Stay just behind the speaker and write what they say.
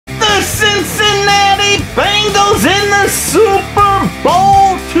Cincinnati Bengals in the Super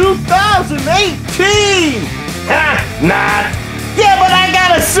Bowl 2018. Nah. Yeah, but I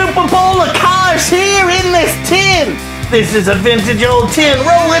got a Super Bowl of cars here in this tin. This is a vintage old tin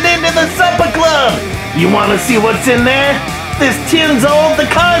rolling into the supper club. You want to see what's in there? This tin's old, the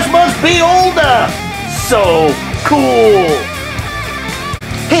cars must be older. So cool.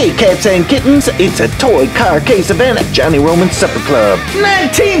 Hey cats and kittens, it's a toy car case event at Johnny Roman's Supper Club.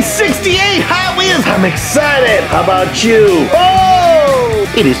 1968 Hot Wheels, I'm excited. How about you? Oh!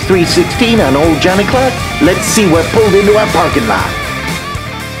 It is 3:16 on old Johnny Clock. Let's see what pulled into our parking lot.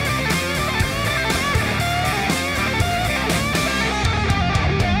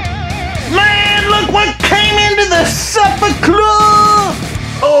 Man, look what came into the Supper Club!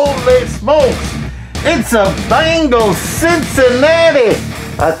 Holy smokes! It's a Bengals Cincinnati!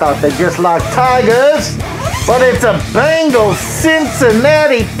 I thought they just liked tigers, but it's a Bengals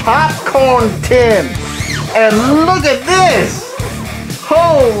Cincinnati popcorn tin. And look at this!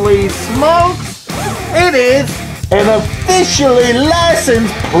 Holy smokes! It is an officially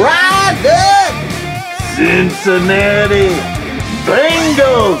licensed product! Cincinnati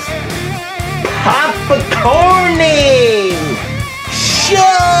Bengals popcorning!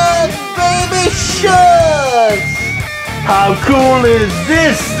 Shucks, baby, shucks! How cool is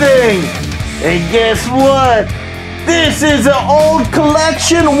this thing? And guess what? This is an old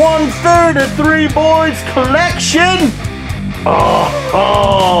collection, 1/3 of Three Boys collection.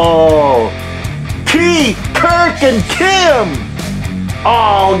 Oh, Keith, Kurk, and Kim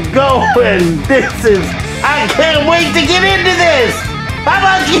all going. I can't wait to get into this. How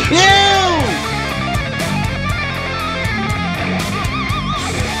about you?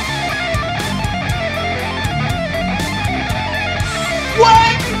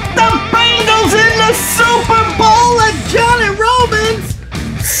 What? The Bengals in the Super Bowl at Johnny Roman's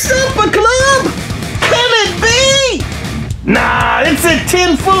Supper Club? Can it be? Nah, it's a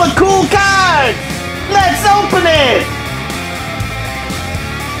tin full of cool cards. Let's open it.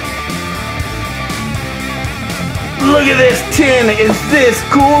 Look at this tin. Is this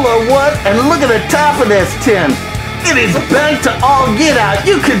cool or what? And look at the top of this tin. It is bent to all get out.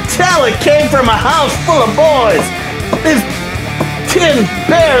 You could tell it came from a house full of boys. This tin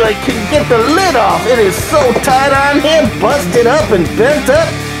barely can get the lid off. It is so tight on here, busted up and bent up.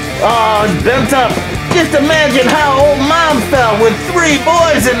 Oh, it's bent up. Just imagine how old Mom felt with 3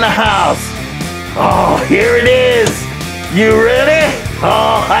 boys in the house. Oh, here it is. You ready?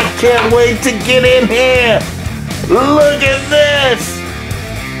 Oh, I can't wait to get in here. Look at this.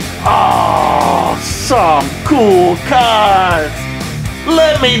 Oh, some cool cars.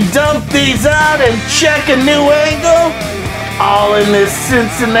 Let me dump these out and check a new angle. All in this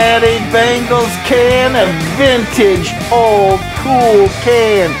Cincinnati Bengals can, a vintage old cool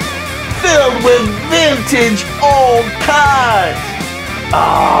can filled with vintage old cars.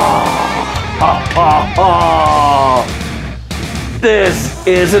 Oh, this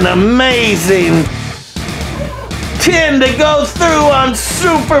is an amazing tin to go through on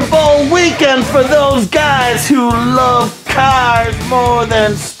Super Bowl weekend for those guys who love cars more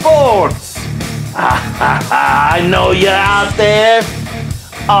than sports. I know you're out there,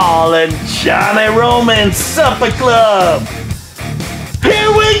 all in Johnny Roman's Supper Club.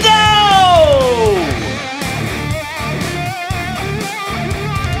 Here we go!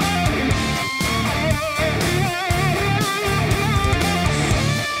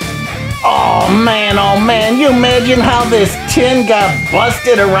 Oh man, you imagine how this tin got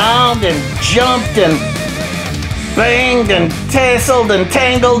busted around and jumped and banged and tasseled and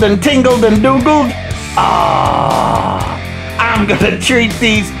tangled and tingled and doogled. I'm gonna treat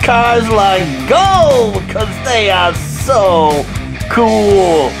these cars like gold because they are so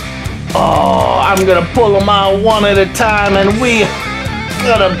cool. Oh, I'm gonna pull them out one at a time and we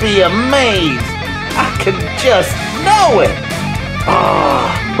gonna be amazed. I can just know it.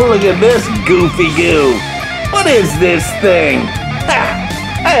 Oh, look at this goofy goo. What is this thing?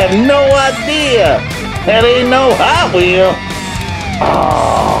 I have no idea. That ain't no Hot Wheel.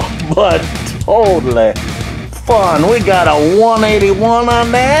 Oh, but totally fun. We got a 181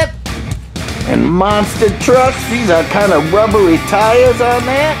 on that. And monster trucks. These are kind of rubbery tires on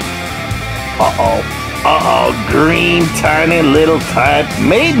that. Green, tiny little type.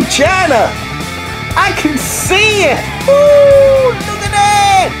 Made in China. I can see it. Ooh, look at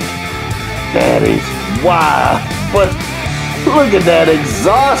that. That is wild. But look at that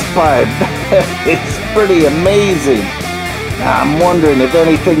exhaust pipe. It's pretty amazing. I'm wondering if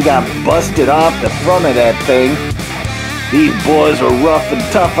anything got busted off the front of that thing. These boys were rough and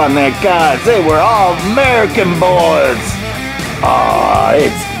tough on their cars. They were all American boys. Oh,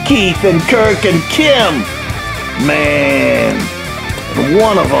 it's Keith and Kurk and Kim. Man, and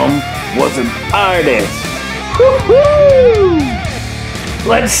one of them was an artist. Woo-hoo!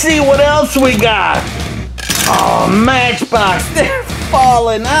 Let's see what else we got. Oh, Matchbox, they're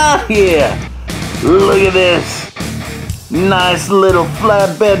falling out here. Look at this. Nice little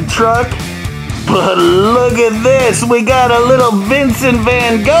flatbed truck. But look at this. We got a little Vincent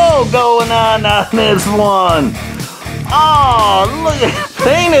Van Gogh going on this one. Oh, look at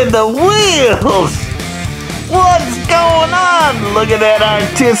painted the wheels. What's going on? Look at that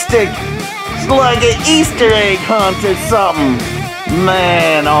artistic. It's like an Easter egg hunt or something.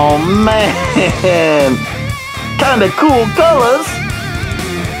 Man, oh man. Kind of cool colors.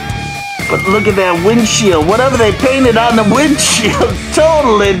 But look at that windshield. Whatever they painted on the windshield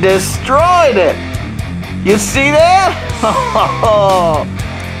totally destroyed it. You see that? Oh,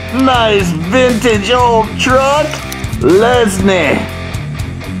 nice vintage old truck. Lesney.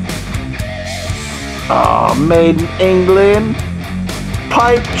 Oh, made in England.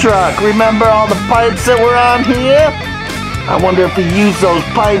 Pipe truck. Remember all the pipes that were on here? I wonder if he used those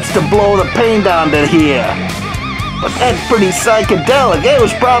pipes to blow the paint onto here. But that's pretty psychedelic. It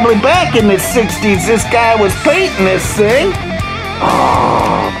was probably back in the 60s this guy was painting this thing.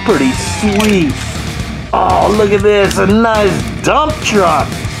 Oh, pretty sweet. Oh, look at this. A nice dump truck.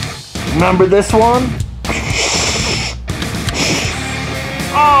 Remember this one?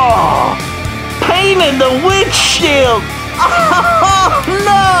 Oh, painted the windshield. Oh,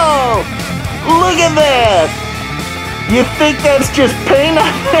 no. Look at that. You think that's just paint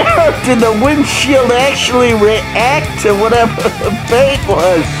on there? Or did the windshield actually react to whatever the paint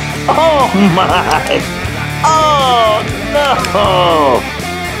was? Oh my! Oh no!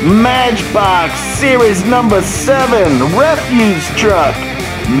 Matchbox Series number 7 refuse truck,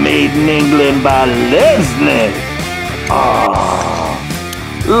 made in England by Lesney. Oh,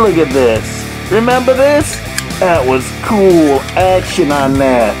 look at this! Remember this? That was cool action on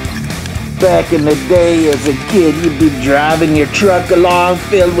that. Back in the day as a kid, you'd be driving your truck along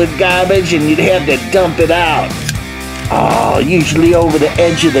filled with garbage and you'd have to dump it out. Oh, usually over the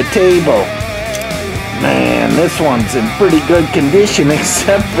edge of the table. Man, this one's in pretty good condition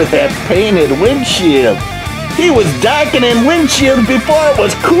except for that painted windshield. He was darkening windshields before it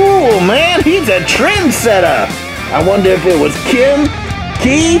was cool, man. He's a trendsetter. I wonder if it was Kim,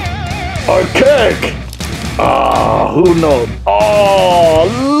 Keith, or Kurk. Oh, who knows? Oh,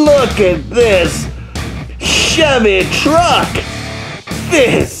 look at this Chevy truck.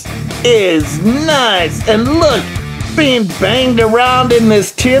 This is nice. And look, being banged around in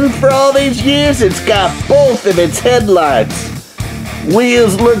this tin for all these years, it's got both of its headlights.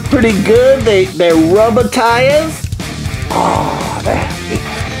 Wheels look pretty good. They're rubber tires. Oh, that is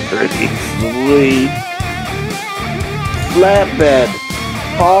pretty sweet. Flatbed.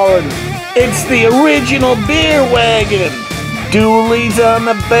 Hauling. It's the original beer wagon. Dualies on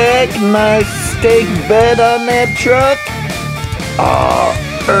the back. Nice steak bed on that truck. Oh,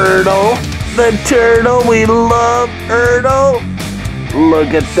 Erdo. The turtle. We love Erdo.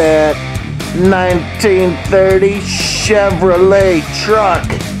 Look at that 1930 Chevrolet truck.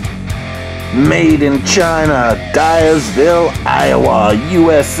 Made in China. Dyersville, Iowa,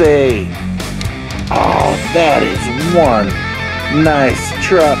 USA. Oh, that is one nice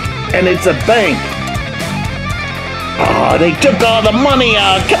truck. And it's a bank. Oh, they took all the money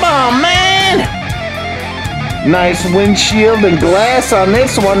out. Come on, man. Nice windshield and glass on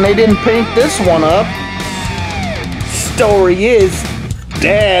this one. They didn't paint this one up. Story is,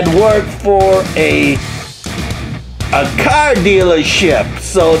 Dad worked for a car dealership.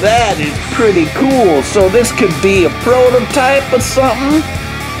 So that is pretty cool. So this could be a prototype or something.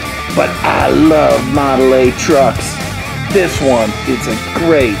 But I love Model A trucks. This one is a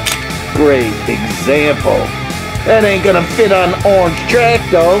great example. That ain't gonna fit on orange track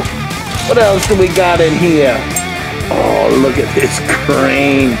though. What else do we got in here? Oh, look at this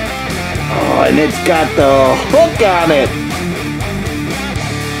crane. Oh, and it's got the hook on it.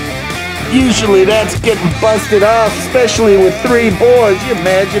 Usually that's getting busted off, especially with 3 boys. You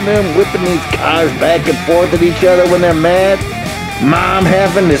imagine them whipping these cars back and forth at each other when they're mad? Mom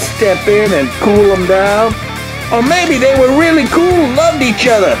having to step in and cool them down? Or maybe they were really cool, loved each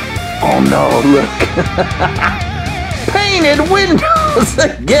other. Oh no, look. Painted windows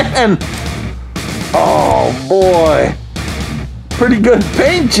again. Oh boy. Pretty good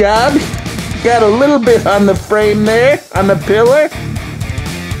paint job. Got a little bit on the frame there, on the pillar.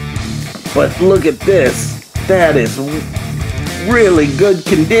 But look at this. That is really good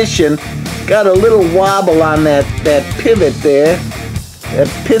condition. Got a little wobble on that pivot there. That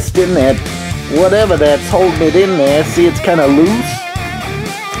piston, that whatever that's holding it in there. See, it's kind of loose.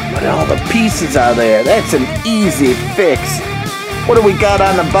 But all the pieces are there. That's an easy fix. What do we got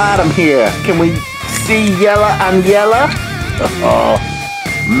on the bottom here? Can we see yellow on yellow? Oh,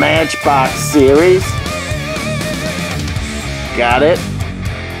 Matchbox Series. Got it.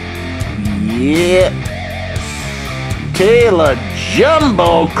 Yeah. Taylor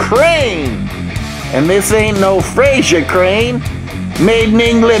Jumbo Crane. And this ain't no Fraser crane. Made in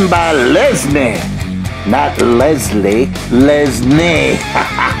England by Lesney. Not Leslie, Lesney.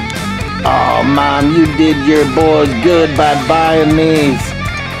 Oh, Mom, you did your boys good by buying these.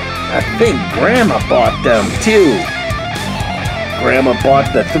 I think Grandma bought them, too. Grandma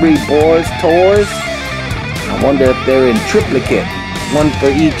bought the 3 boys' toys. I wonder if they're in triplicate. One for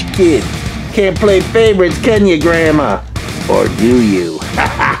each kid. Can't play favorites, can you, Grandma? Or do you?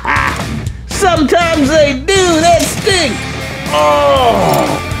 Sometimes they do, that stink. Oh,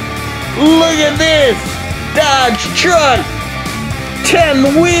 look at this. Dodge truck.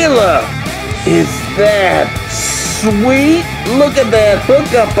 10-wheeler. Is that sweet? Look at that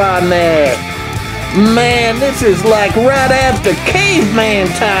hookup on there. Man, this is like right after caveman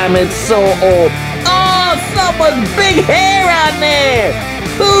time. It's so old. Oh, someone's big hair on there.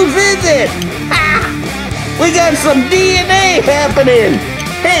 Whose is it? Ha! We got some DNA happening.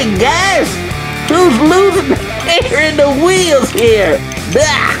 Hey, guys. Who's losing hair in the wheels here?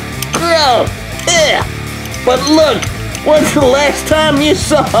 Ah, gross. Yeah. But look. When's the last time you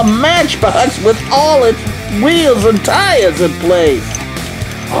saw a Matchbox with all its wheels and tires in place?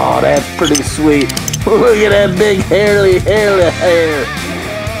 Oh, that's pretty sweet. Look at that big hairy hair.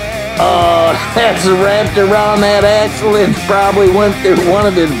 Oh, that's wrapped around that axle. It probably went through one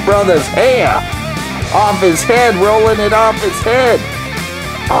of his brother's hair. Off his head, rolling it off his head.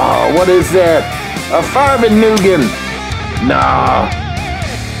 Oh, what is that? A Farbennugan. No.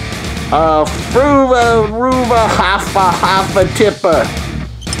 Fruva, Haffa, Tipper.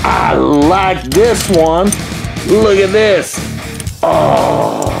 I like this one. Look at this.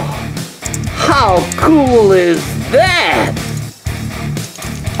 Oh, how cool is that?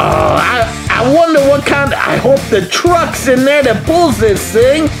 Oh, I wonder what kind of, I hope the truck's in there that pulls this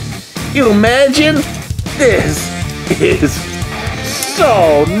thing. You imagine? This is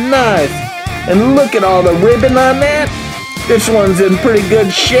so nice. And look at all the ribbon on that. This one's in pretty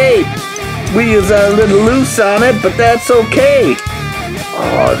good shape. Wheels are a little loose on it, but that's okay.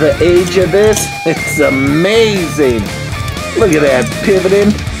 Oh, the age of this, it's amazing. Look at that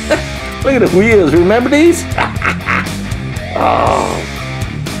pivoting. Look at the wheels, remember these? Oh,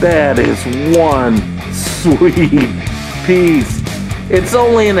 that is one sweet piece. It's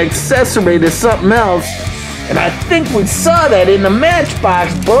only an accessory to something else, and I think we saw that in the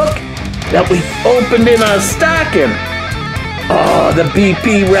Matchbox book that we opened in our stocking. Oh, the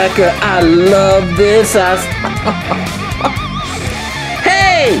BP wrecker. I love this.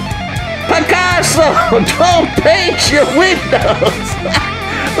 Hey, Picasso, don't paint your windows.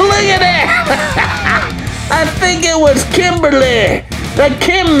 Look at that. I think it was Kimberly, the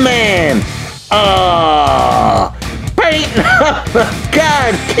Kim man. Oh, painting up the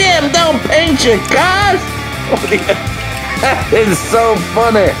cars. Kim, don't paint your cars. That is so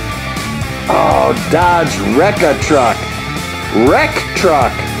funny. Oh, Dodge Wrecker truck. Wreck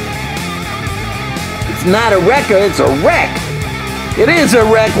truck. It's not a wrecker, it's a wreck. It is a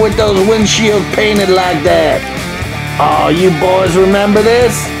wreck with those windshields painted like that. Oh, you boys remember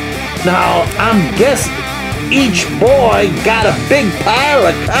this? Now, I'm guessing each boy got a big pile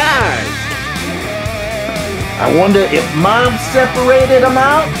of cars. I wonder if Mom separated them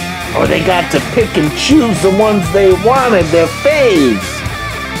out, or they got to pick and choose the ones they wanted, their faves.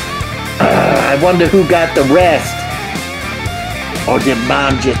 I wonder who got the rest. Or did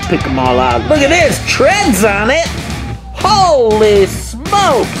Mom just pick them all out? Look at this, treads on it. Holy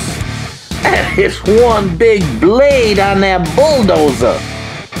smokes. That is one big blade on that bulldozer.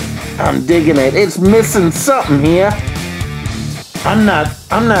 I'm digging it. It's missing something here. I'm not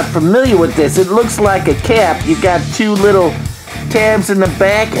familiar with this. It looks like a cap. You got 2 little tabs in the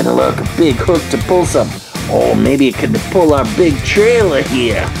back and look, a big hook to pull something. Oh, maybe it could pull our big trailer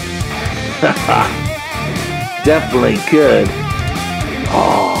here. Definitely could.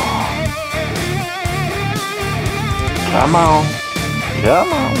 Oh. Come on.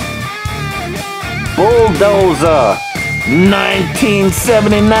 Come on. Bulldozer.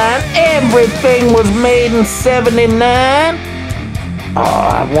 1979. Everything was made in 79. Oh,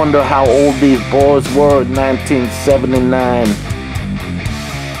 I wonder how old these boys were in 1979.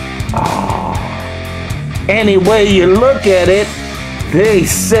 Oh. Any way you look at it, they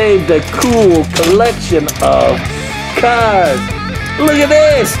saved a cool collection of cars. Look at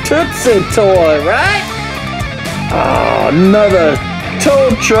this, Tootsie Toy, right? Oh, another tow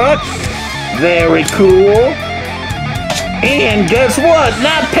truck. Very cool. And guess what?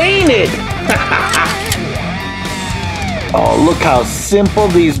 Not painted. Oh, look how simple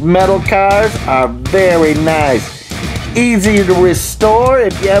these metal cars are. Very nice. Easy to restore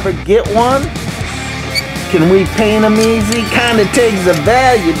if you ever get one. Can we paint them easy? Kind of takes the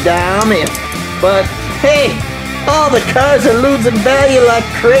value down. But hey, all the cars are losing value like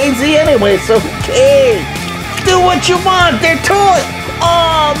crazy anyway, so who cares? Do what you want. They're toys.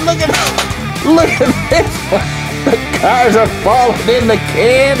 Oh, look at this one. The cars are falling in the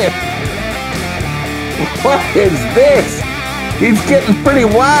cannon. What is this? He's getting pretty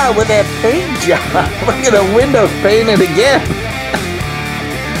wild with that paint job. Look at the windows painted again.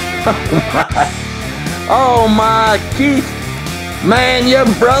 Oh my, Keith. Man, your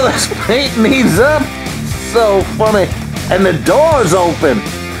brother's painting these up. So funny. And the door's open.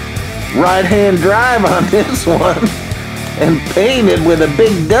 Right-hand drive on this one. And painted with a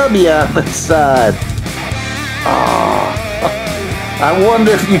big W on the side. Oh, I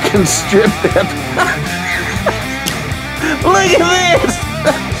wonder if you can strip that. Look at this!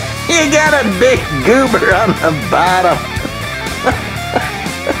 You got a big goober on the bottom.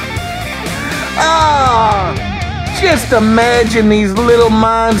 Oh, just imagine these little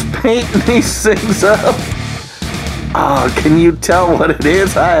minds painting these things up. Oh, can you tell what it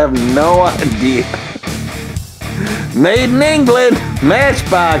is? I have no idea. Made in England,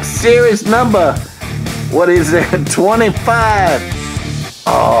 Matchbox Series number, what is it, 25.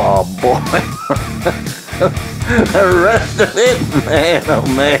 Oh boy. The rest of it, man, oh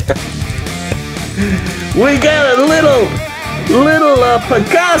man. We got a little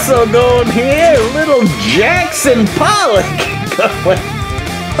Picasso going here, little Jackson Pollock going.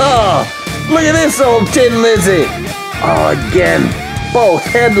 Oh, look at this old Tin Lizzie. Oh, again, both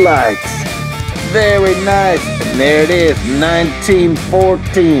headlights. Very nice. And there it is,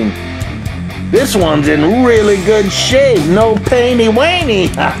 1914. This one's in really good shape. No painty-wainy.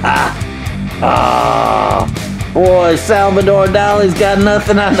 Oh, boy, Salvador Dali's got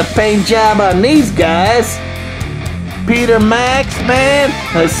nothing on the paint job on these guys. Peter Max, man,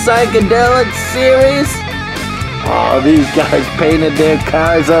 a psychedelic series. Oh, these guys painted their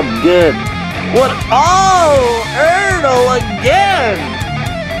cars up good. What? Oh, Ertl again.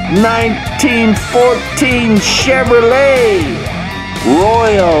 1914 Chevrolet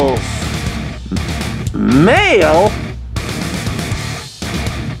Royal Mail.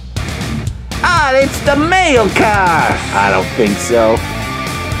 Ah, it's the mail car. I don't think so.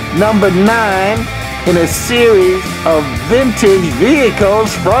 Number 9 in a series of vintage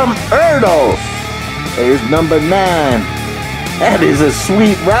vehicles from Ertl. There's number 9. That is a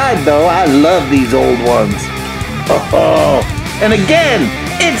sweet ride, though. I love these old ones. Oh, and again,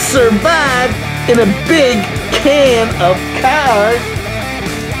 it survived in a big can of cars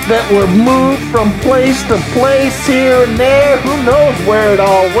that were moved from place to place here and there. Who knows where it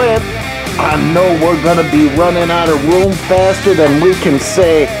all went? I know we're gonna be running out of room faster than we can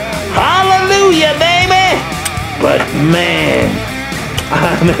say, hallelujah, baby! But man,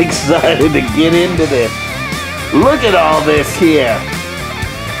 I'm excited to get into this. Look at all this here.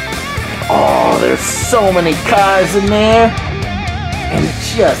 Oh, there's so many cars in there. And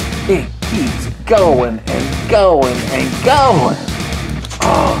it keeps going and going and going.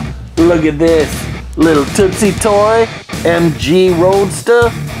 Oh, look at this. Little Tootsie Toy MG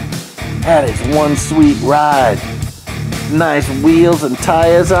Roadster. That is one sweet ride. Nice wheels and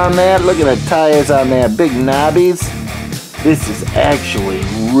tires on that. Look at the tires on there, big knobbies. This is actually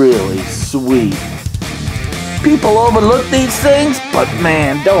really sweet. People overlook these things, but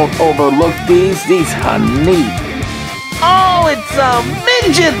man, don't overlook these. These are neat. Oh, it's a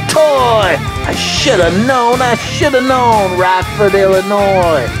Midget toy. I should have known. Rockford,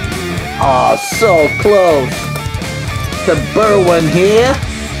 Illinois. Oh, so close to Berwyn here.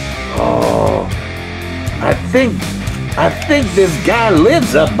 Oh, I think this guy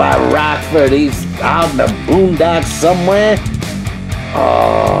lives up by Rockford. He's out in the boondocks somewhere.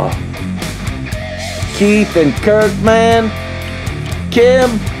 Oh, Keith and Kurk, man.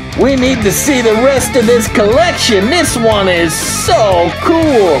 Kim, we need to see the rest of this collection. This one is so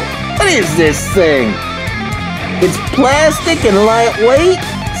cool. What is this thing? It's plastic and lightweight.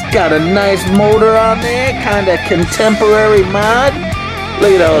 It's got a nice motor on there, kind of contemporary mod.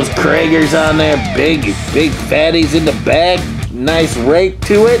 Look at those Kragers on there, big fatties in the back. Nice rake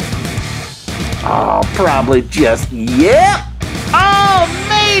to it. Oh, probably just, yep. Oh,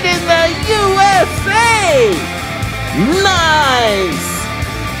 made in the USA. Nice.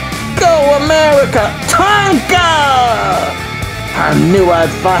 Go America, Tonka. I knew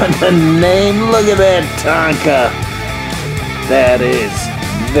I'd find the name. Look at that Tonka. That is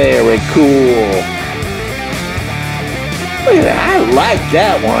very cool. Look at that. I like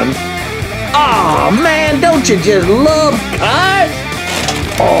that one. Oh man, don't you just love cars?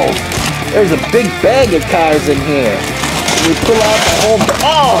 Oh, there's a big bag of cars in here. We pull out the whole.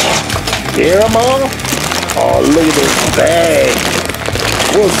 Oh, hear them all? Oh, look at this bag.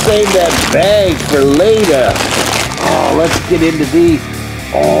 We'll save that bag for later. Oh, let's get into these.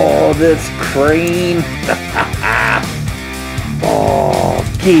 Oh, this crane. Oh,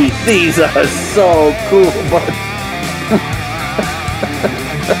 Keith, these are so cool, but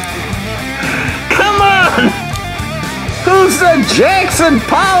come on! Who's the Jackson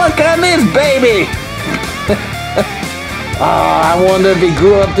Pollock on this baby? Oh, I wonder if he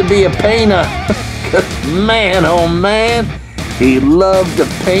grew up to be a painter. Man, oh man, he loved to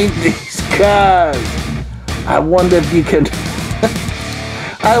paint these cars. I wonder if you can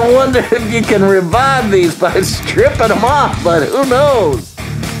I wonder if you can revive these by stripping them off, but who knows?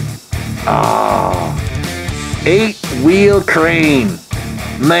 Oh, 8-wheel crane.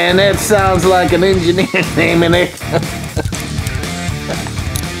 Man, that sounds like an engineer naming it.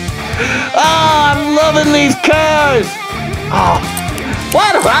 Oh, I'm loving these cars. Oh,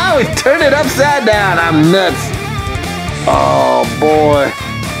 why do I always turn it upside down? I'm nuts. Oh boy.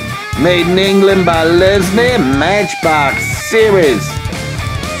 Made in England by Lesney, Matchbox Series.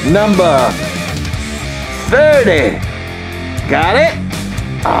 Number 30. Got it?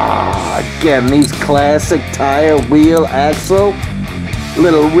 Ah, again, these classic tire, wheel, axle,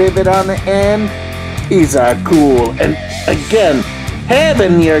 little rivet on the end. These are cool. And again,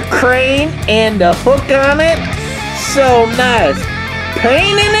 having your crane and a hook on it, so nice.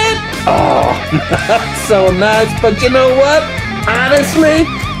 Painting it? Oh, not so nice. But you know what? Honestly,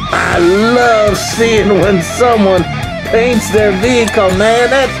 I love seeing when someone paints their vehicle, man.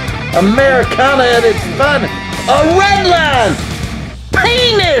 That's Americana at its finest. A red line!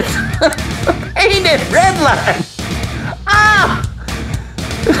 Paint it! Paint it red line! Ah!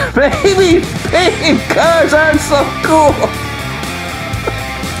 Baby, painting cars aren't so cool.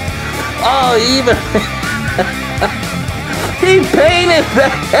 Oh, even he painted the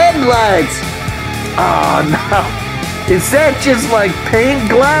headlights. Oh no. Is that just like paint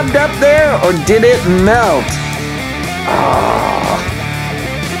globbed up there, or did it melt?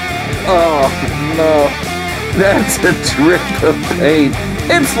 Oh no, that's a drip of paint.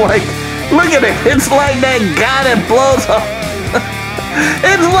 It's like, look at it, it's like that guy that blows a,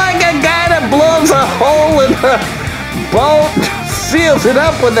 it's like a guy that blows a hole in the boat, seals it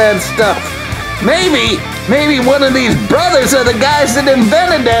up with that stuff. Maybe one of these brothers are the guys that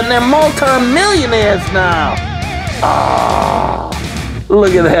invented that and they're multi-millionaires now. Oh,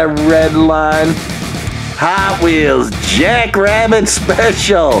 look at that red line. Hot Wheels Jackrabbit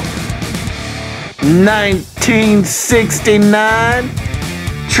Special 1969.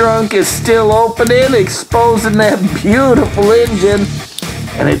 Trunk is still opening, exposing that beautiful engine.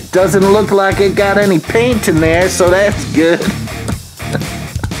 And it doesn't look like it got any paint in there, so that's good.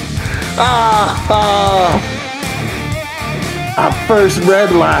 Our first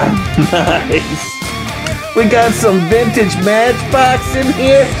red line. Nice. We got some vintage Matchbox in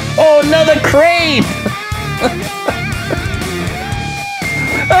here. Oh, another crane.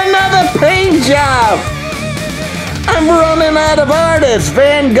 Another paint job. I'm running out of artists,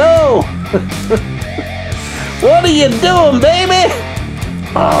 Van Gogh. What are you doing, baby?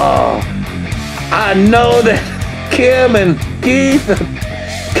 Oh, I know that Kim and Keith and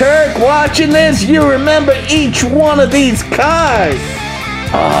Kurk watching this, you remember each one of these cars.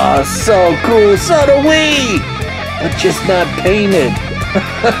 Oh, so cool, so do we, but just not painted.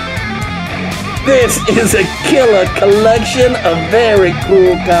 This is a killer collection of very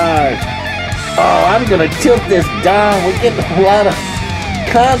cool cars. Oh, I'm gonna tilt this down. We're getting a lot of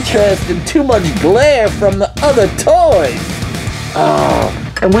contrast and too much glare from the other toys. Oh,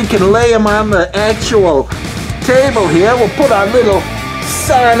 and we can lay them on the actual table here. We'll put our little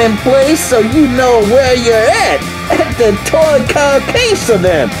sign in place so you know where you're at the toy car case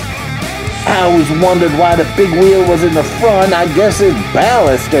event. I always wondered why the big wheel was in the front. I guess it's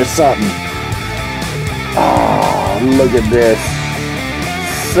ballast or something. Oh, look at this.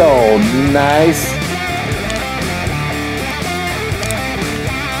 So nice.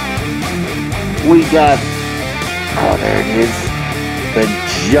 We got, oh, there it is. The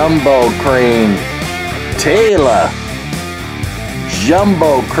Jumbo Crane. Taylor.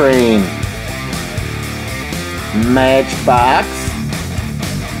 Jumbo Crane. Matchbox.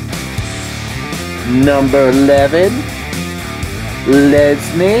 Number 11.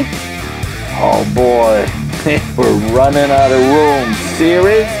 Lesney. Oh boy, we're running out of room.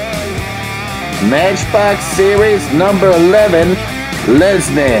 Series. Matchbox Series number 11,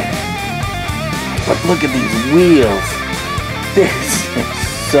 Lesney. But look at these wheels. This is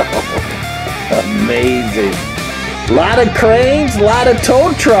so amazing. A lot of cranes, a lot of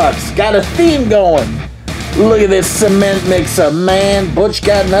tow trucks. Got a theme going. Look at this cement mixer, man. Butch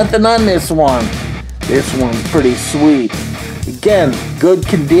got nothing on this one. This one's pretty sweet. Again, good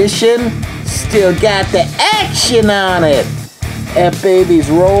condition. Still got the action on it. That baby's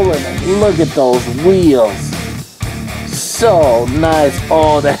rolling. Look at those wheels. So nice.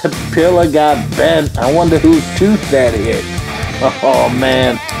 Oh, that pillar got bent. I wonder whose tooth that hit. Oh,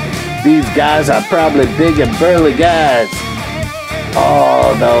 man. These guys are probably big and burly guys.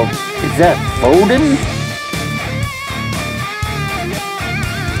 Oh, no. Is that Foden?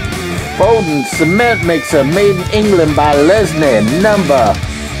 Foden cement mixer made in England by Lesney, number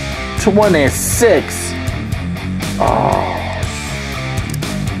 26. Oh.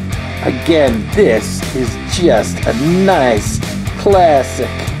 Again, this is just a nice classic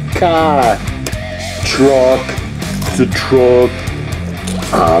car. Truck. It's a truck.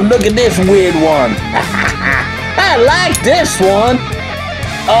 Oh, look at this weird one. I like this one.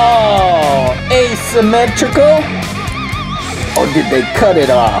 Oh, asymmetrical. Or did they cut it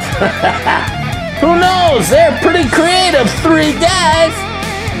off? Who knows? They're pretty creative, three guys.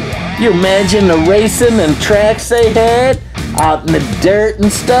 You imagine the racing and tracks they had out in the dirt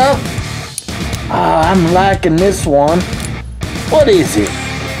and stuff? Oh, I'm liking this one. What is it?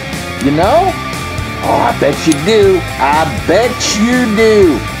 You know? Oh, I bet you do. I bet you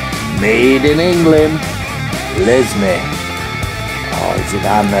do. Made in England. Lesney. Oh, is it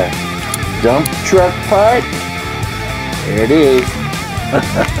on the dump truck part? There it is.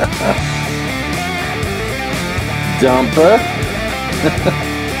 Dumper.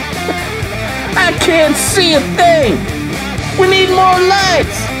 I can't see a thing. We need more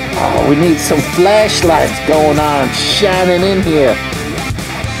lights. Oh, we need some flashlights going on, shining in here.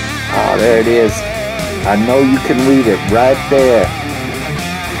 Oh, there it is. I know you can read it right there.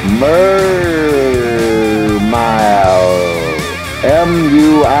 Mile.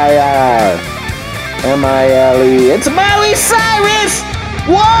 M-U-I-R. M-I-L-E. It's Miley Cyrus!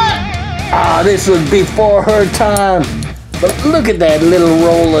 What? Oh, this was before her time. But look at that little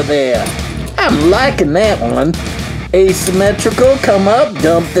roller there. I'm liking that one. Asymmetrical, come up,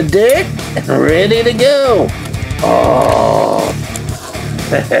 dump the dirt, and ready to go. Oh,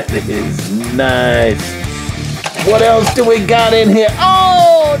 that is nice. What else do we got in here?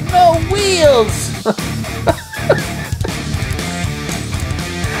 Oh, no wheels.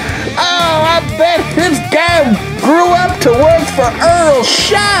 Oh, I bet this guy grew up to work for Earl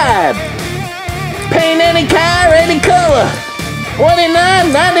Scheib. Paint any car, any color.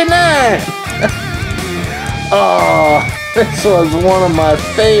 $29.99. Oh, this was one of my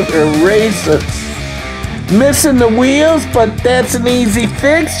favorite races. Missing the wheels, but that's an easy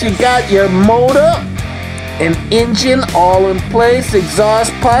fix. You got your motor and engine all in place,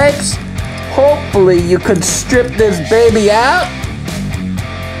 exhaust pipes. Hopefully you could strip this baby out.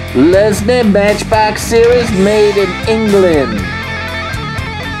 Lesney Matchbox Series made in England.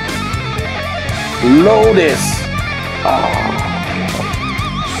 Lotus. Oh.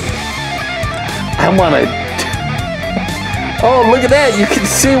 I want to... Oh, look at that. You can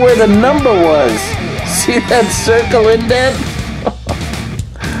see where the number was. See that circle indent?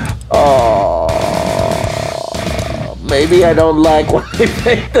 Oh. Maybe I don't like why they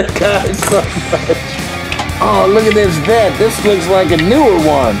make the guy so much. Oh, look at this vet. This looks like a newer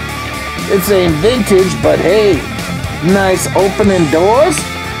one. It's ain't vintage, but hey. Nice opening doors?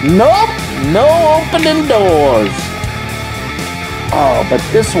 Nope. No opening doors. Oh, but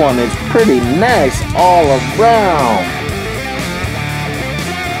this one is pretty nice all around.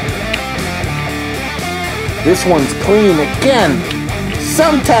 This one's clean again.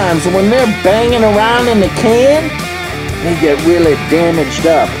 Sometimes when they're banging around in the can, they get really damaged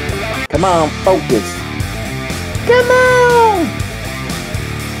up. Come on, focus. Come on!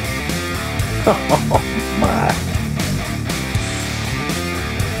 Oh my.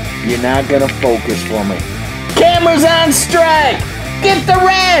 You're not gonna focus for me. Camera's on strike! Get the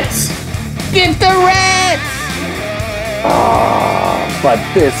rats! Get the rats! Oh, but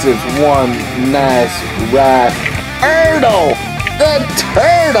this is one nice ride. Erdo! The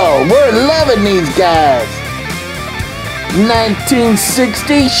turtle! We're loving these guys!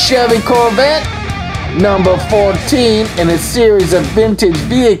 1960 Chevy Corvette, number 14 in a series of vintage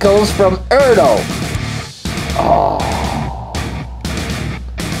vehicles from Erdo. Oh.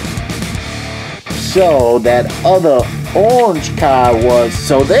 So that other orange car was,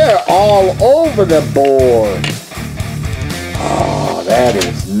 so they're all over the board. Oh, that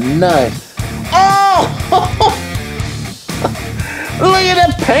is nice. Oh, Look at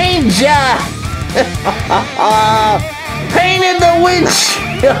the paint job. Painted the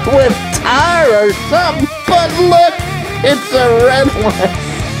windshield with tar or something, but look, it's a red one.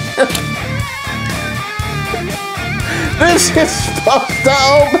 This is supposed to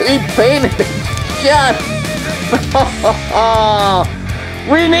open. He painted it shut.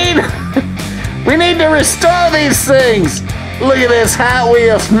 We need to restore these things. Look at this Hot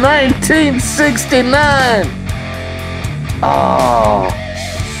Wheels 1969. Oh,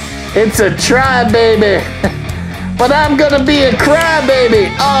 it's a try baby. But I'm gonna be a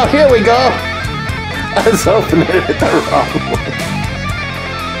crybaby. Oh, here we go. I was opening it the wrong way.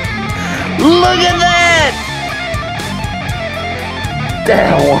 Look at that!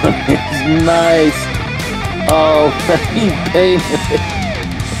 That one is nice. Oh, he painted it.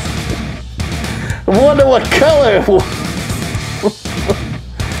 I wonder what color it was.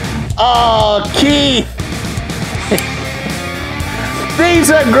 Oh, Keith. These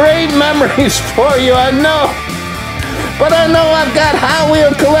are great memories for you, I know. But I know I've got Hot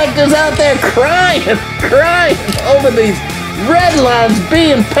Wheel collectors out there crying over these red lines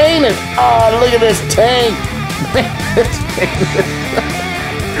being painted. Oh, look at this tank. It's painted.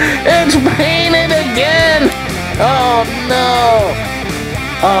 It's painted again. Oh, no.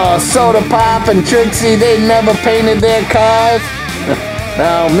 Oh, Soda Pop and Trixie, they never painted their cars.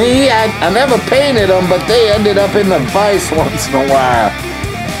 Now, me, I never painted them, but they ended up in the vise once in a while.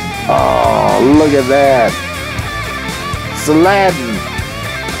 Oh, look at that.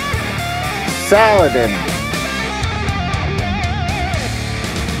 Saladin.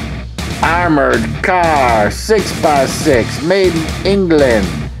 Armored car, 6x6, made in England.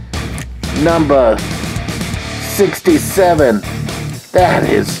 Number 67. That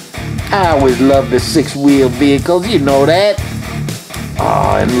is, I always love the 6-wheel vehicles, you know that.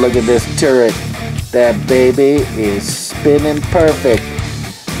 Oh, and look at this turret. That baby is spinning perfect.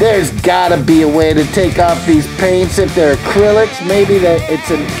 There's gotta be a way to take off these paints if they're acrylics. Maybe that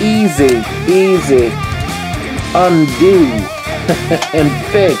it's an easy undo and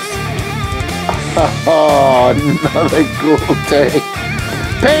fix. Oh, another cool tank.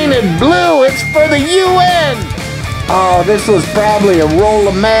 Painted blue, it's for the UN. Oh, this was probably a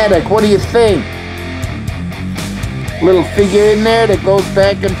Roll-O-Matic. What do you think? Little figure in there that goes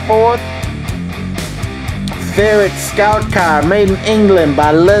back and forth. Ferret Scout Car, made in England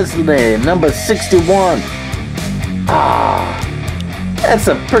by Lesney, number 61. Ah, that's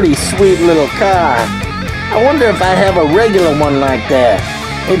a pretty sweet little car. I wonder if I have a regular one like that.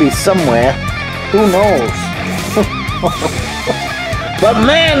 Maybe somewhere. Who knows? But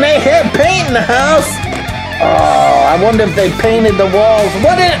man, they had paint in the house. Oh, I wonder if they painted the walls.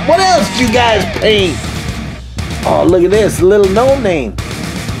 What else did you guys paint? Oh, look at this, little no-name.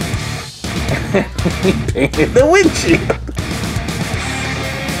 He painted the windshield.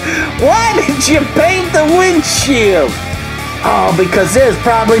 Why did you paint the windshield? Oh, because there's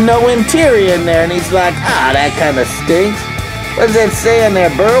probably no interior in there. And he's like, that kind of stinks. What does that say in there,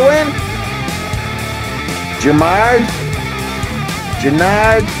 Berwin? Jamard?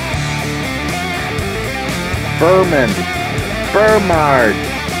 Janard? Berman? Bermard?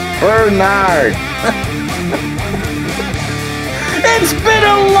 Bernard? It's been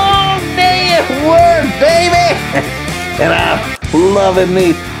a long day at work, baby! And I'm loving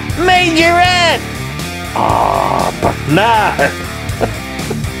these. Majorette! Oh, Bernard!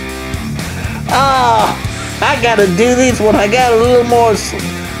 Oh, I gotta do these when I got a little more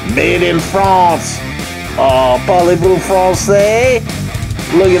made in France. Oh, parlez-vous français?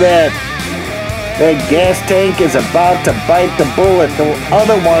 Look at that. That gas tank is about to bite the bullet. The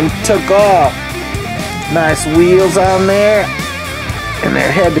other one took off. Nice wheels on there. And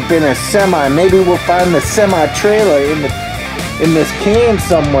there had to have been a semi. Maybe we'll find the semi-trailer in this can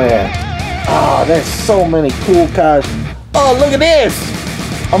somewhere. Oh, there's so many cool cars. Oh, look at this.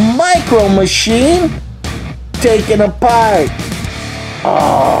 A micro machine taken apart.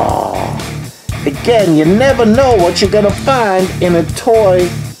 Oh. Again, you never know what you're going to find in a toy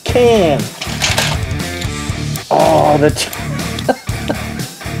can. Oh,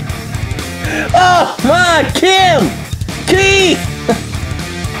 oh, my, Kim! Keith!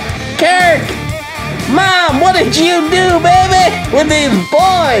 Kurk! Mom, what did you do, baby, with these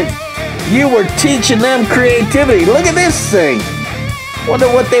boys? You were teaching them creativity. Look at this thing. Wonder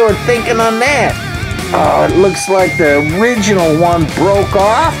what they were thinking on that. Oh, it looks like the original one broke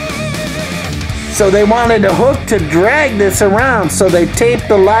off. So they wanted a hook to drag this around. So they taped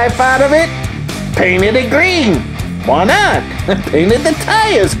the life out of it, painted it green. Why not? Painted the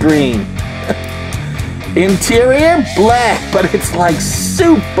tires green. Interior black, but it's like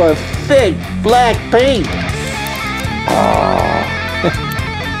super thick black paint. Oh.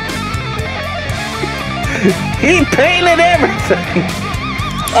 He painted everything.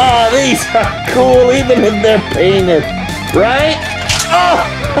 Oh, these are cool, even if they're painted, right? Oh,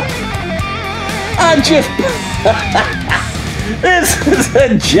 this is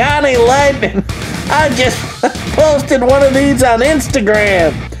a Johnny Lightning. I just posted one of these on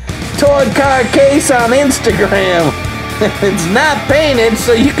Instagram. Toy car case on Instagram. It's not painted,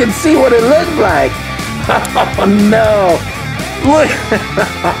 so you can see what it looks like. Oh no! Look!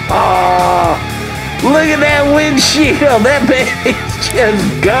 Oh, look at that windshield. That baby's just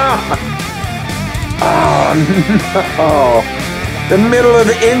gone. Oh no! The middle of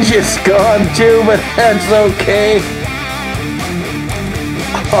the engine's gone too, but that's okay.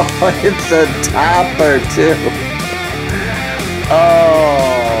 Oh, it's a topper too.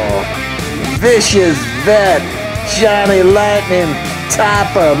 Oh, vicious vet, Johnny Lightning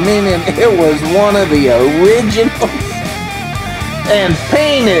topper, meaning it was one of the originals and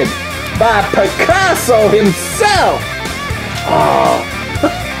painted by Picasso himself. Oh.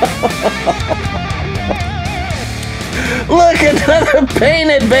 Look, another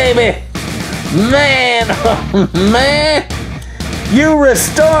painted baby. Man, oh man. You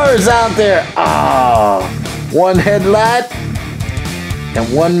restorers out there. Oh, one headlight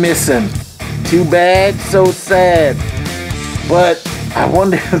and one missing. Too bad, so sad. But I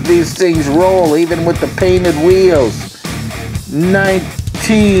wonder if these things roll even with the painted wheels.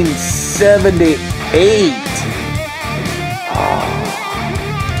 1978. Oh.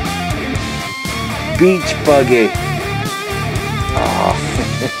 Beach buggy. Oh,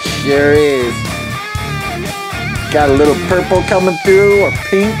 it sure is. Got a little purple coming through, or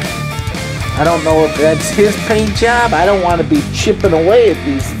pink. I don't know if that's his paint job. I don't want to be chipping away at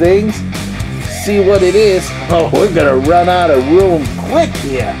these things. See what it is. Oh, we're gonna run out of room quick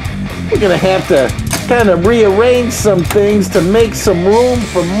here. We're gonna have to kind of rearrange some things to make some room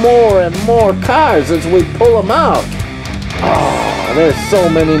for more and more cars as we pull them out. Oh, there's so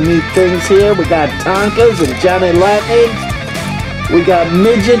many neat things here. We got Tonkas and Johnny Lightnings. We got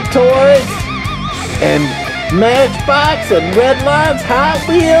Midget toys and Matchbox and Redlines, Hot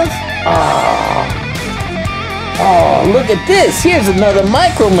Wheels. Oh, look at this. Here's another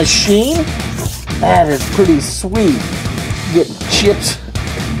micro machine. That is pretty sweet. Getting chips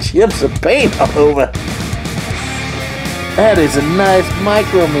of paint all over. That is a nice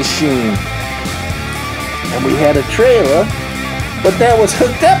micro machine. And we had a trailer, but that was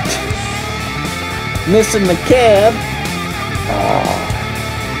hooked up. Missing the cab. Oh.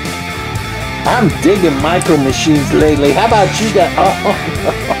 I'm digging micro machines lately. How about you guys? Oh.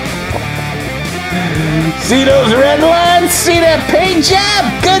 See those red lines? See that paint job?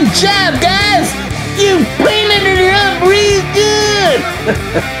 Good job, guys! You painted it up real good!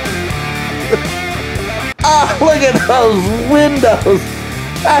 Oh, look at those windows!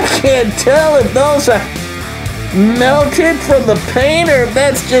 I can't tell if those are melted from the paint or if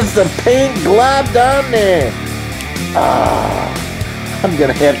that's just the paint globbed on there. Oh. I'm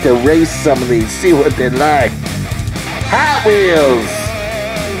gonna have to race some of these, see what they're like. Hot Wheels,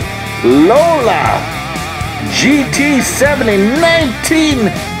 Lola, GT70,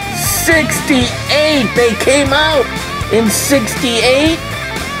 1968. They came out in 68,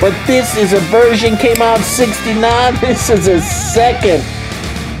 but this is a version came out 69. This is a second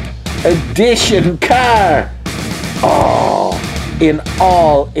edition car. Oh, in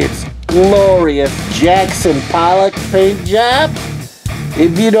all its glorious Jackson Pollock paint job.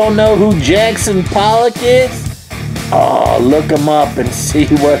 If you don't know who Jackson Pollock is, oh, look him up and see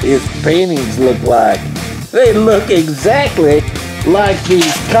what his paintings look like. They look exactly like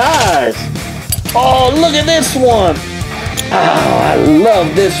these cars. Oh, look at this one. Oh, I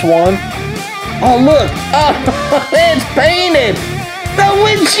love this one. Oh, look. Oh, it's painted. The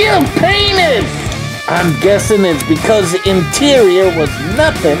windshield painted. I'm guessing it's because the interior was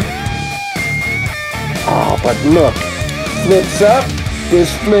nothing. Oh, but look. Flips up. This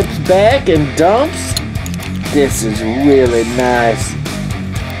flips back and dumps. This is really nice.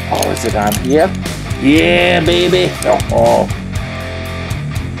 Oh, is it on here? Yeah, baby. Oh.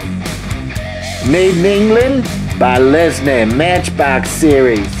 Made in England by Lesney, Matchbox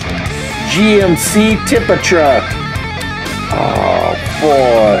Series. GMC tipper truck. Oh,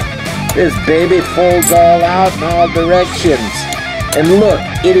 boy. This baby folds all out in all directions. And look,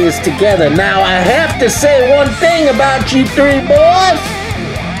 it is together. Now, I have to say one thing about you three boys.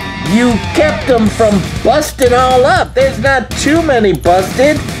 You kept them from busting all up. There's not too many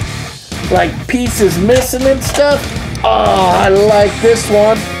busted. Like pieces missing and stuff. Oh, I like this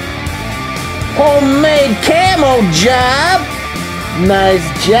one. Homemade camo job. Nice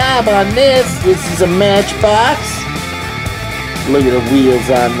job on this. This is a Matchbox. Look at the wheels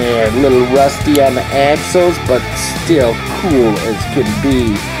on there. A little rusty on the axles, but still cool as can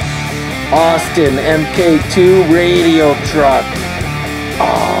be. Austin MK2 radio truck.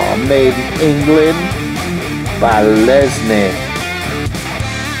 Oh, made in England by Lesney.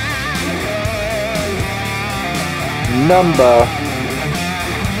 Number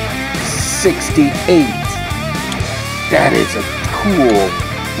 68. That is a cool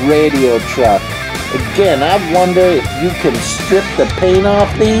radio truck. Again, I wonder if you can strip the paint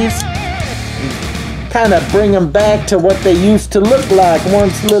off these, kind of bring them back to what they used to look like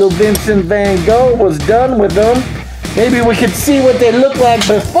once little Vincent Van Gogh was done with them. Maybe we could see what they looked like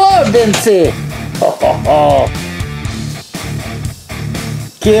before Vincent.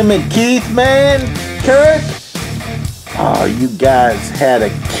 Kim and Keith, man, Kurk. Oh, you guys had a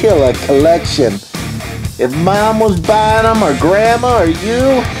killer collection. If mom was buying them, or grandma, or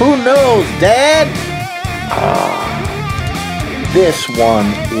you, who knows, Dad? Oh, this one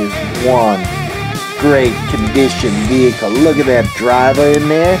is one great condition vehicle. Look at that driver in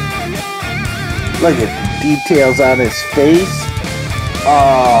there. Look at the details on his face.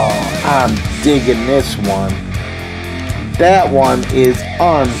 Oh, I'm digging this one. That one is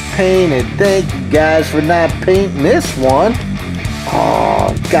unpainted. Thank you guys for not painting this one.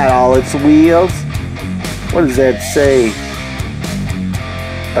 Oh, got all its wheels. What does that say?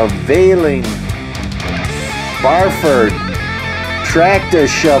 Availing Barford tractor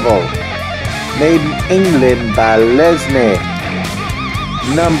shovel, made in England by Lesney.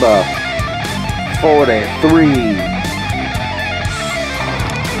 Number 43.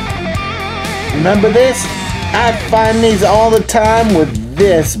 Remember this? I find these all the time with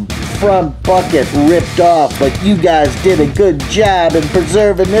this front bucket ripped off, but you guys did a good job in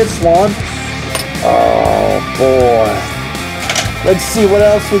preserving this one. Oh boy. Let's see what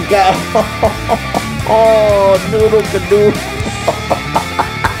else we got. Oh, noodle cadoodle.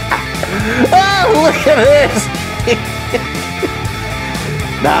 Oh, look at this.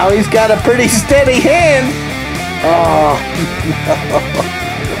 Now he's got a pretty steady hand. Oh, no.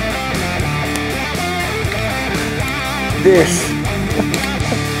 This.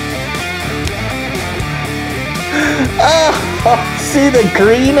 Oh, see the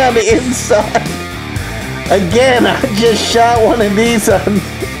green on the inside? Again, I just shot one of these on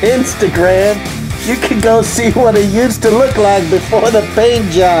Instagram. You can go see what it used to look like before the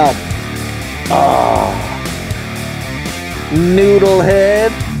paint job. Oh. Noodle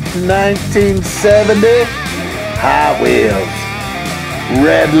head, 1970. Hot Wheels.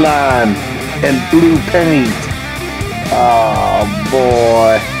 Red line and blue paint. Oh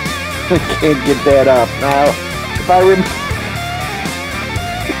boy. I can't get that up. Now, if I remember.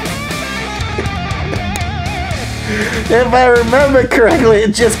 If I remember correctly,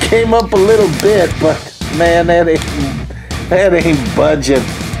 it just came up a little bit, but man, that ain't budging.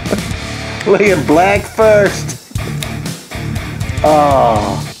 Look at black first.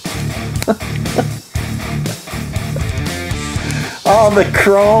 Oh. All the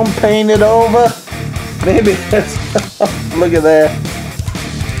chrome painted over. Maybe that's, look at that.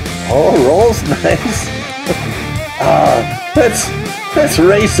 Oh, rolls nice. Let's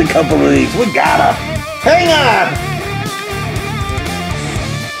race a couple of these. We gotta. Hang on!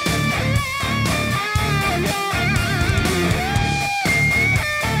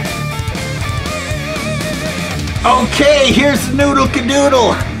 Okay, here's the noodle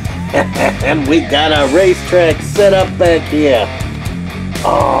cadoodle. And we got our racetrack set up back here.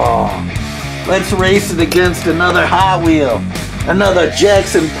 Oh, let's race it against another Hot Wheel. Another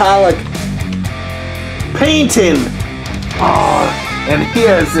Jackson Pollock painting. Oh, and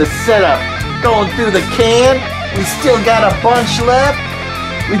here's the setup. Going through the can. We still got a bunch left.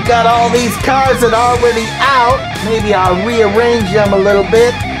 We've got all these cars that are already out. Maybe I'll rearrange them a little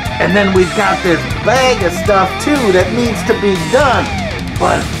bit. And then we've got this bag of stuff too that needs to be done.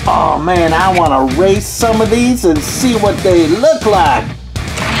 But oh man, I want to race some of these and see what they look like.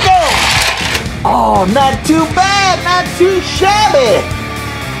 Go! Oh, not too bad, not too shabby.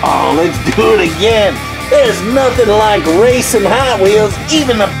 Oh, let's do it again. There's nothing like racing Hot Wheels,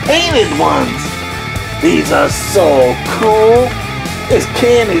 even the painted ones. These are so cool. This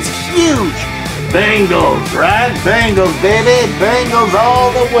can is huge. Bengals, right? Bengals, baby. Bengals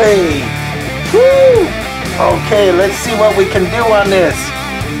all the way. Woo! Okay, let's see what we can do on this.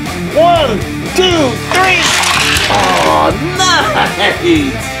 1, 2, 3. Oh,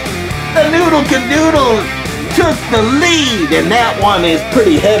 nice. The Noodle Cadoodle took the lead, and that one is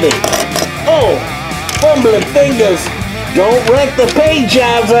pretty heavy. Oh. Fumbling fingers. Don't wreck the paint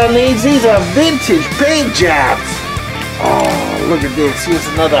jobs on these. These are vintage paint jobs. Oh, look at this. Here's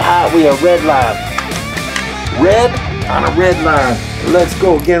another Hot Wheel red line. Red on a red line. Let's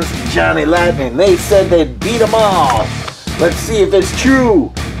go against Johnny Lightning. They said they'd beat them all. Let's see if it's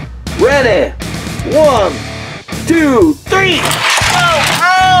true. Ready? 1, 2, 3.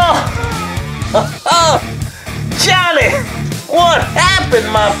 Oh! Johnny! What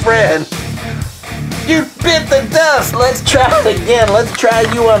happened, my friend? You bit the dust. Let's try it again. Let's try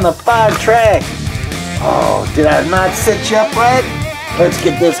you on the 5 track. Oh, did I not set you up right? Let's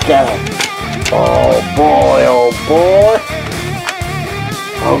get this guy. Oh boy, oh boy.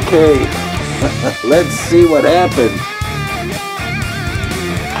 Okay, let's see what happens.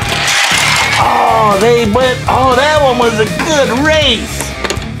 Oh, they went, oh, that one was a good race.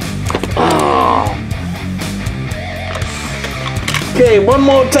 Oh. Okay, one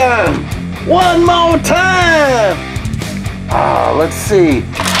more time. One more time. Oh, let's see.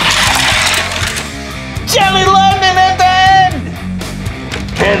 Johnny Lightning at the end.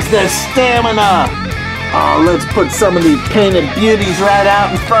 Has the stamina. Oh, let's put some of these painted beauties right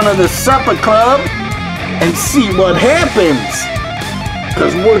out in front of the supper club and see what happens.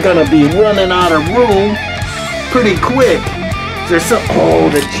 Because we're going to be running out of room pretty quick. There's some, oh,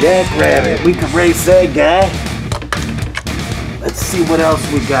 the jackrabbit. We could race that guy. Let's see what else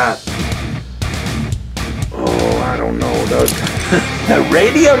we got. Oh, I don't know. The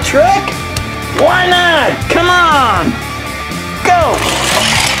radio truck? Why not? Come on. Go.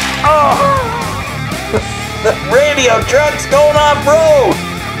 Oh. The radio truck's going off-road.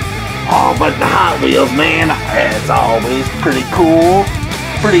 Oh, but the Hot Wheels, man, as always, pretty cool.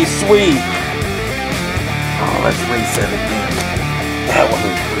 Pretty sweet. Oh, let's race that again. That one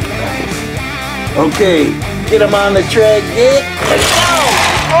was pretty nice. Okay, get them on the track. Get and go.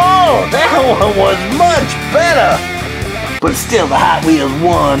 Oh, that one was much better. But still, the Hot Wheels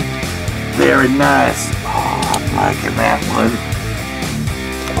won. Very nice. Oh, I'm liking that one.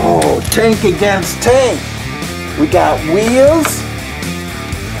 Oh, tank against tank. We got wheels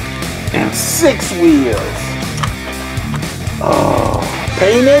and 6 wheels. Oh,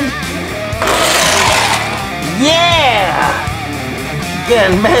 painted? Yeah!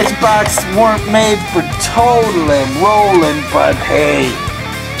 Again, Matchbox weren't made for totaling, rolling, but hey,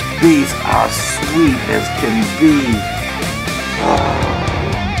 these are sweet as can be.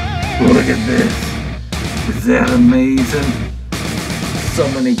 Oh, look at this. Is that amazing? So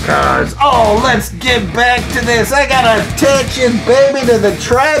many cars. Oh, let's get back to this. I gotta attach it, baby, to the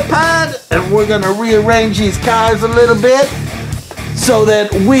tripod, and we're gonna rearrange these cars a little bit so that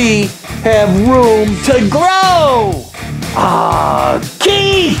we have room to grow.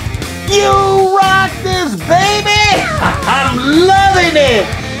 Keith, you rock this, baby. I'm loving it.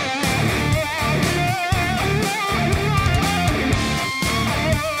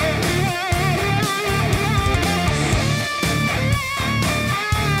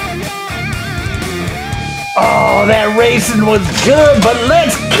 Oh, that racing was good, but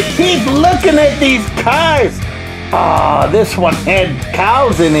let's keep looking at these cars. Oh, this one had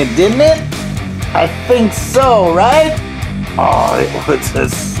cows in it, didn't it? I think so, right? Oh, it was a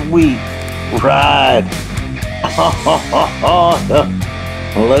sweet ride. Oh,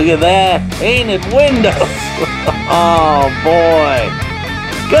 look at that. Painted windows. Oh, boy.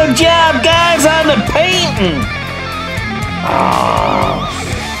 Good job, guys, on the painting. Oh,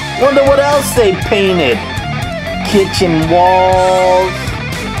 wonder what else they painted. Kitchen walls,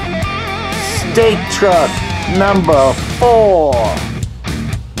 steak truck number 4.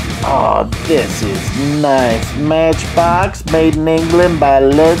 Oh, this is nice. Matchbox, made in England by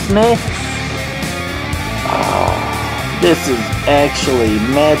Lesney. Oh, this is actually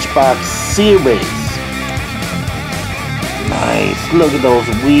Matchbox Series. Nice. Look at those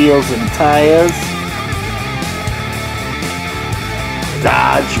wheels and tires.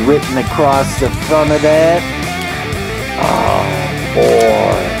 Dodge written across the front of that. Oh,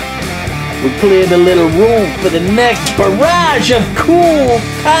 boy. We cleared a little room for the next barrage of cool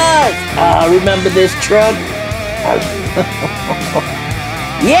cars. Remember this truck?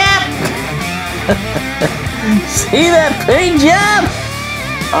 Yep. See that paint job?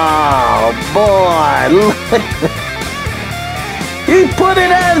 Oh, boy. You put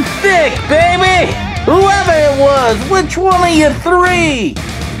it on thick, baby. Whoever it was. Which one of you 3?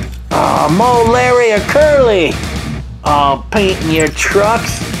 Mo, Larry, or Curly? Painting your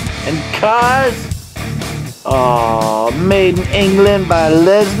trucks and cars. Made in England by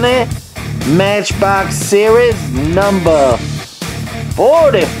Lesney. Matchbox Series number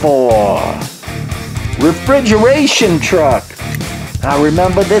 44. Refrigeration truck. I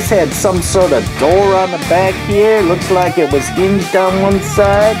remember this had some sort of door on the back here. Looks like it was hinged on one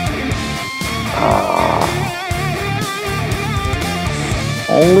side.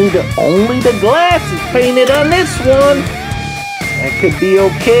 Only the glass is painted on this one. That could be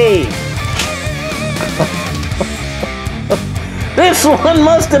okay. This one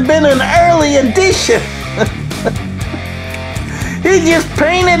must have been an early edition. He just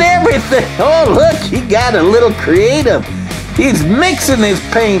painted everything. Oh, look, he got a little creative. He's mixing his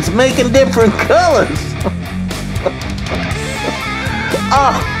paints, making different colors.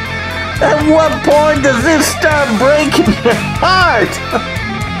 Oh, at what point does this start breaking your heart?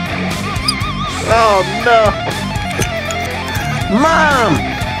 Oh, no. Mom,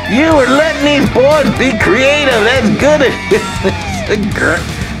 you were letting these boys be creative. That's good. It's a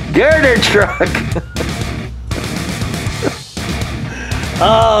girder truck.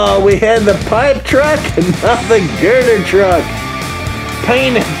 Oh, we had the pipe truck and now the girder truck.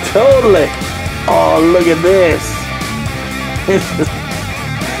 Painted totally. Oh, look at this.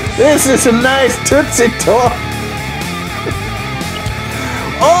 This is a nice Tootsie Toy.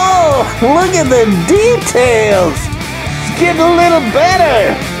 Oh, look at the details. It's getting a little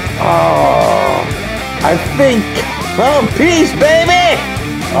better. Oh, I think, oh, peace, baby.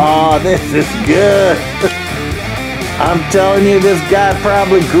 Oh, this is good. I'm telling you, this guy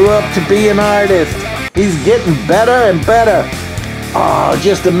probably grew up to be an artist. He's getting better and better. Oh,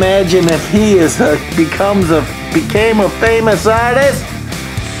 just imagine if he became a famous artist.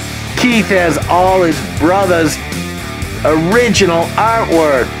 Keith has all his brothers' original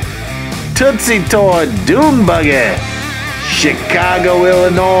artwork. Tootsie Toy Dune Buggy, Chicago,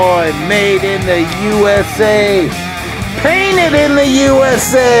 Illinois, made in the USA, painted in the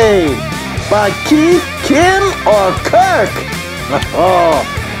USA by Keith, Kim, or Kurk. Oh,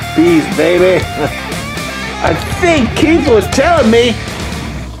 peace, baby. I think Keith was telling me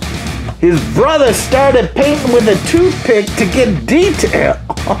his brother started painting with a toothpick to get detail.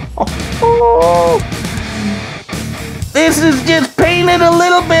 Oh, this is just painted a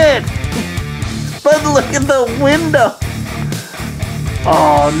little bit. But look at the window.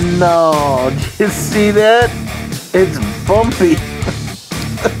 Oh no, did you see that? It's bumpy.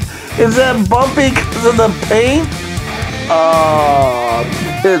 Is that bumpy because of the paint? Oh,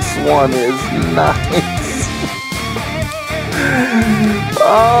 this one is nice.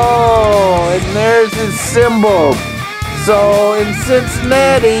 Oh, and there's his symbol. So in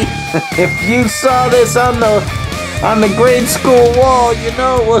Cincinnati, if you saw this on the grade school wall, you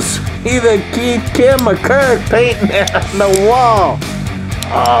know it was either Keith, Kim, or Kurk painting it on the wall.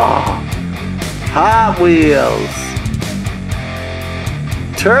 Oh, Hot Wheels.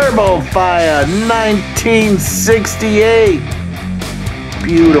 Turbo Fire 1968.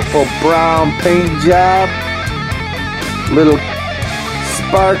 Beautiful brown paint job. Little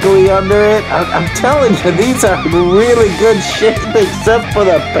sparkly under it. I'm telling you, these are really good shape except for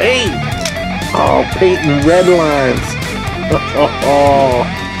the paint. Oh, painting red lines. Oh.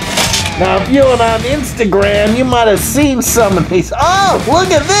 Now, if you were on Instagram, you might have seen some of these. Oh, look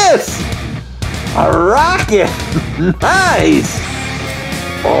at this. A rocket. Nice.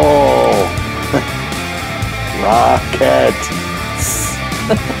 Oh. Rocket.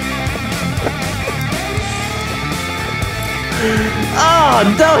 Oh,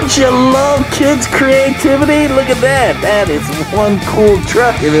 don't you love kids' creativity? Look at that. That is one cool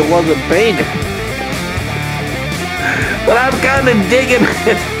truck if it wasn't painted. But I'm kind of digging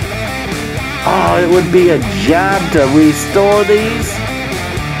it. Oh, it would be a job to restore these.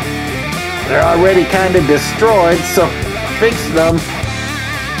 They're already kind of destroyed, so fix them.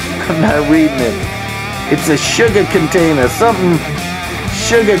 I'm not reading it. It's a sugar container. Something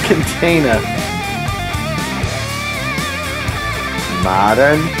sugar container.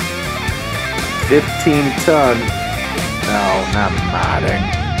 Modern. 15-ton. No, not modern.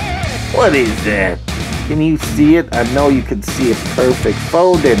 What is that? Can you see it? I know you can see it perfect.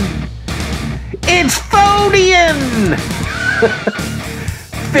 Foden. It's Fodian!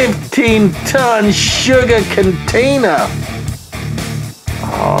 15-ton sugar container.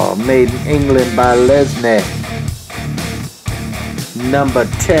 Oh, made in England by Lesney. Number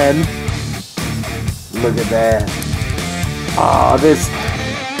 10. Look at that. Oh, this.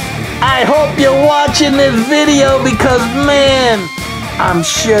 I hope you're watching this video because, man, I'm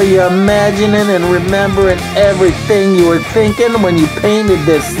sure you're imagining and remembering everything you were thinking when you painted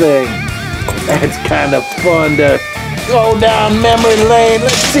this thing. That's kind of fun to go down memory lane.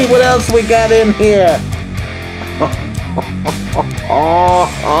 Let's see what else we got in here.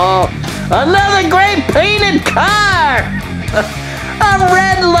 Another great painted car. A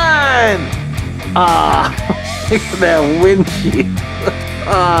red line. at that windshield.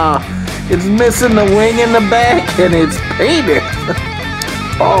 It's missing the wing in the back and it's painted.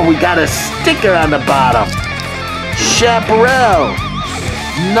 Oh, we got a sticker on the bottom. Chaparral.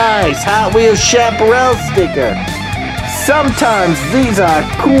 Nice Hot Wheels Chaparral sticker. Sometimes these are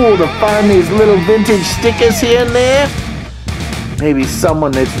cool to find these little vintage stickers here and there. Maybe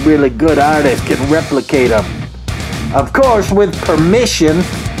someone that's really good artist can replicate them. Of course, with permission.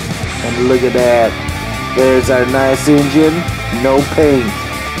 And look at that. There's our nice engine. No paint.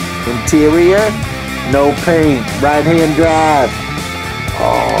 Interior. No paint. Right-hand drive.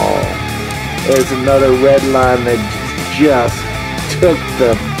 Oh. There's another red line that just took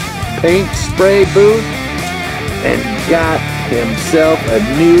the paint spray booth and got himself a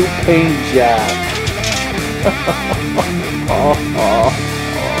new paint job.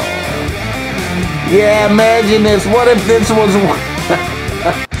 Yeah, imagine this. What if this was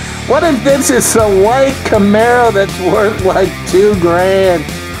what if this is a white Camaro that's worth like $2,000?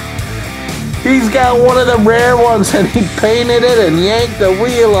 He's got one of the rare ones and he painted it and yanked the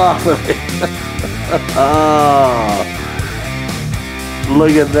wheel off of it. Oh,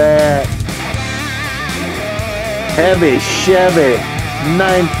 look at that. Heavy Chevy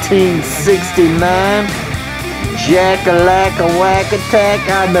 1969. Jack-a-lack-a-whack-attack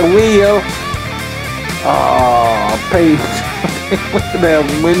on the wheel. Oh, paint. Look at that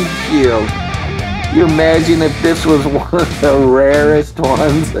windshield. You imagine if this was one of the rarest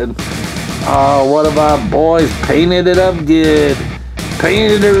ones and one of our boys painted it up good.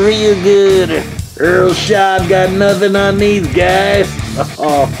 Painted it real good. Earl Shot got nothing on these guys.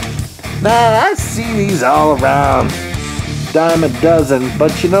 Nah, I see these all around. Dime a dozen.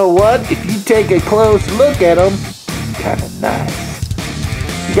 But you know what? If you take a close look at them, kind of nice.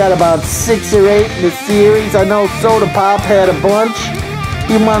 You got about 6 or 8 in the series. I know Soda Pop had a bunch.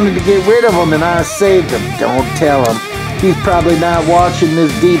 He wanted to get rid of them and I saved them. Don't tell him. He's probably not watching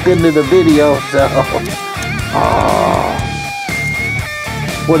this deep into the video, so... Oh.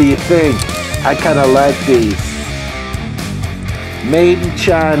 What do you think? I kind of like these. Made in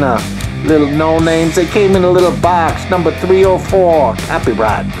China. Little no names. They came in a little box. Number 304.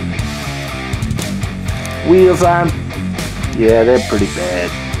 Copyright. Wheels on. Yeah, they're pretty bad.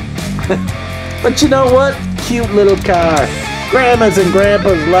 But you know what? Cute little car. Grandmas and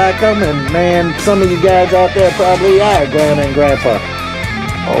grandpas like them, and man, some of you guys out there probably are grandma and grandpa.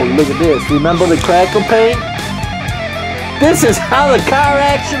 Oh, look at this. Remember the crackle paint? This is how the car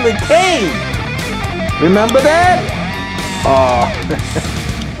actually came. Remember that? Oh.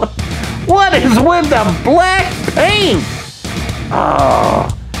 What is with the black paint? Oh.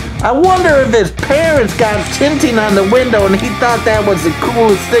 I wonder if his parents got tinting on the window and he thought that was the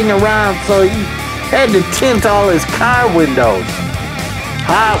coolest thing around, so he had to tint all his car windows.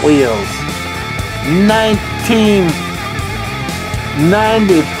 Hot Wheels.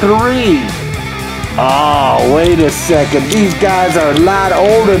 1993. Oh, wait a second. These guys are a lot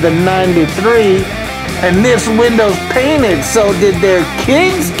older than 93. And this window's painted, so did their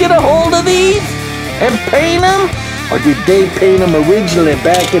kids get a hold of these and paint them? Or did they paint them originally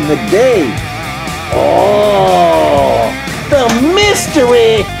back in the day? Oh, the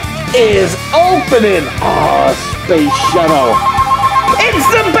mystery is opening. Oh, Space Shuttle. It's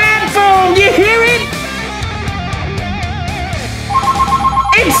the bat phone, you hear it?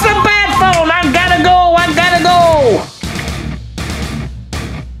 It's the bat phone. I gotta go, I gotta go.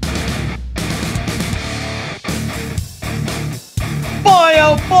 Boy,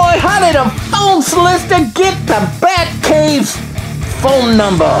 oh boy, how did a phone solicitor get the Batcave's phone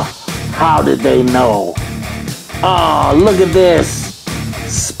number? How did they know? Oh, look at this.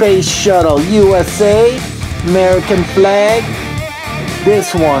 Space Shuttle USA, American flag.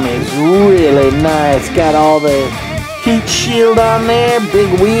 This one is really nice. Got all the heat shield on there,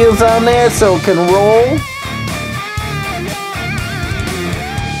 big wheels on there so it can roll.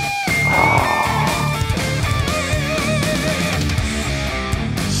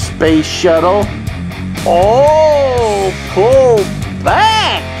 Space Shuttle. Oh, pull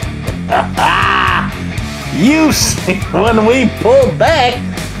back. You see, when we pull back,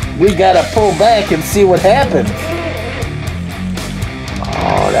 we gotta pull back and see what happens.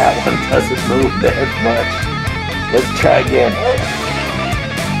 Oh, that one doesn't move that much. Let's try again.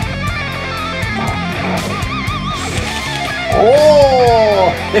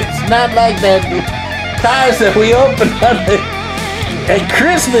 Oh, it's not like that cars that we opened up at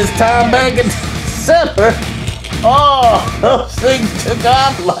Christmas time back in December. Oh, those things took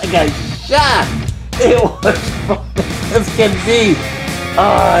off like a shot. It was fun as can be.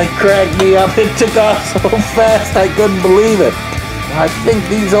 Oh, it cracked me up. It took off so fast I couldn't believe it. I think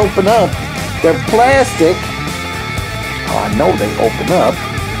these open up. They're plastic, Oh, I know they open up.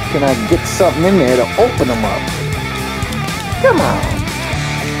 Can I get something in there to open them up? Come on.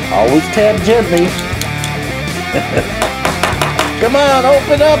 Always tap gently. Come on,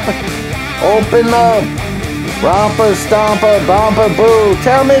 open up. Open up. Romper, stomper, bumper, boo.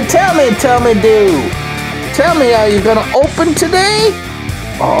 Tell me, do. Tell me, are you gonna open today?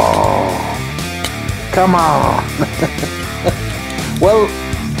 Oh, come on. Well,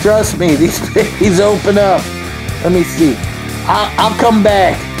 trust me, these babies open up. Let me see. I'll come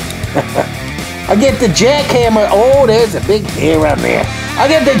back. I'll get the jackhammer. Oh, there's a big hair on there. I'll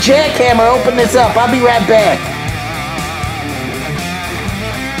get the jackhammer, open this up. I'll be right back.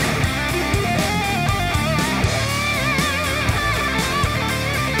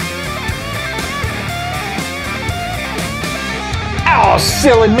 Oh,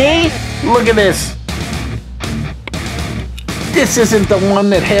 silly me. Look at this. This isn't the one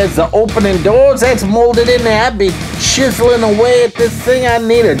that has the opening doors. That's molded in there. I'd be chiseling away at this thing. I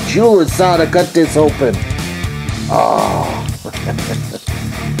need a jeweler's saw to cut this open. Oh.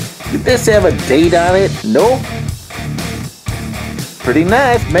 Did this have a date on it? Nope. Pretty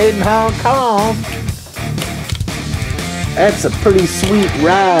nice. Made in Hong Kong. That's a pretty sweet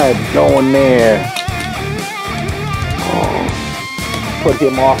ride going there. Oh. Put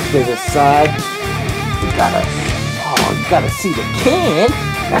him off to the side. We gotta see the can.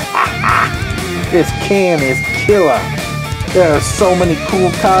 This can is killer. There are so many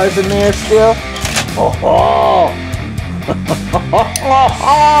cool cars in there still. Oh.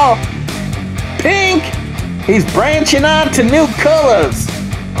 Pink! He's branching out to new colors.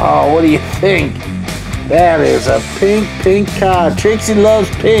 Oh, what do you think? That is a pink car. Trixie loves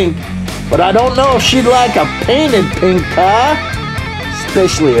pink, but I don't know if she'd like a painted pink car,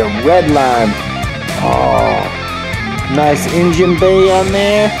 especially a red line. Oh, nice engine bay on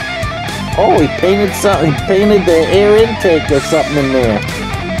there. Oh, he painted something. He painted the air intake or something in there.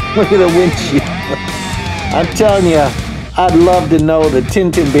 Look at the windshield. I'm telling you, I'd love to know the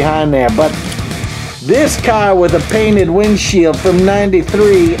tinting behind there, but this car with a painted windshield from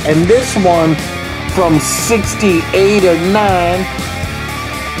 93 and this one from 68 or 9.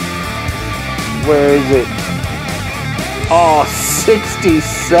 Where is it? Oh,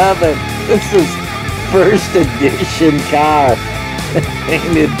 67. This is first edition car.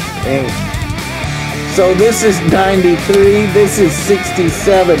 Painted pink. So this is 93, this is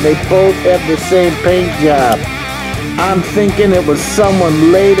 67. They both have the same paint job. I'm thinking it was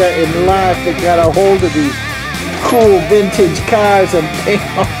someone later in life that got a hold of these cool vintage cars and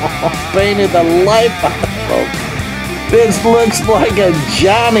painted the life out of them. This looks like a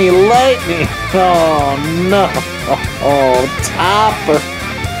Johnny Lightning. Oh no. Oh, Topper.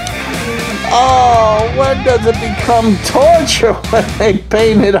 Oh, when does it become torture when they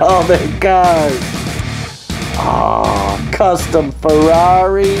painted all their cars? Oh, custom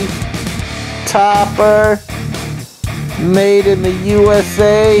Ferrari, Topper, made in the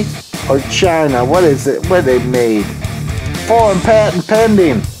USA or China. What is it? Where they made? Foreign patent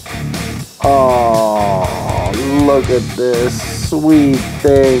pending. Oh, look at this sweet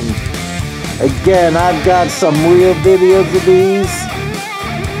thing. Again, I've got some real videos of these.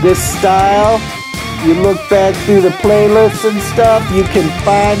 This style, you look back through the playlists and stuff, you can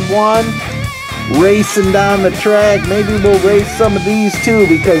find one racing down the track. Maybe we'll race some of these too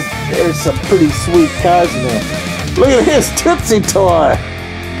because there's some pretty sweet cars in there. Look at this Tootsie Toy.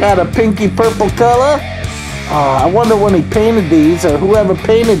 Got a pinky purple color. I wonder when he painted these, or whoever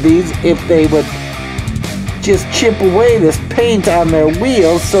painted these, if they would just chip away this paint on their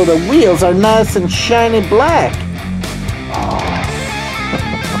wheels so the wheels are nice and shiny black.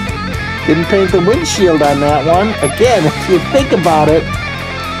 Didn't paint the windshield on that one. Again, if you think about it,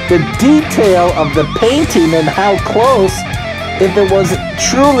 the detail of the painting and how close, if it was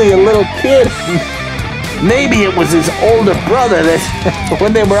truly a little kid, maybe it was his older brother that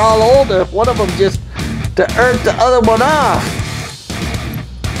when they were all older, one of them just to irk the other one off.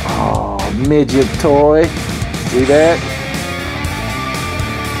 Oh, Midget toy. See that?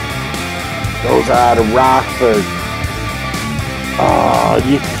 Those are out of Rockford. Oh,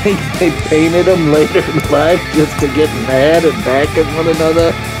 you think they painted them later in life just to get mad and back at one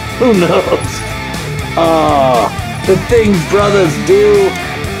another? Who knows? Oh, the things brothers do.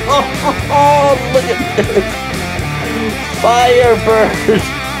 Oh, look at this. Firebird.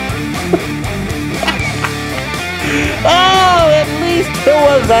 Oh, at least it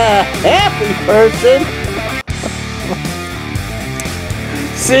was a happy person.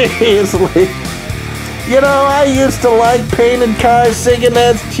 Seriously. You know, I used to like painted cars, thinking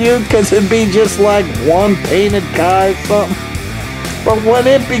that's cute because it'd be just like one painted car or something. But when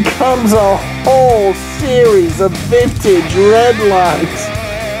it becomes a whole series of vintage Redlines.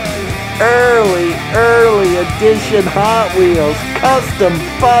 Early edition Hot Wheels custom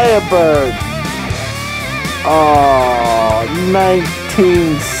Firebird. Oh,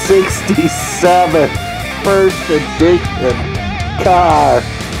 1967 first edition car.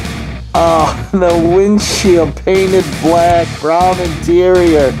 Oh, the windshield painted black, brown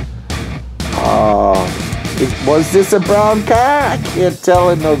interior. Oh, was this a brown car? I can't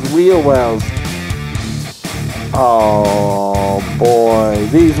tell in those wheel wells. Oh boy,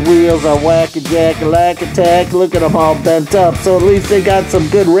 these wheels are whack-a-jack, lack-attack. Look at them all bent up. So at least they got some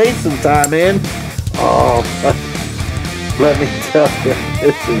good racing time in. Oh, let me tell you,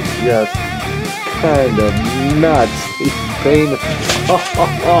 this is just kind of nuts. He's painted.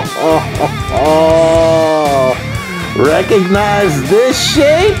 Oh, recognize this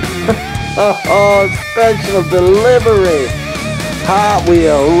shape? Oh, special delivery. Hot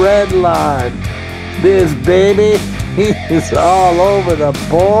Wheel Redline. This baby, he's all over the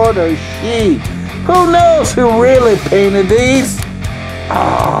board, or she. Who knows who really painted these?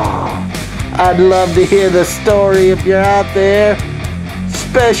 Oh, I'd love to hear the story if you're out there.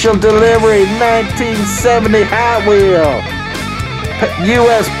 Special delivery 1970 Hot Wheel.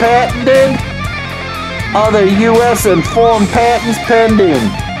 U.S. patented. Other U.S. and foreign patents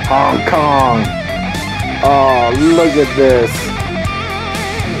pending. Hong Kong. Oh, look at this.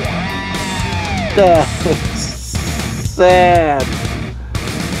 That is sad.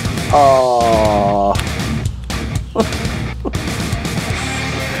 Oh.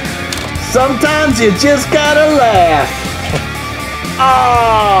 Sometimes you just gotta laugh.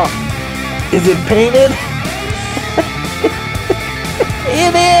 Oh. Is it painted?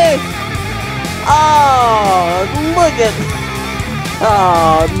 It is. Oh, look at.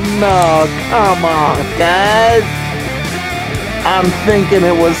 Oh no, come on, guys. I'm thinking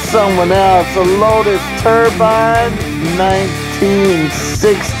it was someone else. A Lotus Turbine,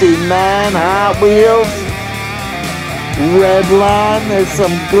 1969 Hot Wheels. Redline, there's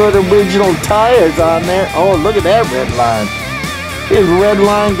some good original tires on there. Oh, look at that Redline. His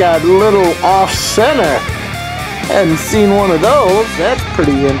Redline got a little off-center. Hadn't seen one of those. That's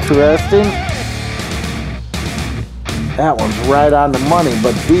pretty interesting. That one's right on the money,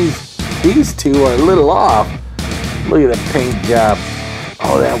 but these two are a little off. Look at the paint job.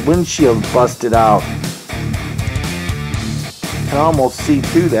 Oh, that windshield's busted out. Can almost see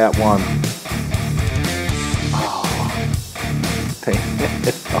through that one. Oh,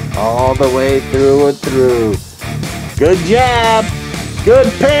 painted all the way through and through. Good job.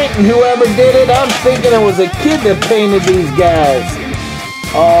 Good painting, whoever did it. I'm thinking it was a kid that painted these guys.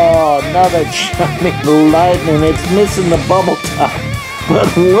 Oh, another Johnny Lightning. It's missing the bubble top.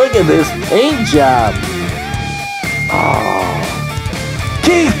 But look at this paint job. Oh.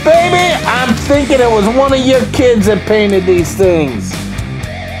 Keith, baby, I'm thinking it was one of your kids that painted these things.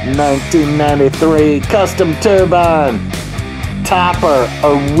 1993 custom turbine. Topper,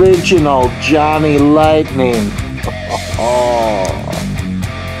 original Johnny Lightning. Oh.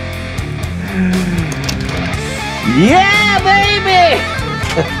 Yeah, baby!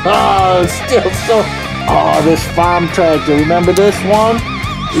 Oh, still so... Oh, this farm tractor. Remember this one?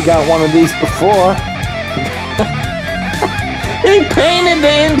 We got one of these before. He painted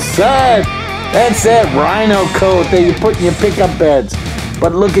the inside. That's that rhino coat that you put in your pickup beds.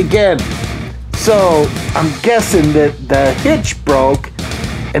 But look again. So, I'm guessing that the hitch broke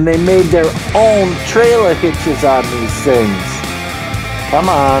and they made their own trailer hitches on these things. Come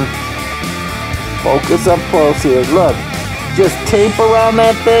on. Focus up close here. Look. Just tape around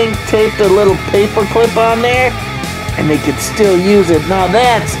that thing. Tape the little paper clip on there. And they could still use it. Now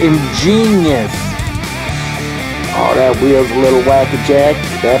that's ingenious. Oh, that wheel's a little whack-a-jack.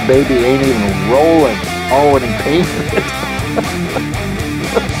 That baby ain't even rolling. Oh, and he painted it.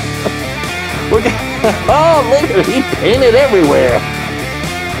 Look at, oh, look at it. He painted everywhere.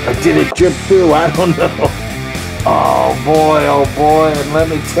 Or did it drip through? I don't know. Oh, boy, oh, boy. And let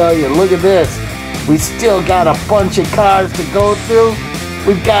me tell you, look at this. We still got a bunch of cars to go through.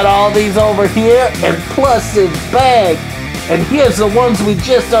 We've got all these over here, and plus this bag. And here's the ones we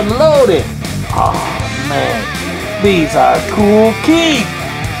just unloaded. Oh, man. These are cool, Keith.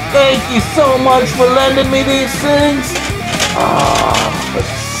 Thank you so much for lending me these things. Oh, the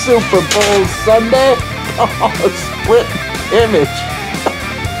Super Bowl Sunday. Oh, split image.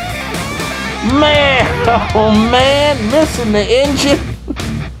 Man, oh man, missing the engine.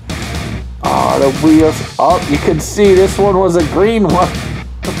 Oh, the wheels. Oh, you can see this one was a green one.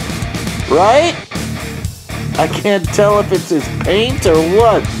 Right? I can't tell if it's his paint or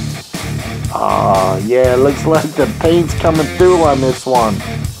what. Oh, yeah, it looks like the paint's coming through on this one.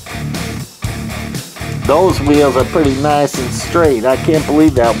 Those wheels are pretty nice and straight. I can't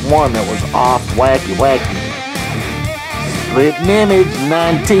believe that one that was off wacky. Split image,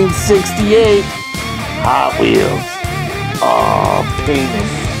 1968. Hot Wheels. Oh, painted.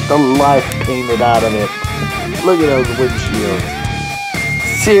 The life painted out of it. Look at those windshields.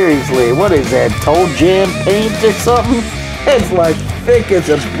 Seriously, what is that? Toe jam paint or something? It's like thick as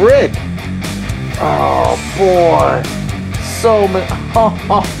a brick. Oh boy. So many.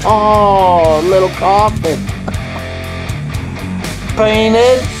 Oh, little coffin.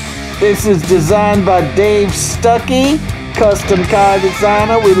 Painted. This is designed by Dave Stuckey, custom car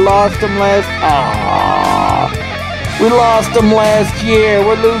designer. We lost him last. We lost him last year.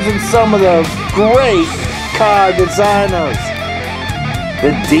 We're losing some of the great car designers.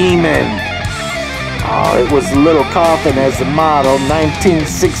 The Demon. Oh, it was Little Coffin as the model,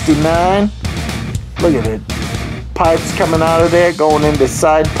 1969. Look at it. Pipes coming out of there, going into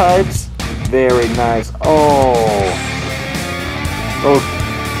side pipes. Very nice. Oh,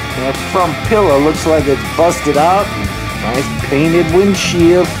 that front pillar looks like it's busted out. Nice painted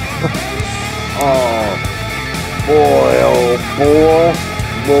windshield. Oh boy.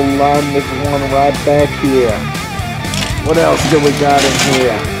 We'll line this one right back here. What else do we got in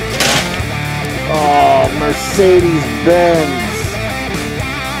here? Oh, Mercedes-Benz.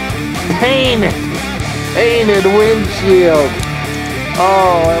 Painted windshield.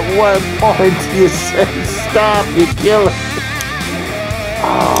 Oh, at what point do you say stop? You kill it.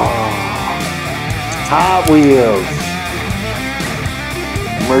 Oh, Hot Wheels.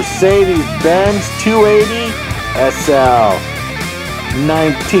 Mercedes-Benz 280 SL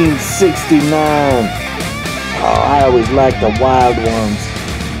 1969. Oh, I always like the wild ones.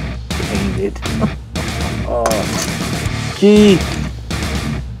 Painted. Oh. Keith.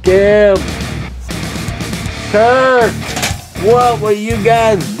 Kim. Kurk. What were you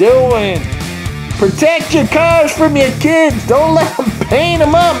guys doing? Protect your cars from your kids. Don't let them paint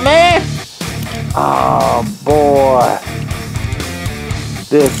them up, man. Oh, boy.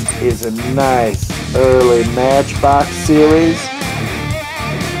 This is a nice early Matchbox Series.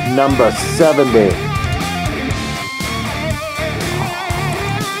 Number 70.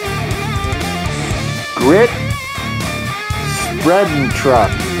 Grit Spreading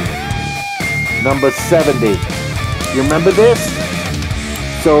Truck. Number 70. You remember this?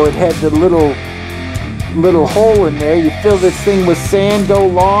 So it had the little hole in there. You fill this thing with sand, go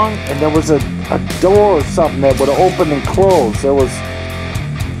long, and there was a door or something that would open and close. There was,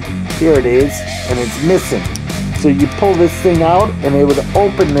 here it is, and it's missing. So you pull this thing out, and it would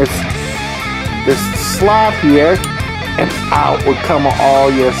open this slot here, and out would come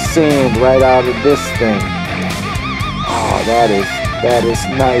all your sand right out of this thing. Oh, that is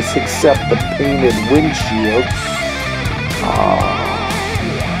nice, except the painted windshield.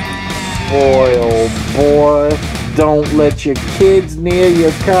 Oh, boy. Don't let your kids near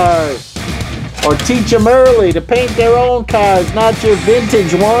your cars. Or teach them early to paint their own cars, not your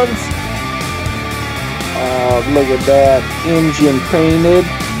vintage ones. Oh, look at that. Engine painted.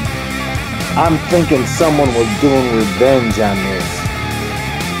 I'm thinking someone was doing revenge on this.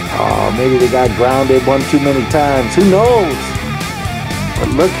 Oh, maybe they got grounded one too many times. Who knows? But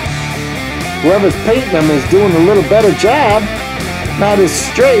look, whoever's painting them is doing a little better job. Not as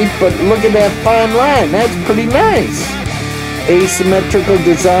straight, but look at that fine line. That's pretty nice. Asymmetrical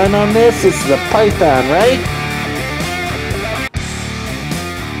design on this. This is a Python, right?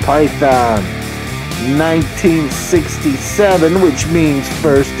 Python 1967, which means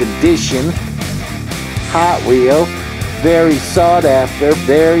first edition. Hot Wheel. Very sought after.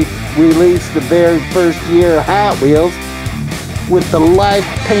 Released the very first year of Hot Wheels with the life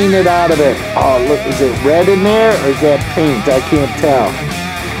painted out of it. Oh, look, is it red in there or is that paint? I can't tell.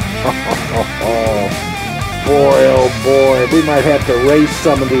 Oh boy, we might have to race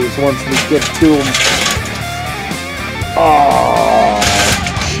some of these once we get to them. Oh,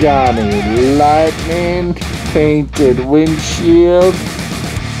 Johnny Lightning, painted windshield.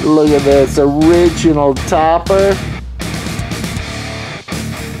 Look at this, original topper.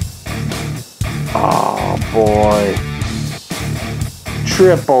 Oh boy.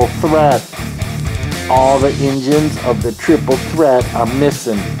 Triple threat. All the engines of the triple threat are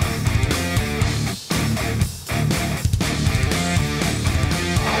missing.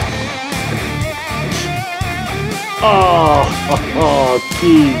 Oh,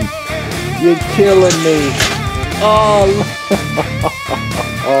 Keith, you're killing me. Oh,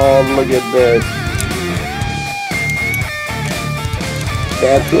 look at this.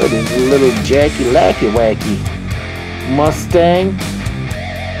 That hood is a little Jackie Lacky Wacky. Mustang.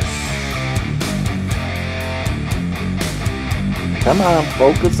 Come on,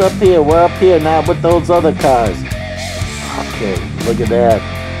 focus up here. We're up here now with those other cars. Okay, look at that.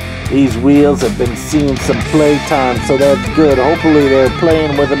 These wheels have been seeing some play time, so that's good. Hopefully they're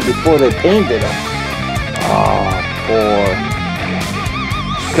playing with them before they painted them. Oh, poor.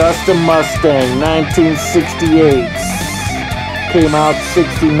 Custom Mustang, 1968. Came out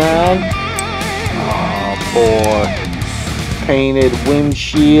 69. Oh, poor. Painted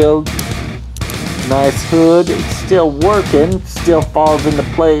windshield. Nice hood. It's still working. Still falls into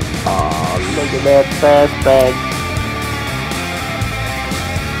place. Oh, look at that fastback.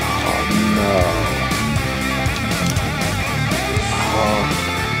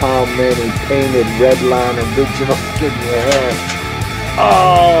 How many painted redline originals can you have?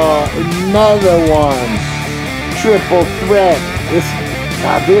 Oh, another one. Triple threat. This,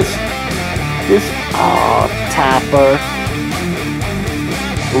 oh, Topper.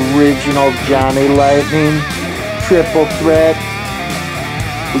 Original Johnny Lightning. Triple threat.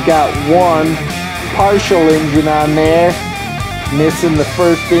 We got one partial engine on there. Missing the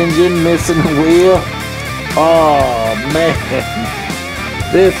first engine, missing the wheel. Oh, man.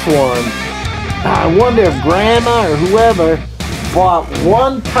 This one, I wonder if Grandma or whoever bought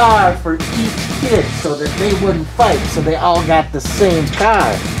one car for each kid so that they wouldn't fight, so they all got the same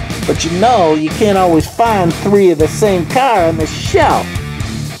car. But you know, you can't always find 3 of the same car on the shelf.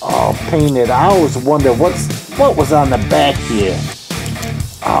 All painted. I always wonder what was on the back here.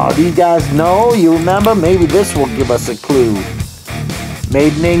 Oh, do you guys know? You remember? Maybe this will give us a clue.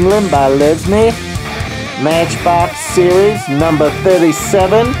 Made in England by Lesney. Matchbox Series, number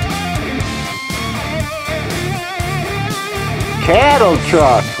 37. Cattle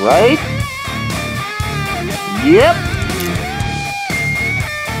truck, right? Yep.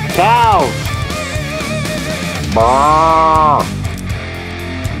 Cows. Bah.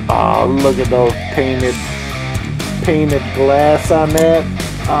 Oh, look at those painted glass on that.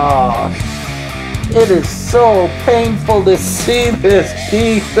 Oh, it is so painful to see this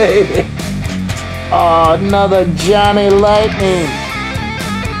piece, baby. Oh, another Johnny Lightning.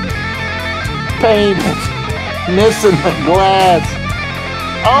 Painted. Missing the glass.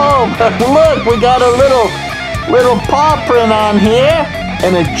 Oh, but look, we got a little paw print on here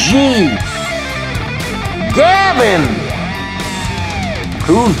and a G. Gavin.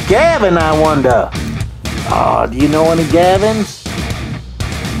 Who's Gavin, I wonder? Oh, do you know any Gavins?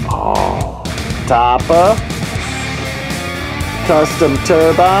 Oh, Topper. Custom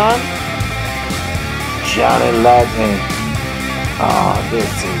turbine. Johnny Lightning. Oh,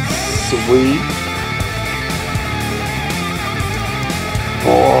 this is sweet.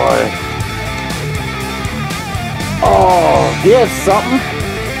 Boy. Oh, here's something.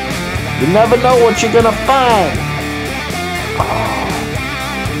 You never know what you're gonna find.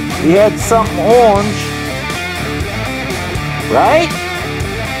 Oh, we had something orange. Right?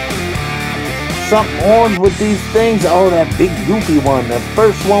 Something orange with these things. Oh, that big goofy one. That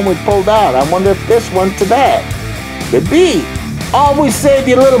first one we pulled out. I wonder if this one's to that. Could be. Always save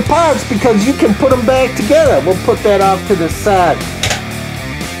your little parts because you can put them back together. We'll put that off to the side.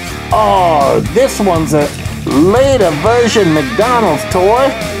 Oh, this one's a later version McDonald's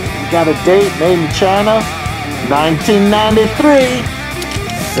toy. Got a date, made in China. 1993.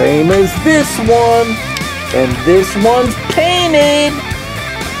 Same as this one. And this one's painted.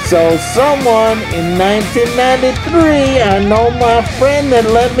 So someone in 1993, I know my friend that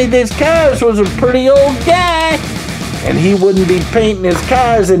lent me these cars was a pretty old guy. And he wouldn't be painting his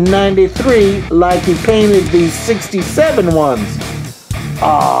cars in 93 like he painted these 67 ones.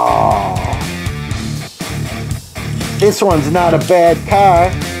 Oh. This one's not a bad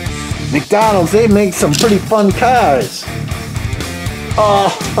car. McDonald's, they make some pretty fun cars. Oh,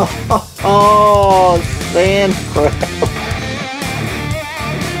 sand crab.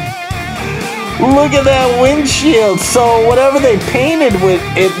 Look at that windshield. So whatever they painted it with,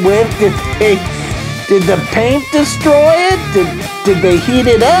 did the paint destroy it? Did they heat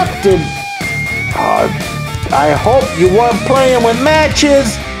it up? I hope you weren't playing with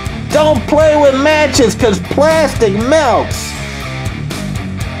matches. Don't play with matches because plastic melts.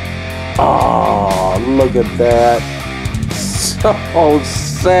 Oh, look at that. So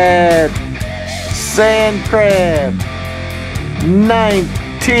sad. Sand crab.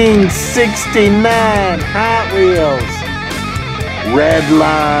 1969 Hot Wheels. Red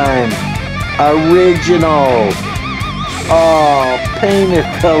line. Original. Oh, painted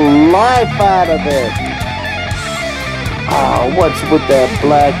the life out of it. Oh, what's with that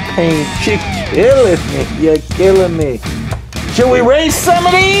black paint? You're killing me. You're killing me. Should we race some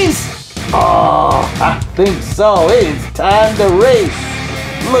of these? Oh, I think so. It's time to race.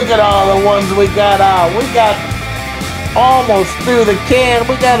 Look at all the ones we got out. We got almost through the can.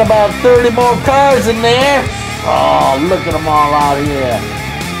 We got about 30 more cars in there. Oh, look at them all out here.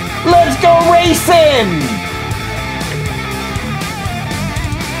 Let's go racing!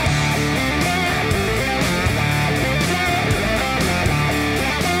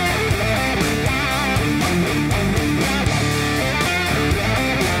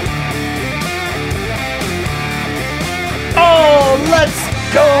 Oh, let's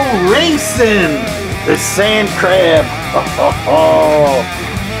go racing! The sand crab. Oh,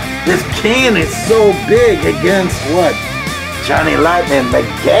 this can is so big against what? Johnny Lightning, the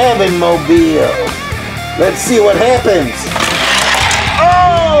Gavin Mobile. Let's see what happens.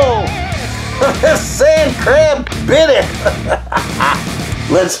 Oh! The sand crab bit it.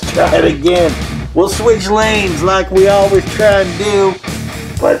 Let's try it again. We'll switch lanes like we always try and do.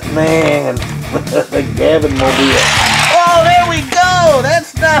 But man, the Gavin Mobile. Oh, there we go.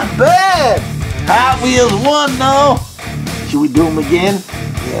 That's not bad. Hot Wheels won, though. Should we do them again?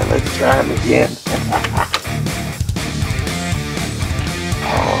 Yeah, let's try them again.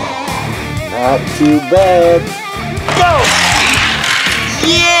 Oh, not too bad. Go!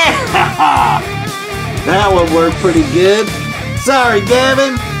 Yeah! That one worked pretty good. Sorry,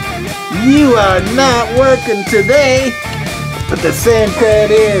 Gavin. You are not working today. But the sand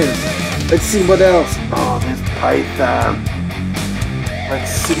crab is. Let's see what else. Oh, this python.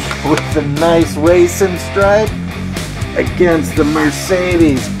 Let's see, with the nice racing stripe against the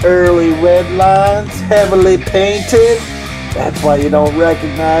Mercedes early red lines, heavily painted. That's why you don't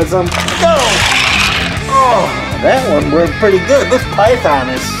recognize them. Go! Oh, that one worked pretty good. This python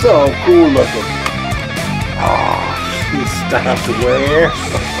is so cool looking. Oh, he stopped where?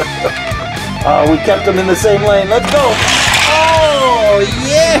 Oh, we kept them in the same lane. Let's go! Oh,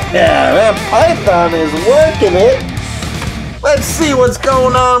 yeah! That python is working it. Let's see what's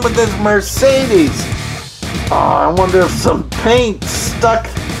going on with this Mercedes. Oh, I wonder if some paint stuck.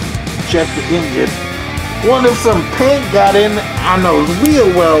 Check the engine. Wonder if some paint got in on those wheel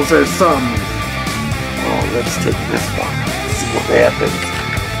wells or something. Oh, let's take this one. See what happens.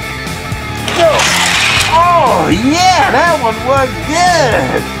 Go! Oh, yeah, that one worked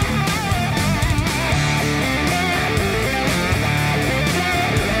good.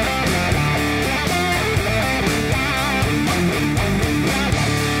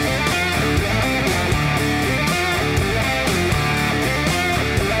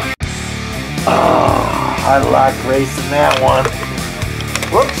 Oh, I like racing that one.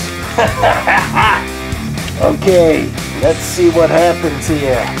 Whoops. Okay, let's see what happens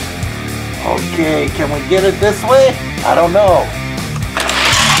here. Okay, can we get it this way? I don't know.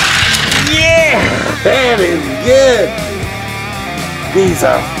 Yeah, that is good. These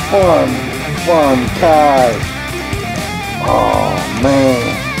are fun cars. Oh, man.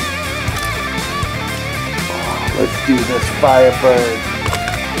 Oh, let's do this Firebird.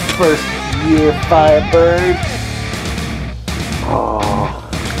 First year Firebird. Oh,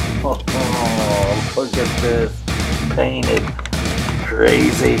 look at this. Painted.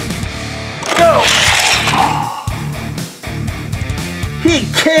 Crazy. Go! He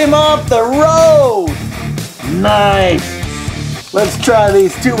came off the road! Nice! Let's try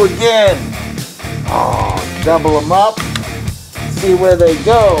these two again. Oh, double them up. See where they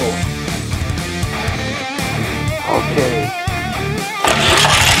go. Okay.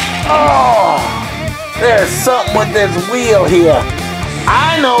 Oh, there's something with this wheel here.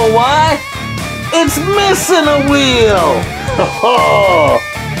 I know why. It's missing a wheel. Oh,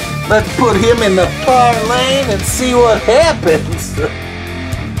 let's put him in the far lane and see what happens.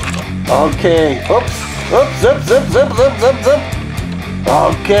 Okay. Oops. Oops. Zip, zip, zip, zip, zip, zip.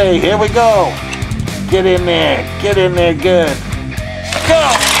 Okay, here we go. Get in there. Get in there good.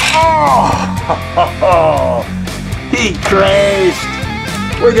 Go. Oh, he crashed.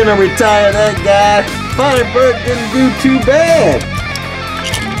 We're gonna retire that guy. Firebird didn't do too bad.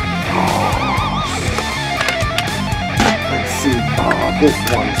 Oh. Let's see. Oh, this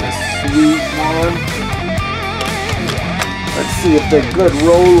one's a sweet one. Let's see if they're good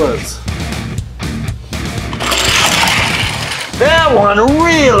rollers. That one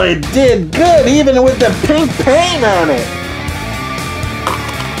really did good, even with the pink paint on it.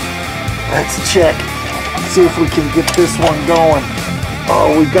 Let's check. See if we can get this one going.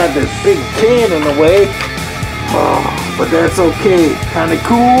 Oh, we got this big can in the way. Oh, but that's okay. Kind of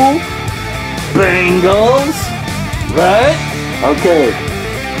cool. Bengals. Right? Okay.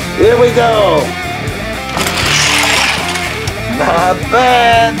 Here we go. Not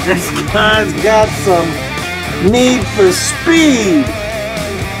bad. This guy's got some need for speed.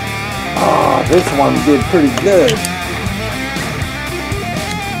 Oh, this one did pretty good.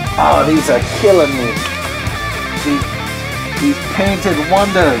 Oh, these are killing me. See? These painted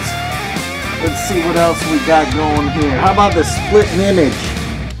wonders. Let's see what else we got going here. How about the split image?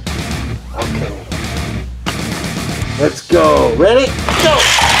 Okay. Let's go. Ready? Go!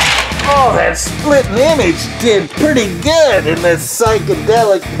 Oh, that split image did pretty good in this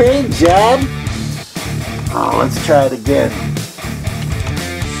psychedelic paint job. Oh, let's try it again.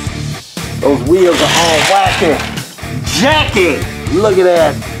 Those wheels are all wacky. Jacky! Look at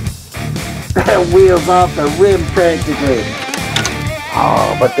that. That wheel's off the rim practically.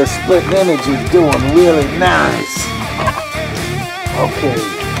 Oh, but the split image is doing really nice. Okay.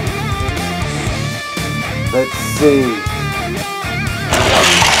 Let's see.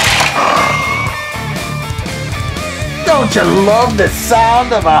 Don't you love the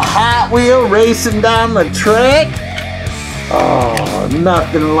sound of a Hot Wheel racing down the track? Oh,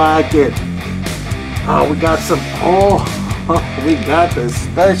 nothing like it. Oh, we got some, we got the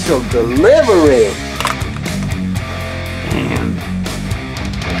special delivery. And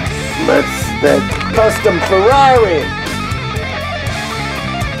that custom Ferrari.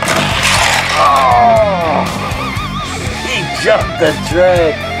 Oh, he jumped the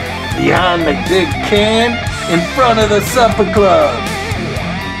track behind the big can in front of the supper club.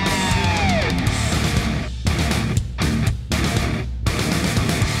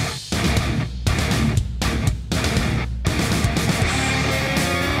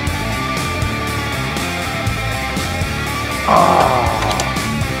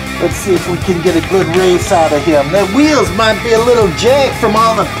 Let's see if we can get a good race out of him. The wheels might be a little jacked from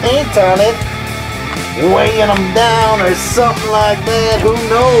all the paint on it. Weighing them down or something like that. Who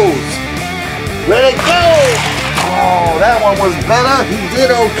knows? Ready, go! Oh, that one was better. He did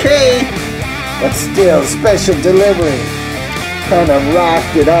okay. But still, special delivery. Kind of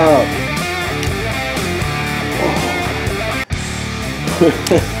rocked it out.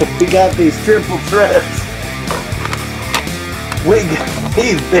 Oh. We got these triple threats.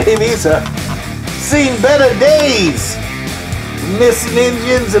 These babies have seen better days. Missing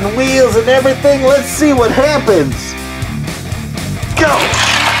engines and wheels and everything. Let's see what happens. Go!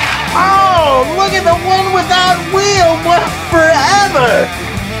 Oh, look at the one without wheel. What, forever?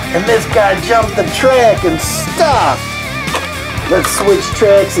 And this guy jumped the track and stopped. Let's switch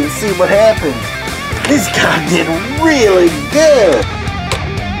tracks and see what happens. This guy did really good.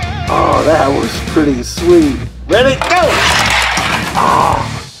 Oh, that was pretty sweet. Ready, go! Oh,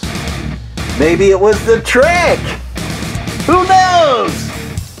 maybe it was the track. Who knows?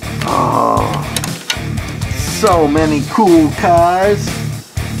 Oh, so many cool cars.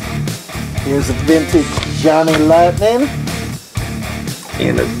 Here's a vintage Johnny Lightning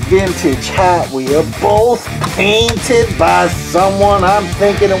and a vintage Hot Wheel, both painted by someone I'm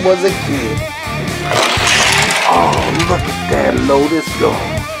thinking it was a kid. Oh, look at that Lotus go.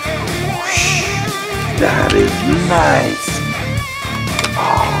 Whoosh, that is nice.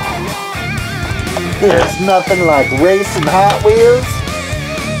 There's nothing like racing Hot Wheels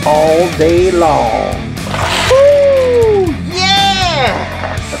all day long. Woo!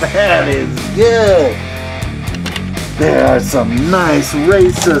 Yeah! That is good. There are some nice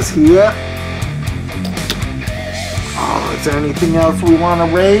racers here. Oh, is there anything else we want to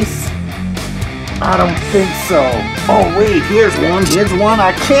race? I don't think so. Oh wait, here's one. Here's one.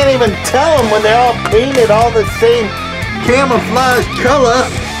 I can't even tell them when they're all painted all the same camouflage color.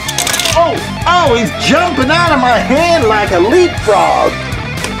 Oh, he's jumping out of my hand like a leapfrog.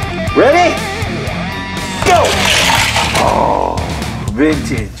 Ready? Go! Oh,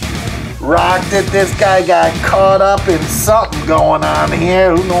 vintage. Rocked it. This guy got caught up in something going on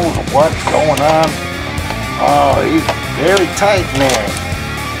here. Who knows what's going on? Oh, he's very tight in there.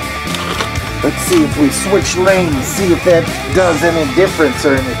 Let's see if we switch lanes, see if that does any difference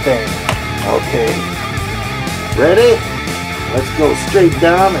or anything. Okay. Ready? Let's go straight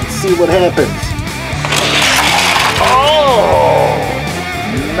down and see what happens. Oh,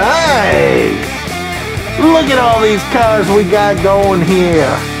 nice. Look at all these cars we got going here.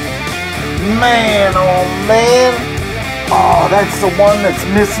 Man, oh man. Oh, that's the one that's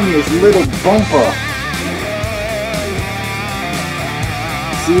missing this little bumper.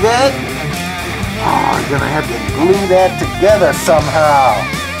 See that? Oh, I'm gonna have to glue that together somehow.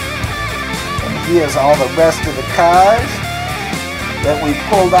 And here's all the rest of the cars that we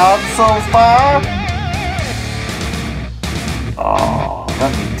pulled out so far. Oh,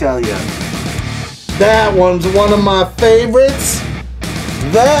 let me tell you, that one's one of my favorites.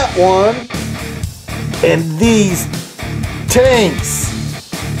 That one and these tanks,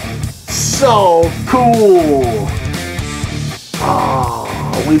 so cool.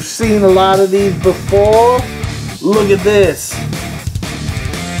 Oh, we've seen a lot of these before. Look at this,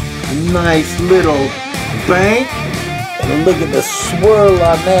 nice little bank. And look at the swirl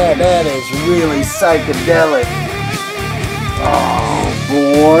on that. That is really psychedelic. Oh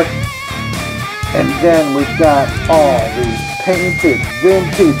boy. And then we've got all these painted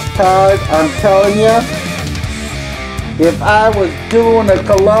vintage cars. I'm telling you, if I was doing a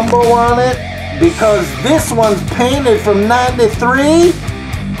Columbo on it, because this one's painted from '93,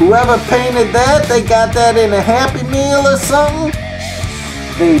 whoever painted that, they got that in a Happy Meal or something.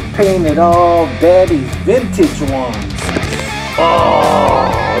 They painted all Daddy's vintage ones.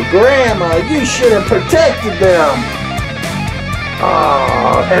 Oh, Grandma, you should have protected them.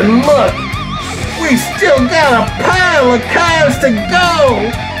 Oh, and look, we still got a pile of cars to go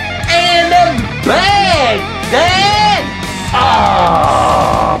and a bag, Dad.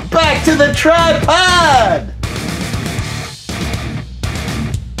 Oh, back to the tripod.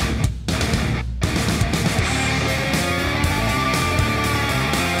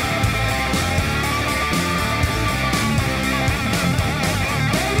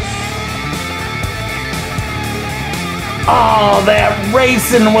 Oh, that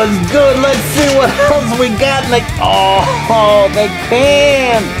racing was good. Let's see what else we got in the... Oh, the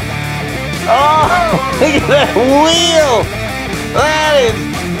can. Oh, look at that wheel. That is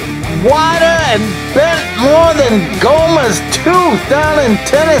wider and bent more than Gomer's tooth down in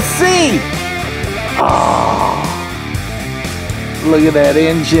Tennessee. Oh, look at that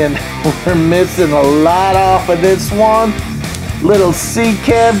engine. We're missing a lot off of this one. Little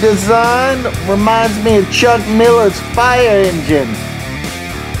C-cab design reminds me of Chuck Miller's fire engine.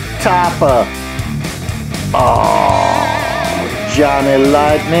 Topper. Oh, Johnny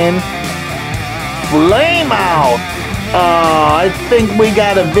Lightning. Flame out. Oh, I think we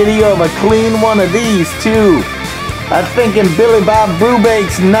got a video of a clean one of these too. I think in Billy Bob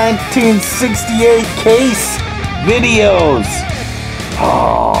Brubake's 1968 case videos.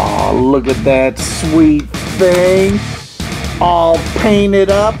 Oh, look at that sweet thing. All painted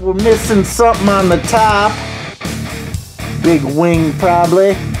up. We're missing something on the top. Big wing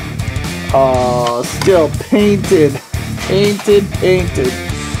probably. Oh, still painted. Painted.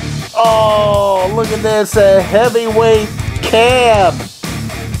 Oh, look at this, a heavyweight cab.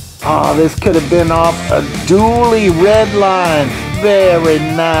 Oh, this could have been off a dually red line. Very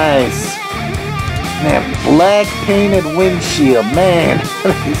nice. That black painted windshield, man,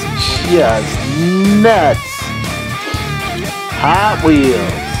 that is just nuts. Hot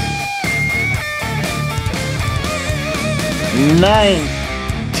Wheels.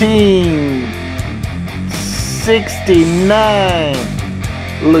 1969.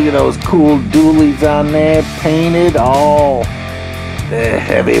 Look at those cool dualies on there, painted. Oh, the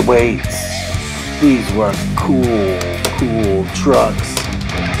heavyweights. These were cool trucks.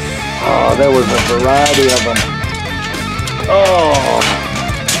 Oh, there was a variety of them. Oh,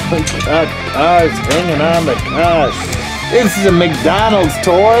 we got cars hanging on the cars. This is a McDonald's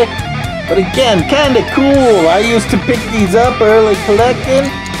toy, but again, kind of cool. I used to pick these up early collecting,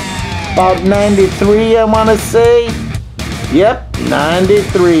 about 93, I want to say. Yep,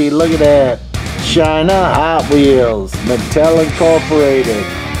 93, look at that. China Hot Wheels, Mattel Incorporated.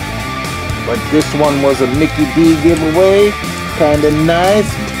 But this one was a Mickey D giveaway, kind of nice.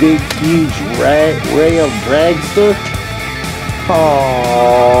 Big, huge rail dragster.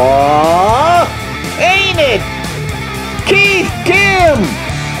 Aww, ain't it? Keith, Kim,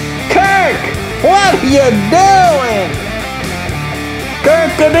 Kurk, what are you doing?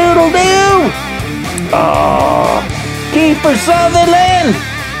 Kurk-a-doodle-doo. Oh, Kiefer Sutherland.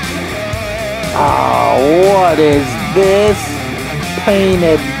 Oh, what is this?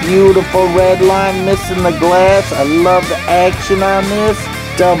 Painted, beautiful red line, missing the glass. I love the action on this.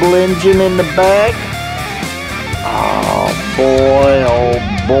 Double engine in the back. Oh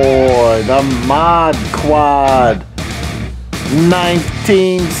boy, the Mod Quad.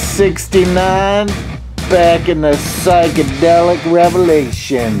 1969, back in the psychedelic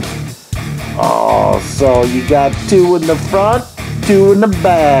revelation. Oh, so you got two in the front, two in the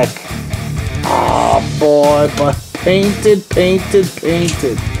back. Oh boy, but painted.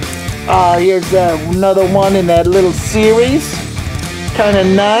 Oh, here's another one in that little series. Kind of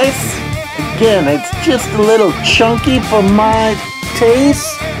nice. Again, it's just a little chunky for my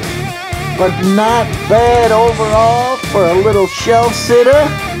taste, but not bad overall for a little shelf sitter.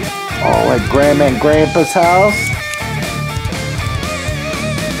 Oh, at Grandma and Grandpa's house.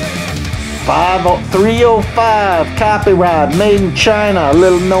 305, copyright, made in China, a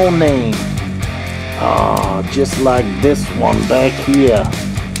little no name. Oh, just like this one back here.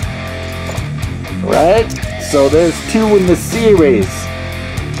 Right? So there's two in the series.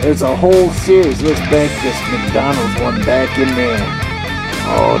 There's a whole series. Let's bank this McDonald's one back in there.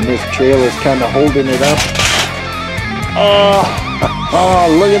 Oh, and this trailer's kind of holding it up. Oh, oh,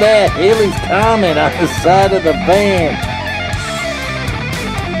 look at that. Haley's comment on the side of the van.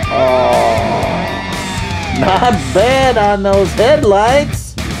 Oh, not bad on those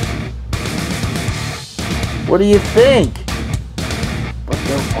headlights. What do you think? But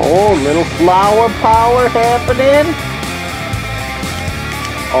oh, little flower power happening.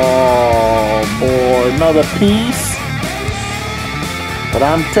 Oh boy, another piece. But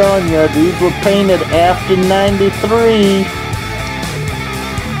I'm telling you, these were painted after 93.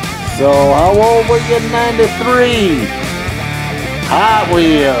 So how old were you in 93? Hot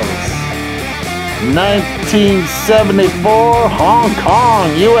Wheels. 1974, Hong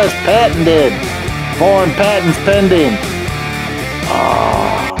Kong, U.S. patented. Foreign patents pending.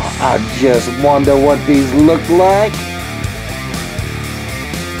 Oh, I just wonder what these look like.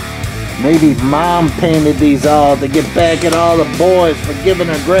 Maybe Mom painted these all to get back at all the boys for giving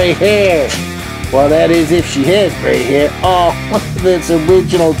her gray hair. Well, that is if she has gray hair. Oh, look at this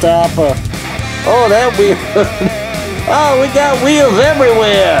original topper. Oh, that wheel. Oh, we got wheels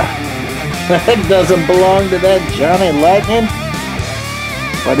everywhere. That doesn't belong to that Johnny Lightning.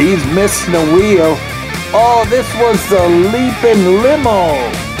 But he's missing a wheel. Oh, this was the Leaping Limo.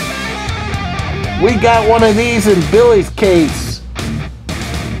 We got one of these in Billy's case.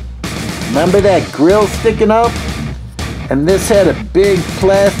 Remember that grill sticking up? And this had a big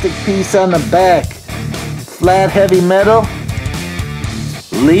plastic piece on the back. Flat heavy metal.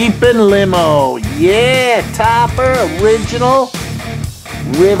 Leaping Limo. Yeah, topper, original.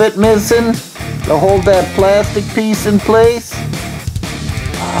 Rivet missing to hold that plastic piece in place.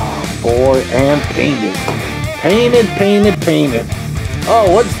 Oh boy, and painted. Painted, painted, painted. Oh,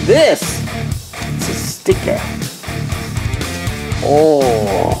 what's this? It's a sticker.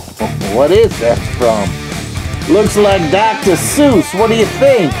 Oh, what is that from? Looks like Dr. Seuss. What do you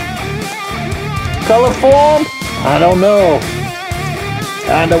think? Color form? I don't know.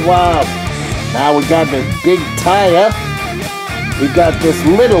 Kinda wild. Now we got this big tire. We got this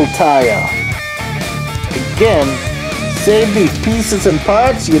little tire. Again, save these pieces and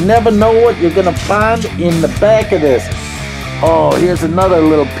parts. You never know what you're gonna find in the back of this. Oh, here's another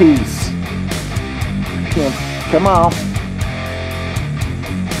little piece. Come on.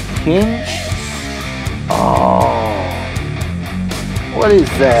 Hinge? Oh, what is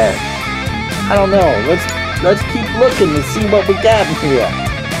that? I don't know. Let's keep looking to see what we got in here.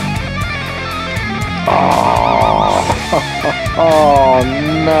 Oh, oh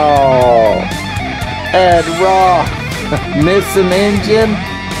no! Ed Rock, missing engine,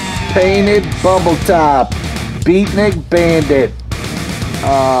 painted bubble top, Beatnik Bandit.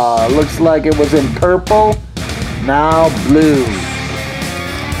 Looks like it was in purple, now blue.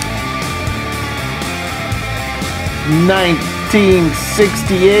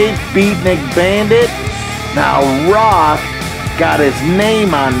 1968 Beatnik Bandit. Now Roth got his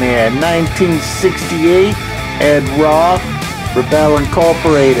name on there. 1968 Ed Roth, Revel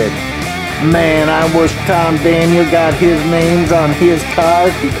Incorporated. Man, I wish Tom Daniel got his names on his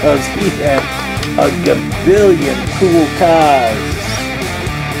cars because he had a gabillion cool cars.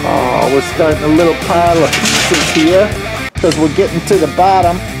 Oh, we're starting a little pile of pieces here because we're getting to the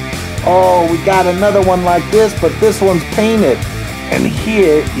bottom. Oh, we got another one like this, but this one's painted. And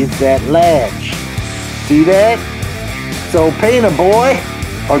here is that latch. See that? So paint a boy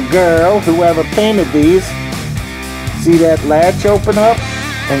or girl, whoever painted these. See that latch open up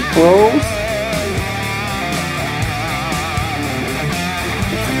and close?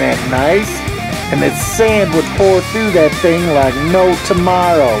 Isn't that nice? And the sand would pour through that thing like no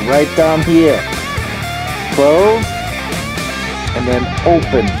tomorrow, right down here. Close and then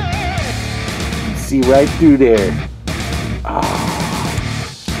open. See right through there. Oh.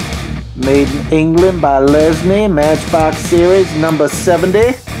 Made in England by Lesney, Matchbox Series, number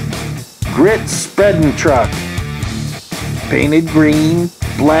 70. Grit spreading truck. Painted green,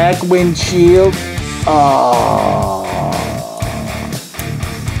 black windshield. Oh.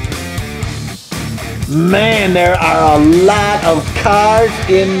 Man, there are a lot of cars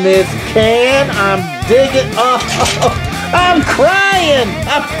in this can. I'm digging. Oh, I'm crying.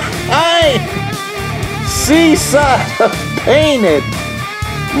 I'm crying. Seaside painted.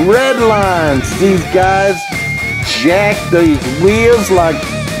 Red lines. These guys jack these wheels like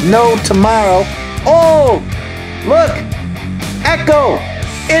no tomorrow. Oh, look. Echo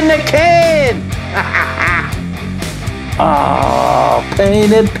in the can. Oh,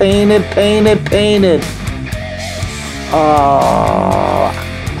 painted, painted, painted, painted. Oh,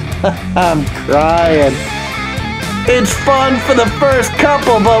 I'm crying. It's fun for the first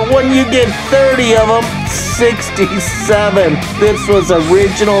couple, but when you get 30 of them, 67. This was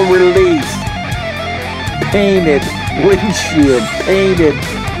original release. Painted. windshield painted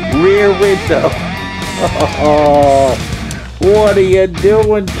rear window. Oh, what are you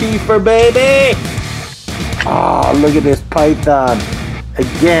doing, Kiefer, baby? Oh, look at this Python.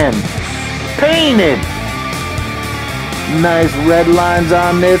 Again, painted. Nice red lines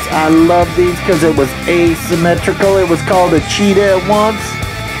on this. I love these because it was asymmetrical. It was called a cheetah at once.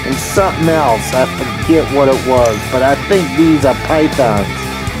 And something else. I forget what it was. But I think these are pythons.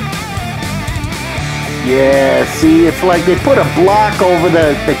 Yeah, see, it's like they put a block over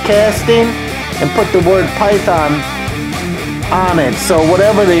the casting and put the word python on it. So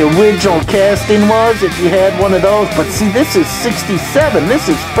whatever the original casting was, if you had one of those. But see, this is 67. This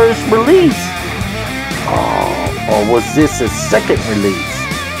is first release. Oh, or was this a second release?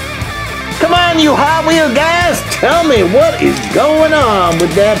 Come on, you Hot Wheel guys, tell me what is going on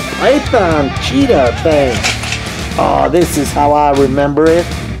with that Python cheetah thing. Oh, this is how I remember it.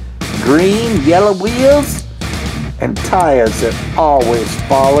 Green, yellow wheels, and tires that always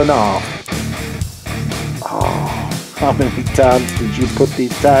falling off. Oh, how many times did you put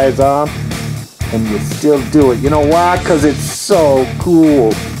these tires on and you still do it? You know why? Because it's so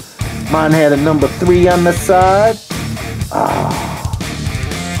cool. Mine had a number 3 on the side. Oh,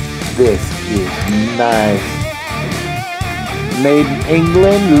 this is nice. Made in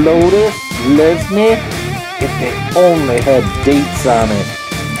England, Lotus, Lesney. If they only had dates on it.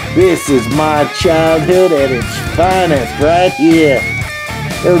 This is my childhood at its finest right here.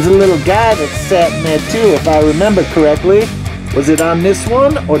 There was a little guy that sat in there too, if I remember correctly. Was it on this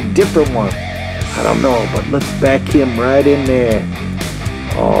one or different one? I don't know, but let's back him right in there.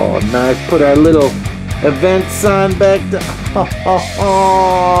 Oh, nice. Put our little event sign back there.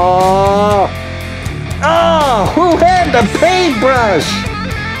 Oh, who had the paintbrush?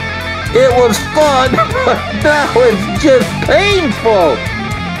 It was fun, but now it's just painful.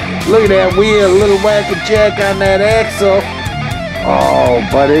 Look at that wheel, little whack-a-jack on that axle. Oh,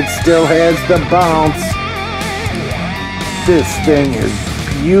 but it still has the bounce. This thing is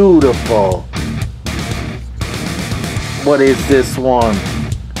beautiful. What is this one?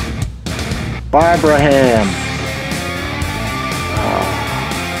 Barbara Ham. Oh,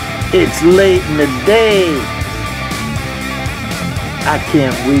 it's late in the day. I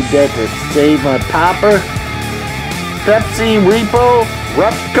can't read that to save my popper. Pepsi, Repo,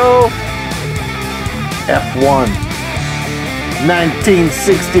 Rupco, F1,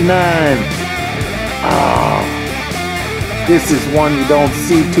 1969. Oh, this is one you don't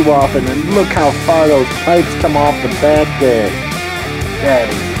see too often, and look how far those pipes come off the back there. That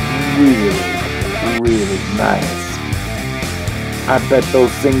is really, really nice. I bet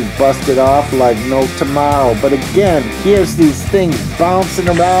those things busted off like no tomorrow. But again, here's these things bouncing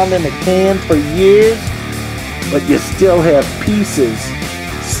around in the can for years, but you still have pieces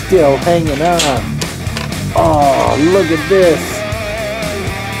still hanging on. Oh, look at this.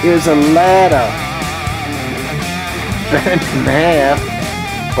 Here's a ladder. Bent in half,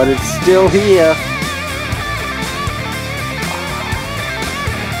 but it's still here.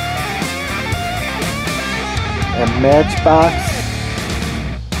 And Matchbox,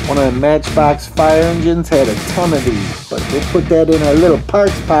 one of the Matchbox fire engines had a ton of these, but we'll put that in our little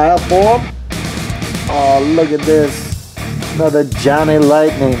parts pile for them. Oh, look at this. Another Johnny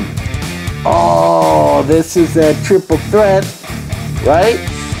Lightning. Oh, this is that triple threat, right?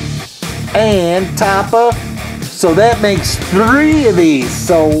 And Topper. So that makes 3 of these.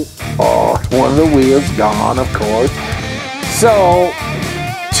 So, oh, one of the wheels gone, of course. So,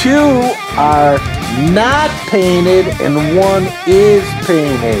 2 are not painted and 1 is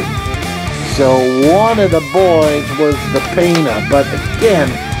painted. So one of the boys was the painter. But again,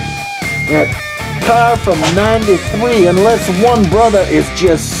 that car from 93, unless one brother is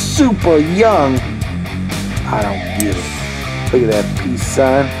just super young, I don't get it. Look at that peace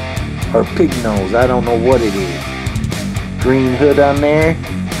sign. Or pig nose, I don't know what it is. Green hood on there.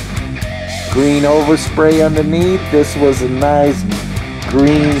 Green overspray underneath. This was a nice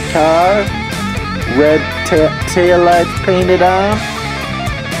green car. Red taillights painted on.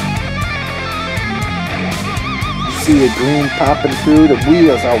 See the green popping through. The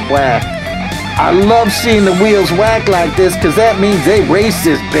wheels are whacked. I love seeing the wheels whack like this because that means they race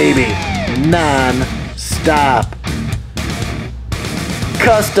this baby non-stop.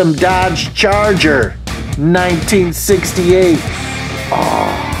 Custom Dodge Charger, 1968.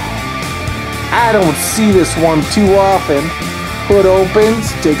 Oh, I don't see this one too often. Hood opens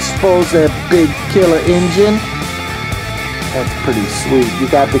to expose that big killer engine. That's pretty sweet. You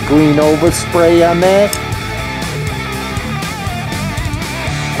got the green overspray on that.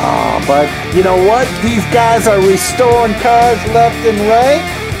 Oh, but you know what? These guys are restoring cars left and right.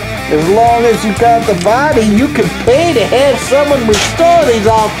 As long as you got the body, you can pay to have someone restore these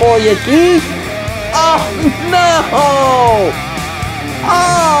all for you, Keith. Oh, no!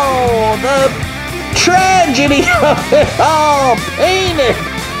 Oh, the tragedy of it all painted.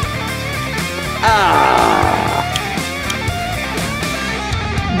 Ah.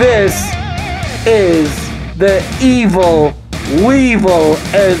 This is the evil Weevil,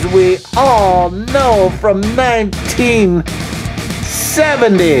 as we all know, from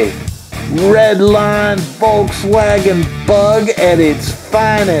 1970. Redline Volkswagen Bug at its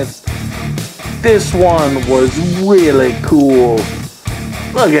finest. This one was really cool.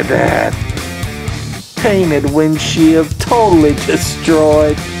 Look at that. Painted windshield, totally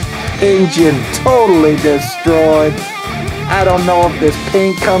destroyed. Engine, totally destroyed. I don't know if this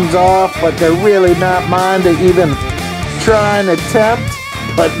paint comes off, but they're really not mine to even try and attempt.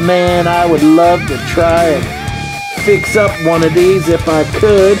 But man, I would love to try and fix up one of these if I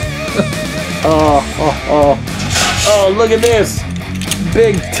could. Oh, look at this.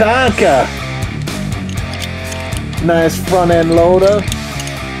 Big Tonka. Nice front end loader.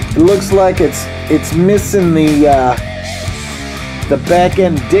 It looks like it's missing the back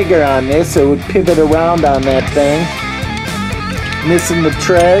end digger on this, so it would pivot around on that thing. Missing the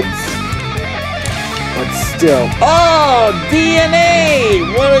treads. But still. Oh, DNA!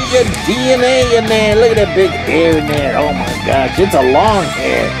 What is your DNA in there? Look at that big hair in there. Oh my gosh, it's a long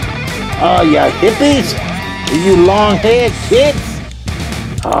hair. Oh, you hippies? Are you long-haired kids?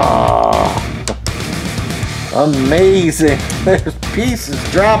 Oh, amazing. There's pieces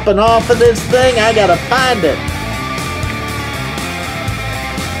dropping off of this thing. I gotta find it.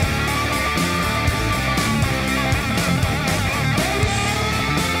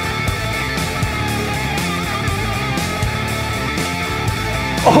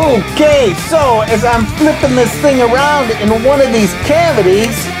 Okay, so as I'm flipping this thing around, in one of these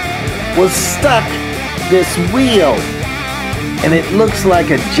cavities was stuck this wheel, and it looks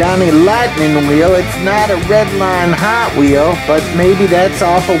like a Johnny Lightning wheel. It's not a Redline Hot Wheel, but maybe that's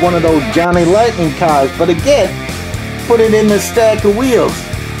off of one of those Johnny Lightning cars. But again, put it in the stack of wheels.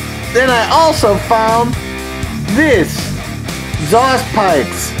 Then I also found this exhaust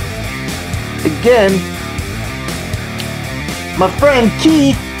pipes. Again, my friend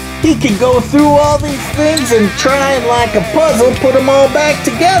Keith, he can go through all these things and try and, like a puzzle, put them all back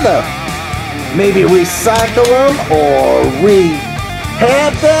together. Maybe recycle them or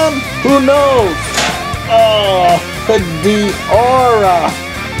rehab them. Who knows? Oh, the aura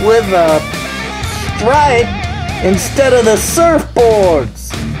with a stripe instead of the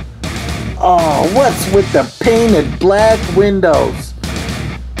surfboards. Oh, what's with the painted black windows?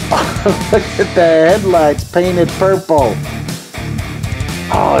 Look at the headlights painted purple.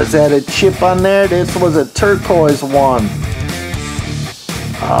 Oh, is that a chip on there? This was a turquoise one.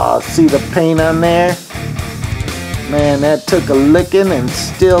 See the paint on there? Man, that took a licking and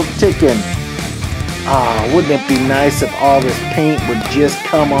still ticking. Wouldn't it be nice if all this paint would just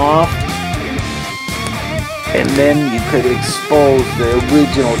come off? And then you could expose the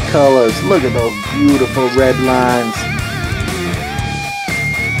original colors. Look at those beautiful red lines.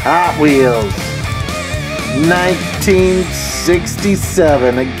 Hot Wheels.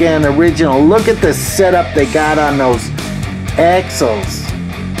 1967. Again, original. Look at the setup they got on those axles.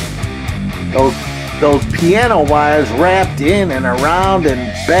 Those piano wires wrapped in and around and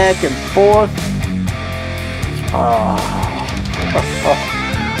back and forth. Oh,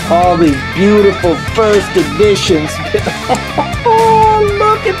 all these beautiful first editions. Oh,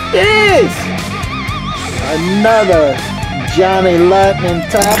 look at this. Another Johnny Lightning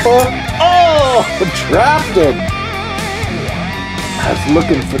topper. Oh, dropped it. I was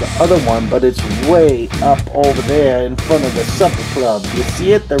looking for the other one, but it's way up over there in front of the supper club. You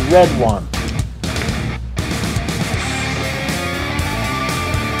see it? The red one.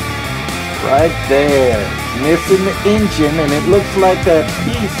 Right there. Missing the engine, and it looks like that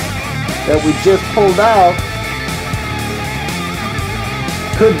piece that we just pulled out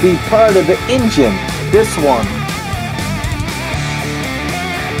could be part of the engine. This one.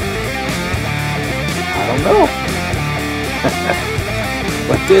 I don't know.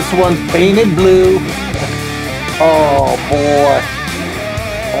 But this one's painted blue. Oh boy.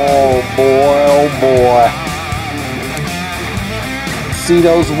 Oh boy, oh boy. See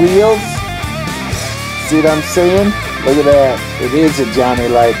those wheels? See what I'm saying? Look at that. It is a Johnny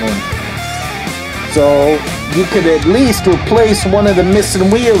Lightning. So you could at least replace one of the missing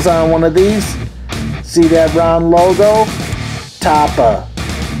wheels on one of these. See that round logo? Topper.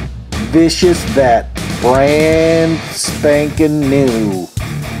 Vicious Vet. Brand spanking new.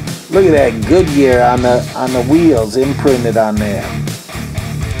 Look at that Goodyear on the wheels imprinted on there.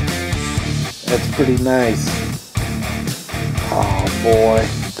 That's pretty nice. Oh boy.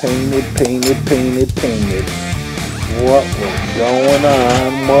 Painted, painted, painted, painted. What was going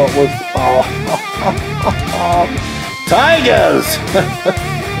on? What was... Oh. Tigers!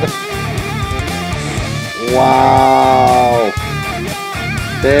 Wow.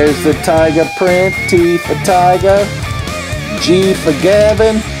 There's the tiger print. T for tiger. G for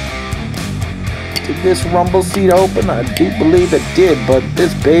Gavin. Did this rumble seat open? I do believe it did, but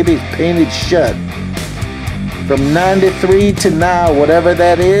this baby's painted shut. From 93 to now, whatever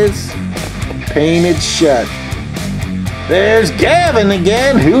that is, painted shut. There's Gavin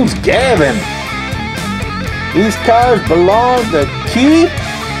again. Who's Gavin? These cars belong to Keith,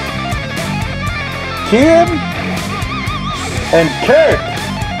 Kim, and Kurk.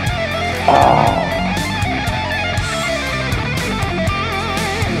 Oh.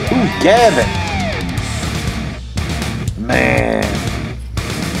 Who's Gavin? Man.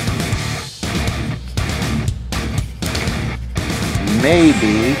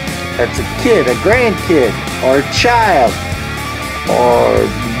 Maybe that's a kid, a grandkid, or a child. Or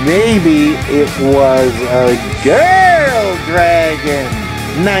maybe it was a girl dragon.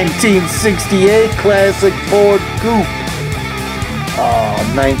 1968 classic Ford Coupe. Oh,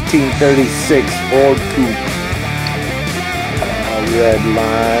 1936 Ford Coupe. Red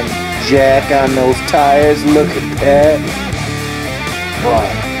line. Jack on those tires. Look at that. Wow.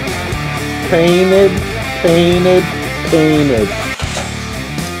 Painted, painted, painted.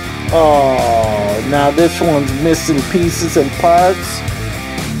 Oh, now this one's missing pieces and parts.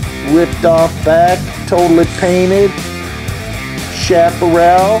 Ripped off back, totally painted.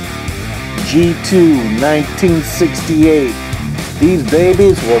 Chaparral G2, 1968. These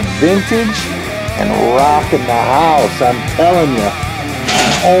babies were vintage and rocking the house, I'm telling you.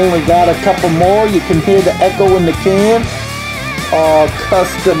 Only got a couple more. You can hear the echo in the can. Oh,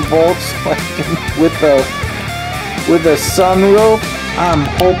 custom Volkswagen with a sunroof. I'm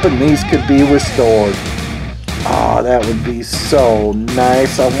hoping these could be restored. Oh, that would be so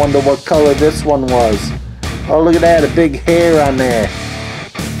nice. I wonder what color this one was. Oh, look at that, a big hair on there.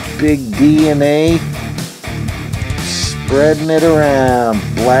 Big DNA. Spreading it around.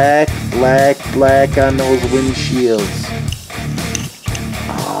 Black, black, black on those windshields.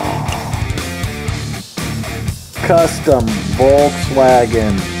 Oh. Custom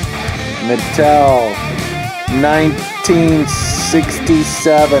Volkswagen. Mattel.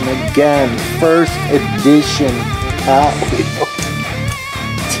 1967, again, first edition Hot Wheels.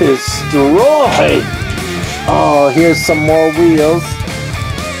 Destroyed! Oh, here's some more wheels.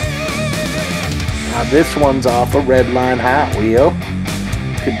 Now this one's off a Redline Hot Wheel.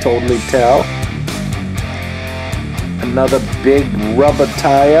 Could totally tell. Another big rubber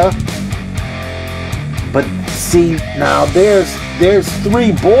tire. But see, now there's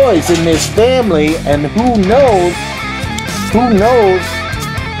 3 boys in this family, and who knows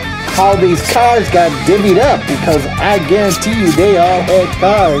how these cars got divvied up, because I guarantee you they all had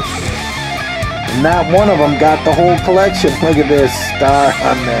cars. Not one of them got the whole collection. Look at this star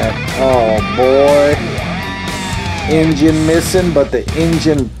on that. Oh boy. Engine missing, but the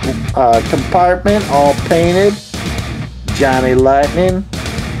engine compartment all painted. Johnny Lightning.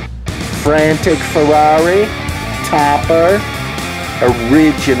 Frantic Ferrari. Topper.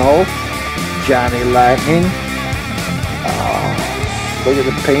 Original Johnny Lightning. Oh, look at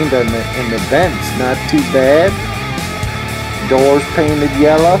the paint in the vents. Not too bad. Doors painted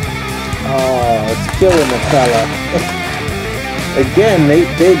yellow. Oh, it's killing the fella. Again,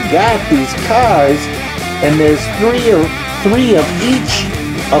 they got these cars, and there's three of each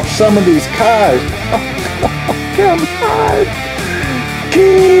of some of these cars. Oh, come on.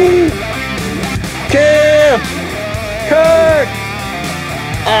 Keith! Kurk!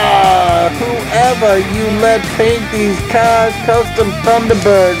 Whoever you let paint these cars, custom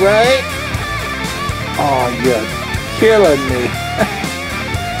Thunderbird, right? Oh, you're killing me.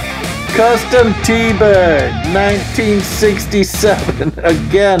 Custom T-Bird, 1967.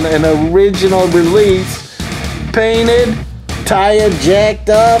 Again, an original release. Painted, tire jacked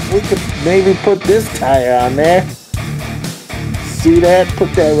up. We could maybe put this tire on there. See that?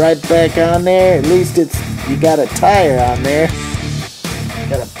 Put that right back on there. At least you got a tire on there.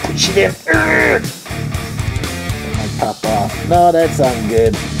 Gotta push it in. It might pop off. No, that's not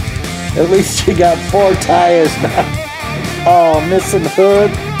good. At least you got 4 tires now. Oh, missing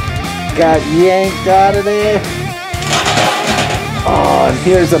hood. Got yanked out of there. Oh, and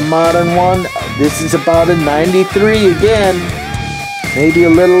here's a modern one. This is about a 93 again. Maybe a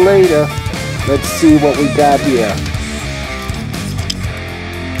little later. Let's see what we got here.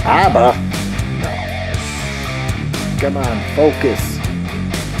 ABBA. Come on, focus.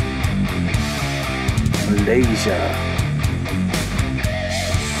 Malaysia.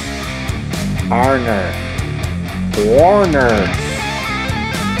 Arner. Warner.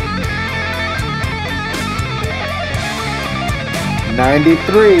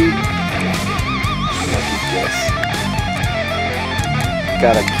 '93. Look at this.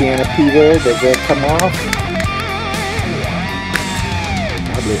 Got a canopy there that will come off.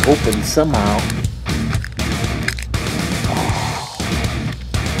 Probably open somehow.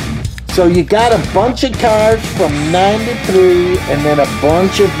 So you got a bunch of cars from '93 and then a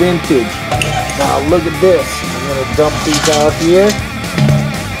bunch of vintage. Now look at this. I'm gonna dump these out here.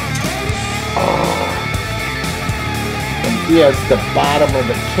 Oh. And here's the bottom of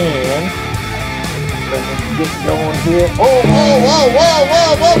the can. Let me get going here. Oh, whoa, whoa, whoa,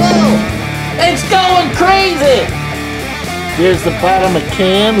 whoa, whoa, whoa! It's going crazy! Here's the bottom of the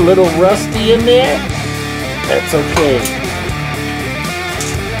can, a little rusty in there. That's okay.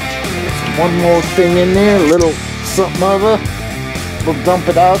 One more thing in there, a little something other. We'll dump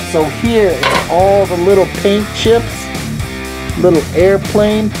it out. So here is all the little paint chips, little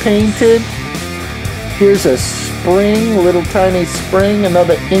airplane painted. Here's a spring, little tiny spring,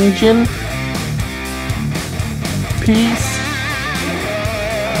 another engine piece.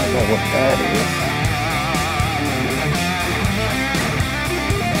 I don't know what that is.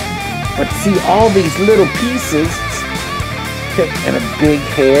 But see all these little pieces. And a big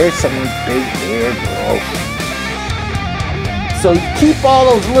hair, some big hair, bro. So you keep all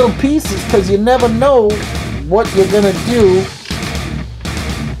those little pieces because you never know what you're gonna do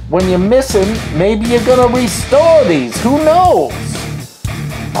when you're missing. Maybe you're gonna restore these. Who knows?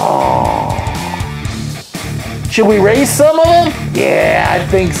 Oh. Should we race some of them? Yeah, I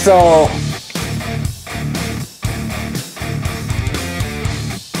think so.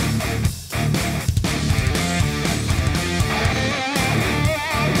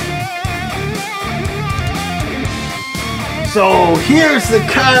 So here's the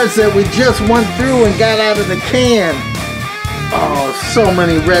cars that we just went through and got out of the can. Oh, so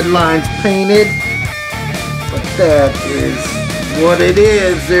many red lines painted. But that is what it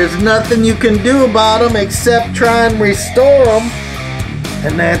is. There's nothing you can do about them except try and restore them.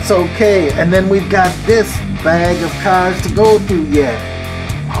 And that's okay. And then we've got this bag of cars to go through yet.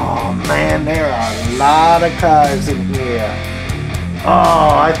 Oh man, there are a lot of cars in here.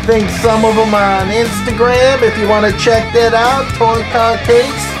 Oh, I think some of them are on Instagram. If you want to check that out, Toy Car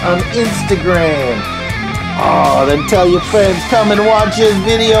Case on Instagram. Oh, then tell your friends, come and watch this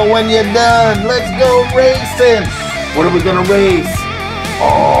video when you're done. Let's go racing. What are we gonna race?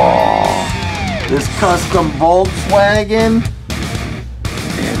 Oh, this custom Volkswagen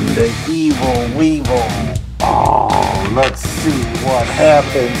and the Evil Weevil. Oh, let's see what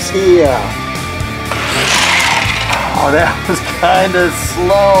happens here. Oh, that was kind of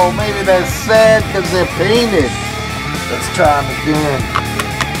slow. Maybe that's sad because they're painted. Let's try them again.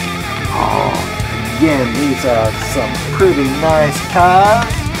 Oh, again, these are some pretty nice cars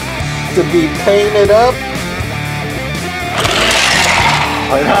to be painted up.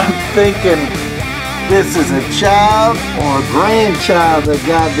 But I'm thinking this is a child or a grandchild that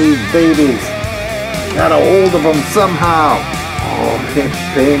got these babies. Got a hold of them somehow. Oh, they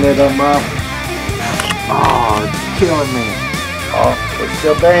painted them up. Oh, it's killing me. Oh, it's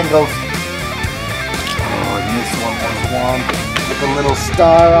still Bengals. Oh, and this one was one with a little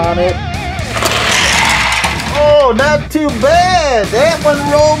star on it. Oh, not too bad. That one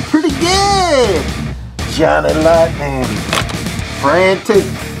rolled pretty good. Johnny Lightning. Frantic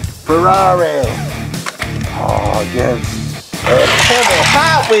Ferrari. Oh, yes. A heavy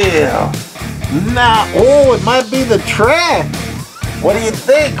Hot Wheel. Nah, oh, it might be the track. What do you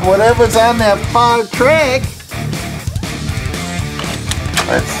think? Whatever's on that far track.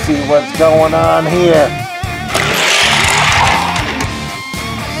 Let's see what's going on here.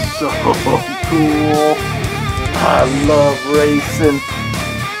 So cool. I love racing.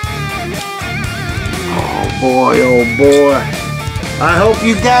 Oh boy, oh boy. I hope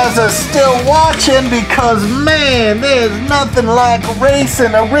you guys are still watching because man, there's nothing like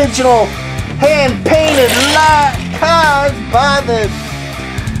racing original hand-painted cars by the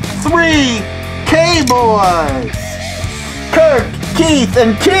 3 K-Boys. Kurk, Keith,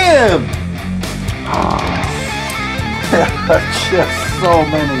 and Kim. Oh, there are just so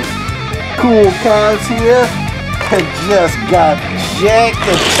many cool cars here that just got jacked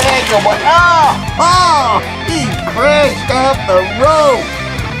and tagged. Oh, he crashed off the road.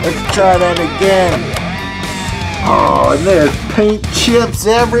 Let's try that again. Oh, and there's paint chips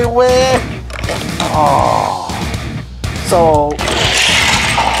everywhere. Oh, so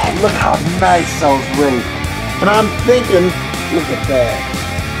look how nice those race. And I'm thinking, look at that.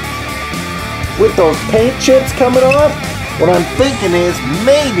 with those paint chips coming off, what I'm thinking is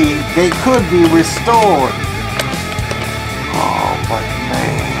maybe they could be restored. Oh, but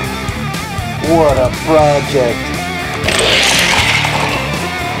man, what a project.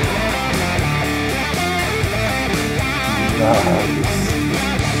 Nice.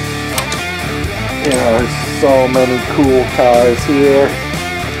 There are so many cool cars here.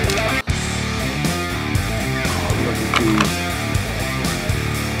 Oh, look at these.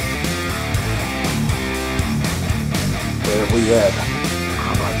 Where are we at?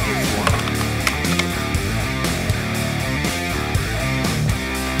 How about this one?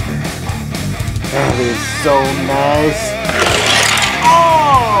 That is so nice.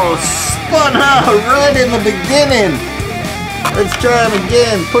 Oh, spun out right in the beginning. Let's try him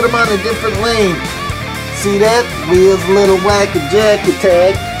again. Put him on a different lane. See that? Wheels a little whack-a-jack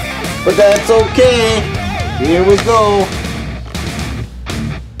attack. But that's okay. Here we go.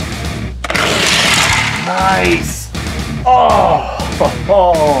 Nice. Oh,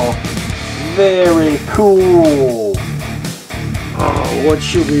 very cool. Oh, what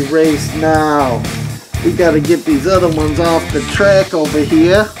should we race now? We got to get these other ones off the track over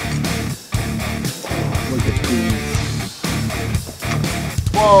here. Look at these.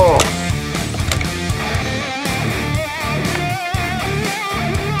 Whoa!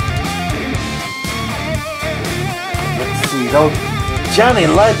 Let's see, those Johnny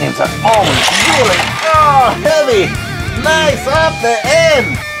Lightnings are always really heavy. Nice off the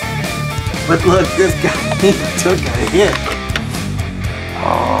end. But look, this guy, he took a hit.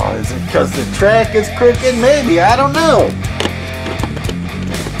 Oh, is it because the track is crooked? Maybe, I don't know.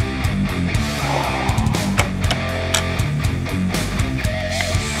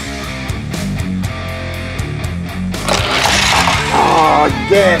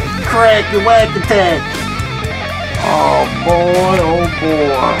 Again, crack your whack attack. Oh boy, oh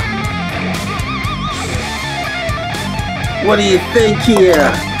boy. What do you think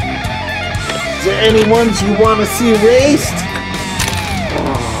here? Is there any ones you want to see raced?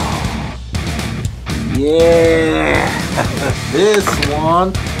 Oh. Yeah, this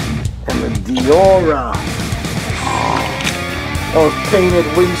one and the Diora. Oh. Those painted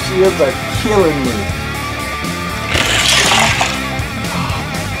windshields are killing me.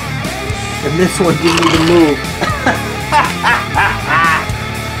 And this one didn't even move.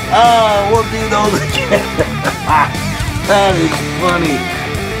 Oh, we'll do those again. That is funny.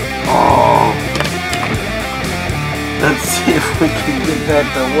 Oh. Let's see if we can get that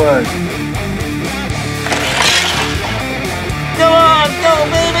to work. Come on, go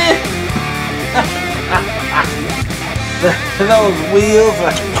baby! Those wheels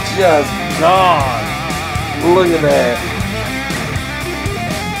are just gone. Look at that.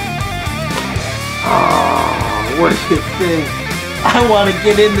 Oh, what do you think? I want to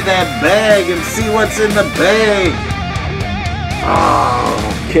get into that bag and see what's in the bag.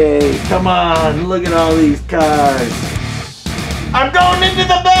 Oh, okay, come on. Look at all these cars. I'm going into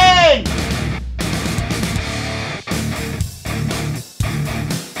the bag!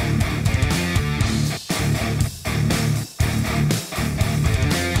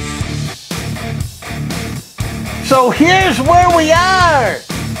 So here's where we are.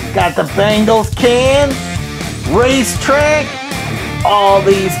 Got the Bengals can, racetrack, all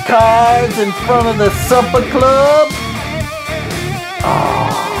these cars in front of the supper club.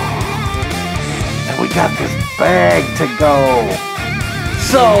 Oh, and we got this bag to go.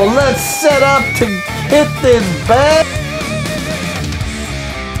 So let's set up to hit this bag.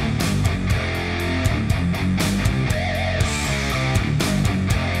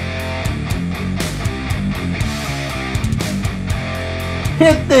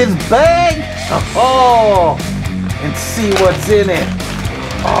 Hit this bag, oh, and see what's in it.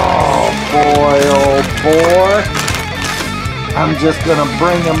 Oh boy, I'm just gonna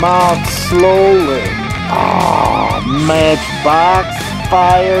bring him out slowly. Oh, Matchbox,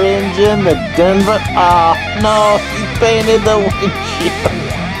 fire engine, the Denver, oh no, he painted the windshield.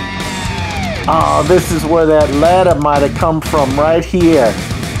 Oh, this is where that ladder might have come from, right here.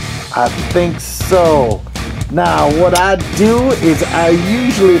 I think so. Now, what I do is I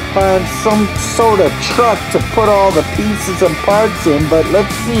usually find some sort of truck to put all the pieces and parts in, but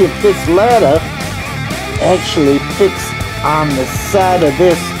let's see if this ladder actually fits on the side of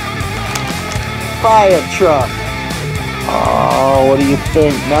this fire truck. Oh, what do you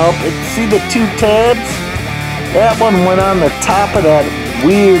think? Nope. See the two tabs? That one went on the top of that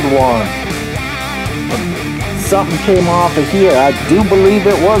weird one. Something came off of here. I do believe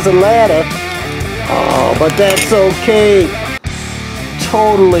it was a ladder. Oh, but that's okay.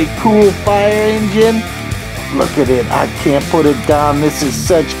 Totally cool fire engine. Look at it. I can't put it down. This is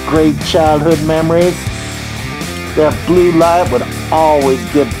such great childhood memories. That blue light would always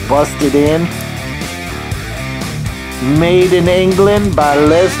get busted in. Made in England by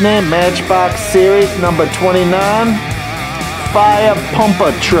Lesney, Matchbox Series, number 29. Fire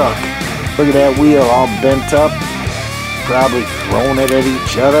pumper truck. Look at that wheel all bent up. Probably throwing it at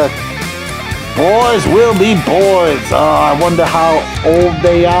each other. Boys will be boys. Oh, I wonder how old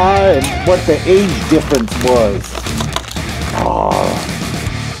they are and what the age difference was.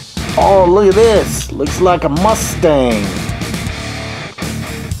 Oh, look at this. Looks like a Mustang.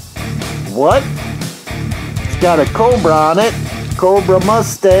 What? It's got a Cobra on it. Cobra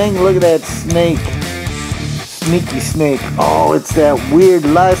Mustang. Look at that snake. Sneaky snake. Oh, it's that weird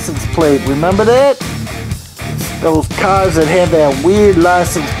license plate. Remember that? It's those cars that have that weird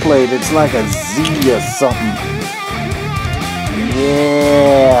license plate. It's like a Z or something.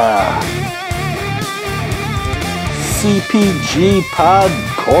 Yeah. CPG Pod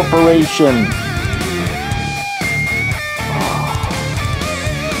Corporation.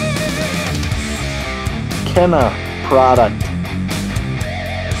 Kenna product.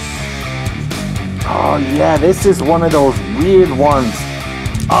 Oh yeah, this is one of those weird ones.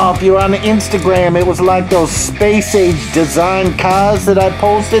 Oh, if you're on Instagram, it was like those space age design cars that I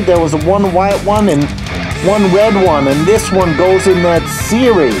posted. There was one white one and one red one, and this one goes in that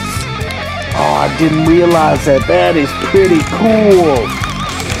series. Oh, I didn't realize that. That is pretty cool.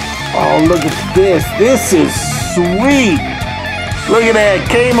 Oh, look at this. This is sweet. Look at that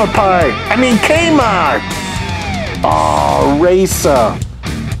Kmart. Oh, Racer.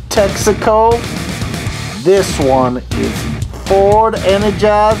 Texaco. This one is Ford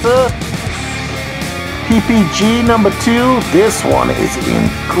Energizer. PPG number 2. This one is in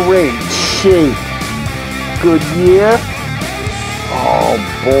great shape. Goodyear. Oh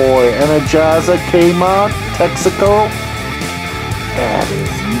boy, Energizer, Kmart, Texaco. That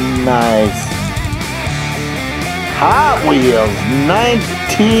is nice. Hot Wheels,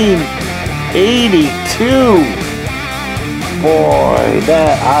 1982. Boy, I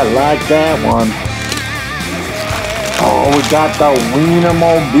like that one. Oh, we got the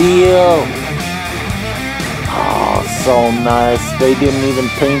Wienermobile. Oh, so nice. They didn't even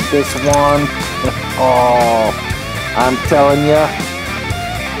paint this one. Oh, I'm telling you.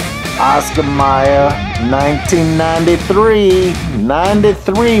 Oscar Mayer, 1993.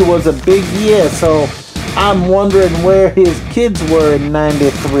 93 was a big year, so I'm wondering where his kids were in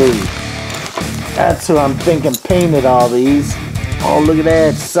 93. That's who I'm thinking painted all these. Oh, look at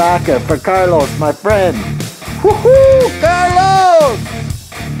that. Soccer for Carlos, my friend. Woohoo, Carlos!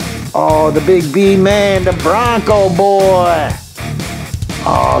 Oh, the big B man, the Bronco boy.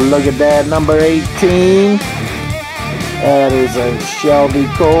 Oh, look at that, number 18. That is a Shelby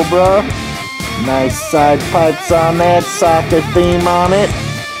Cobra. Nice side pipes on that, soccer theme on it.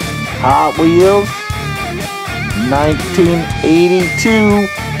 Hot Wheels, 1982.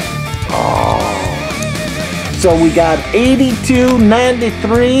 Oh. So we got 82,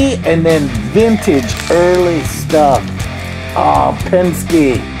 93, and then vintage early stuff. Oh,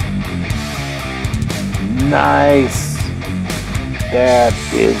 Penske. Nice. That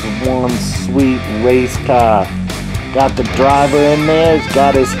is one sweet race car. Got the driver in there. He's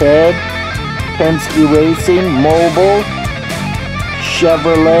got his head. Penske Racing, Mobile,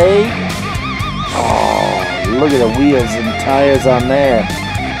 Chevrolet. Oh, look at the wheels and tires on there.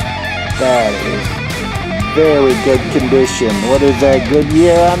 That is very good condition. What is that,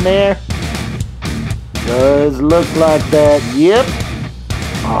 Goodyear on there? Does look like that. Yep.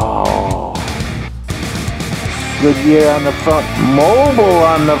 Oh. Goodyear on the front. Mobile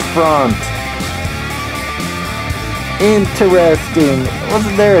on the front. Interesting.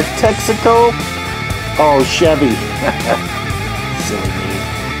 Wasn't there a Texaco? Oh, Chevy. Silly me.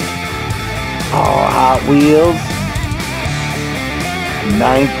 Oh, Hot Wheels.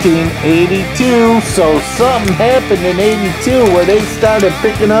 1982. So something happened in 82 where they started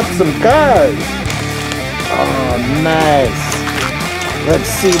picking up some cars. Oh, nice. Let's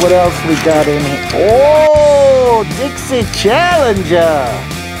see what else we got in here. Oh, Dixie Challenger.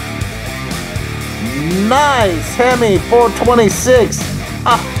 Nice. Hemi 426.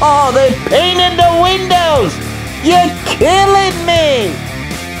 Oh, they painted the windows. You're killing me.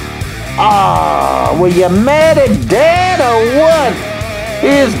 Ah, were you mad at Dad or what?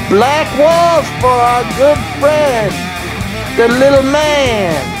 Here's black walls for our good friend, the little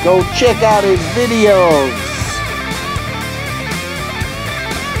man. Go check out his videos.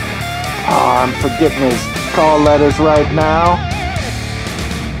 Oh, I'm forgetting his call letters right now.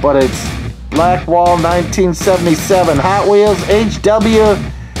 But it's Blackwall 1977. Hot Wheels HW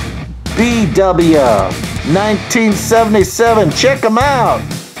BW. 1977. Check them out.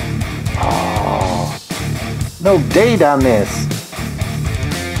 Oh, no date on this.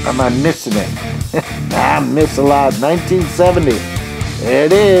 Am I missing it? I miss a lot. 1970. There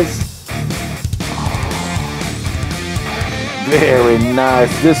it is. Very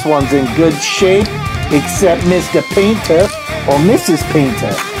nice. This one's in good shape, except Mr. Painter or Mrs.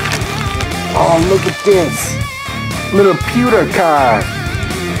 Painter. Oh, look at this. Little pewter car.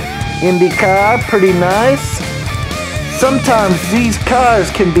 Indy car, pretty nice. Sometimes these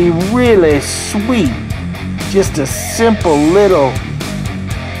cars can be really sweet. Just a simple little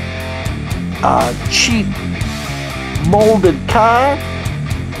cheap molded car.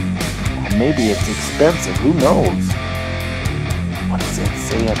 Or maybe it's expensive, who knows? What does it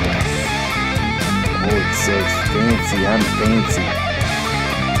say up there? Oh, it says fancy, I'm fancy.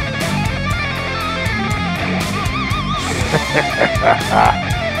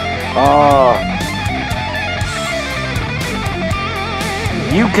 Oh,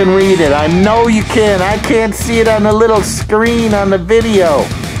 you can read it. I know you can. I can't see it on the little screen on the video.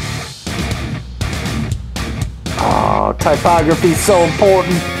 Oh, typography is so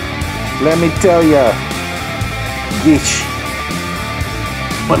important. Let me tell you. Yeesh.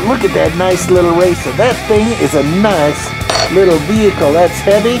 But look at that nice little racer. That thing is a nice little vehicle. That's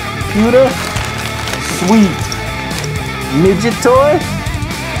heavy, pewter, sweet. Midget toy?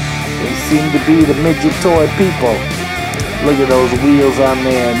 They seem to be the midget toy people. Look at those wheels on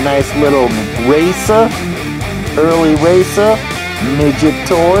there. Nice little racer. Early racer. Midget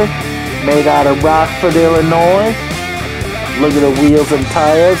toy. Made out of Rockford, Illinois. Look at the wheels and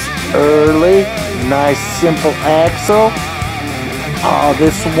tires. Early. Nice simple axle. Oh,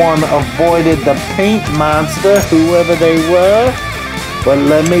 this one avoided the paint monster, whoever they were. But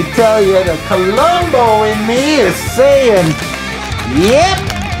let me tell you, the Columbo in me is saying, yep,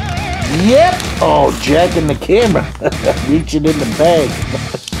 yep. Oh, jacking the camera, reaching in the bag.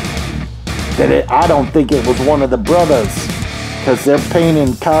 I don't think it was one of the brothers, because they're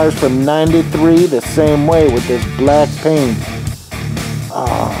painting cars from '93 the same way with this black paint.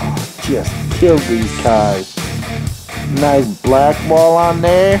 Oh, just killed these cars. Nice black wall on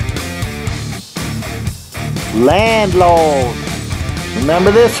there. Landlord.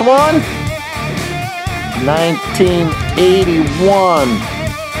 Remember this one? 1981.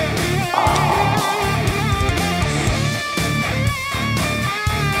 Oh.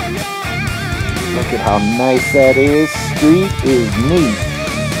 Look at how nice that is. Street is neat.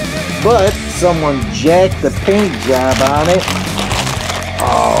 But someone jacked the paint job on it.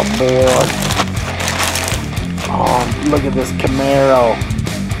 Oh boy. Oh, look at this Camaro.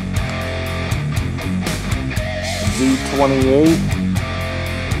 Z28.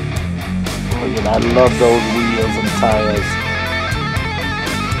 Look at, I love those wheels and tires.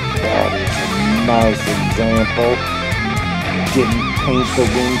 That is a nice example. Didn't paint the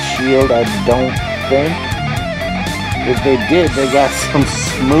windshield, I don't think. If they did, they got some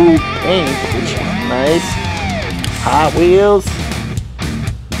smooth paint, which is nice. Hot Wheels.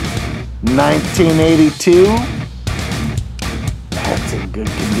 1982. That's in good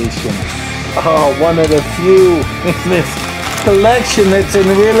condition. Oh, one of the few in this collection that's in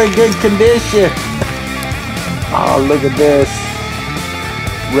really good condition. Oh, look at this.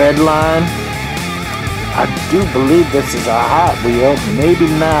 Red line. I do believe this is a Hot Wheel. Maybe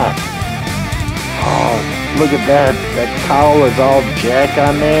not. Oh, look at that. That cowl is all jack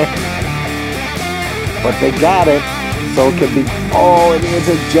on there. But they got it. So it could be, oh, it is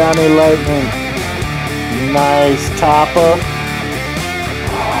a Johnny Lightning. Nice topper.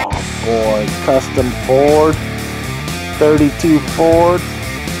 Oh boy, custom Ford. 32 Ford.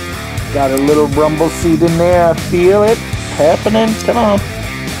 Got a little rumble seat in there, I feel it happening. Come on.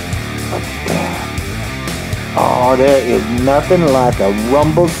 Look at that. Oh, there is nothing like a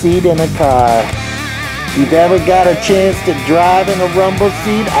rumble seat in a car. If you've ever got a chance to drive in a rumble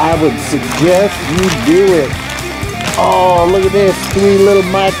seat, I would suggest you do it. Oh, look at this. 3 little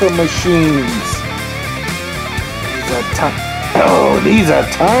micro machines. These are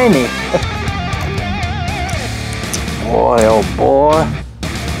tiny. Boy, oh boy.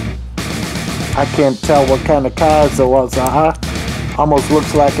 I can't tell what kind of cars there was. Almost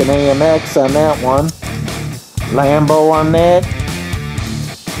looks like an AMX on that one. Lambo on that.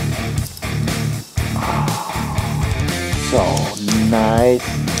 Oh, so nice.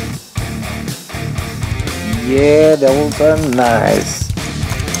 Yeah, those are nice.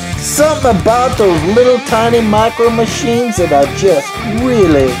 Something about those little tiny micro machines that are just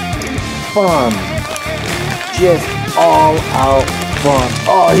really fun. Just all out fun.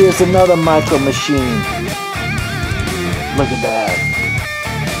 Oh, here's another micro machine. Look at that.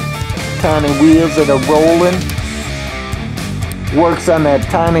 tiny wheels that are rolling. Works on that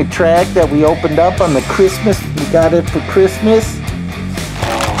tiny track that we opened up on the Christmas. We got it for Christmas.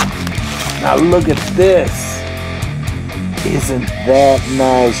 Now look at this. Isn't that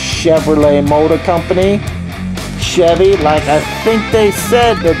nice? Chevrolet Motor Company. Chevy, like I think they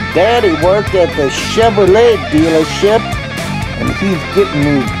said that Daddy worked at the Chevrolet dealership and he's getting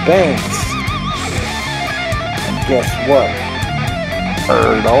these banks. And guess what?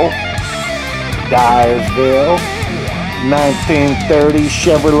 Ertl, Dyersville, 1930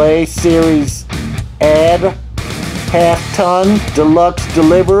 Chevrolet Series ad, half-ton deluxe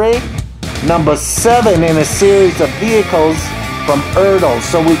delivery, number 7 in a series of vehicles from Ertl.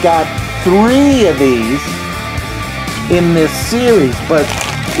 So we got 3 of these in this series, but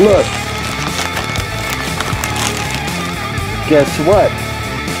look, guess what?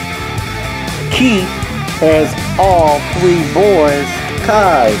 Keith has all 3 boys'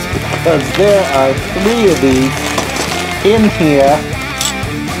 cars because there are 3 of these in here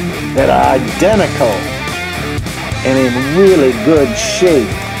that are identical and in really good shape.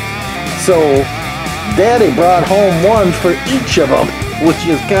 So Daddy brought home one for each of them, which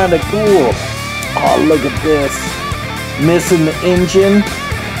is kind of cool. Oh, look at this. Missing the engine.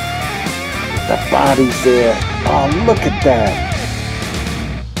 The body's there. Oh, look at that.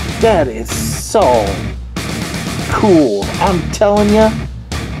 That is so cool. I'm telling you,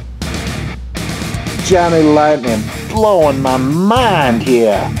 Johnny Lightning blowing my mind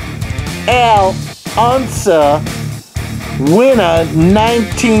here. Al Unser, winner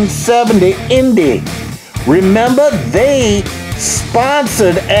 1970 Indy. Remember, they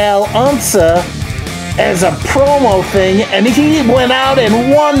sponsored Al Unser as a promo thing, and he went out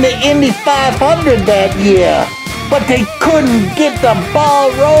and won the Indy 500 that year. But they couldn't get the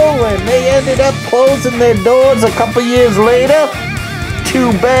ball rolling. They ended up closing their doors a couple years later.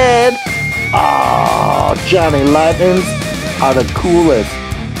 Too bad. Oh, Johnny Lightnings are the coolest.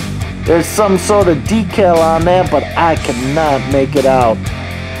 There's some sort of decal on there, but I cannot make it out.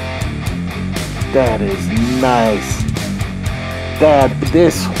 That is nice.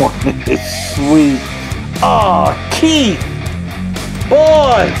 This one is sweet. Oh, Keith,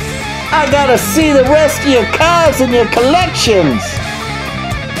 boys, I gotta see the rest of your cars in your collections.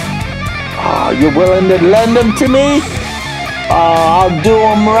 Oh, you willing to lend them to me? I'll do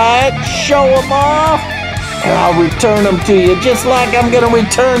them right, show them off, and I'll return them to you just like I'm gonna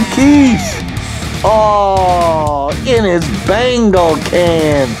return Keith. Oh, in his Bengal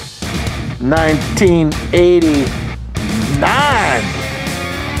can, 1989.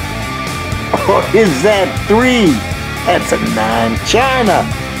 Or is that 3? That's a 9 China.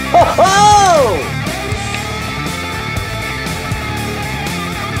 Ho ho!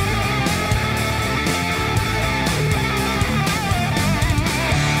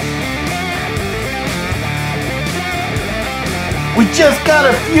 We just got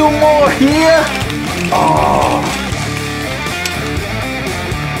a few more here. Oh.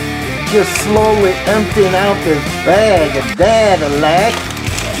 Just slowly emptying out this bag of Dad-a-lack.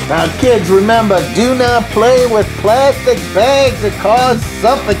 Now kids, remember, do not play with plastic bags that cause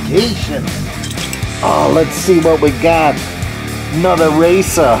suffocation. Oh, let's see what we got. Another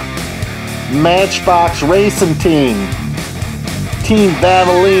racer. Matchbox Racing Team. Team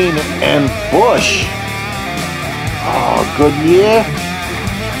Valvoline and Bush. Oh, good year.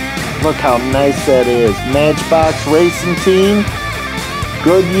 Look how nice that is. Matchbox Racing Team.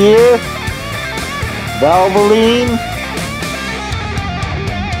 Good year. Valvoline.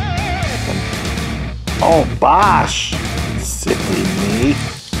 Oh, Bosch. Silly me.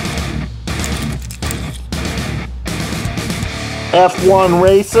 F1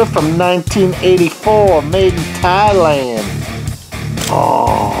 racer from 1984, made in Thailand.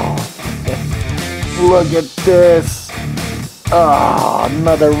 Oh, look at this. Oh,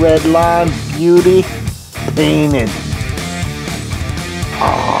 another red line, beauty, painted.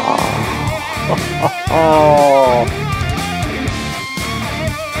 Oh.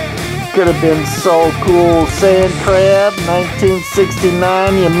 Could have been so cool. Sand Crab,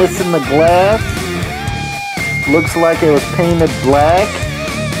 1969. You're missing the glass. Looks like it was painted black.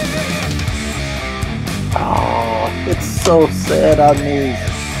 Oh, it's so sad on these.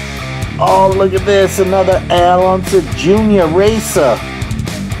 Oh, look at this. Another Al Unser Jr. racer.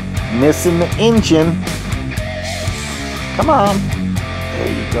 Missing the engine. Come on. There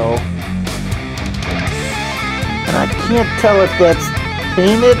you go. And I can't tell if that's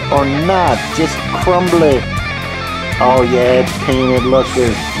painted or not, just crumbly. Oh yeah, it's painted. Look,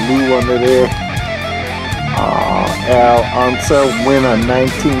 there's blue under there. Oh, Al Unser, winner,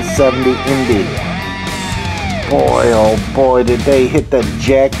 1970 Indy. boy, oh boy, did they hit the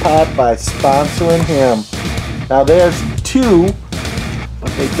jackpot by sponsoring him. Now there's two,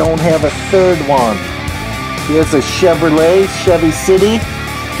 but they don't have a third one. Here's a Chevrolet, Chevy City,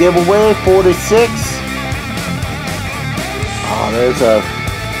 giveaway, 46. Oh, there's a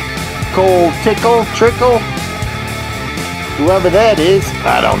Cold Trickle. Whoever that is,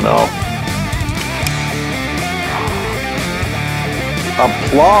 I don't know.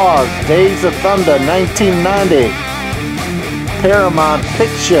 Applause, Days of Thunder, 1990. Paramount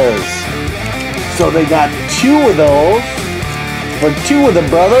Pictures. So they got two of those for two of the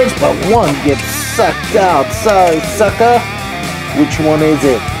brothers, but one gets sucked out. Sorry, sucker. Which one is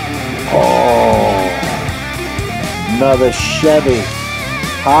it? Oh, another Chevy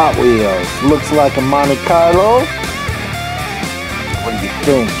Hot Wheels. Looks like a Monte Carlo. What do you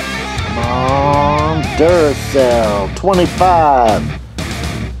think? Come on, Duracell, 25.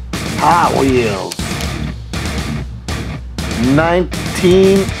 Hot Wheels,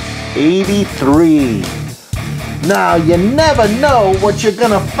 1983. Now, you never know what you're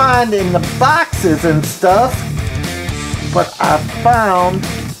gonna find in the boxes and stuff, but I found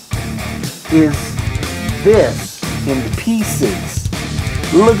is this in pieces.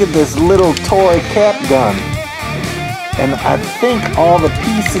 Look at this little toy cap gun. And I think all the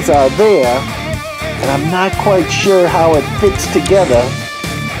pieces are there, and I'm not quite sure how it fits together.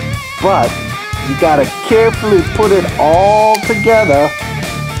 But you gotta carefully put it all together.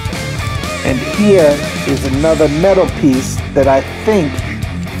 And here is another metal piece that I think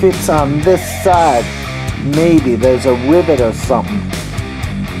fits on this side. Maybe there's a rivet or something.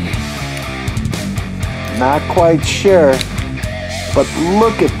 Not quite sure. But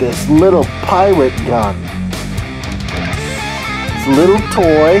look at this little pirate gun. It's a little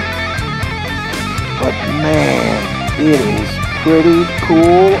toy. But man, it is pretty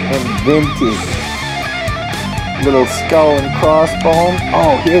cool and vintage. Little skull and crossbone.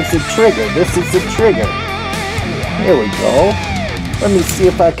 Oh, here's the trigger. This is the trigger. Here we go. Let me see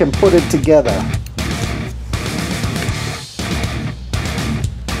if I can put it together.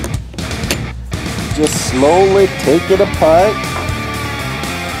 Just slowly take it apart.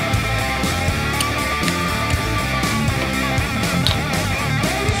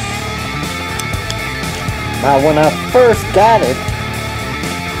 Now, when I first got it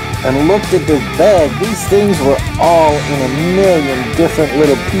and looked at this bag, these things were all in a million different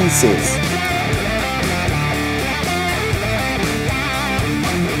little pieces.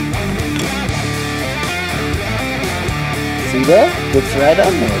 See that? It's right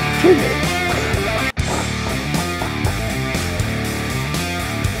on there. Trigger.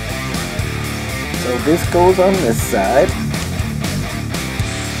 So this goes on this side.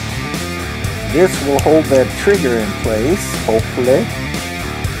 This will hold that trigger in place, hopefully.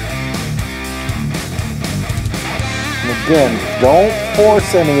 And again, don't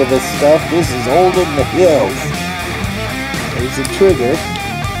force any of this stuff. This is old in the hills. There's the trigger.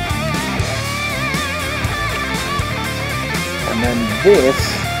 And then this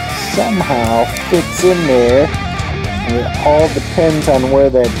somehow fits in there. And it all depends on where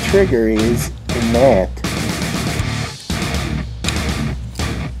that trigger is in that.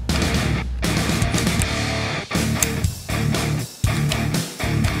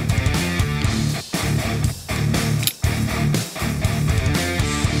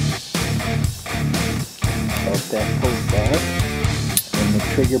 That pulls back and the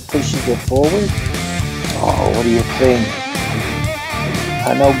trigger pushes it forward. Oh, what do you think?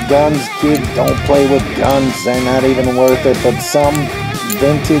 I know guns, kids, don't play with guns. They're not even worth it, but some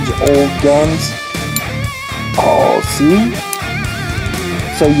vintage old guns. Oh, see?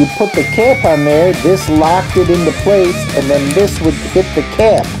 So you put the cap on there, this locked it into place, and then this would hit the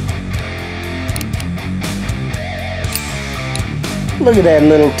cap. Look at that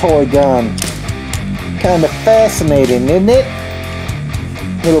little toy gun. Kind of fascinating, isn't it?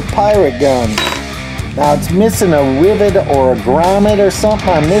 Little pirate gun. Now it's missing a rivet or a grommet or something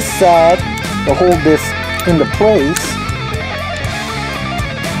on this side to hold this into place.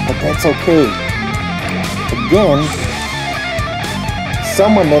 But that's okay. Again,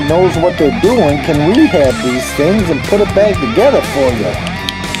 someone that knows what they're doing can rehab these things and put it back together for you.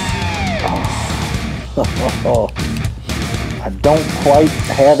 Oh. I don't quite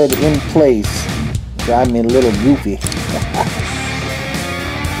have it in place. Drive me a little goofy. Okay,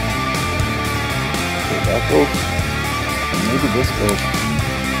 that goes. Maybe this goes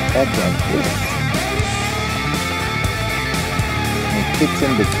back like this. It fits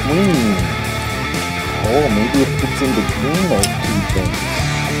in between. Oh, maybe it fits in between those two things.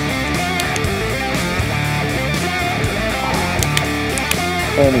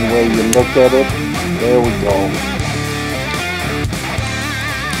 Any way you look at it, there we go.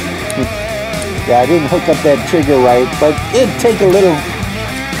 Yeah, I didn't hook up that trigger right, but it'd take a little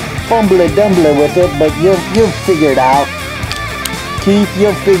fumbly-dumbly with it, but you'll figure it out. Keith,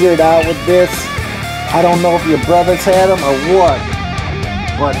 you'll figure it out with this. I don't know if your brothers had them or what,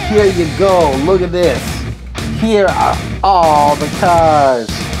 but here you go. Look at this. Here are all the cars.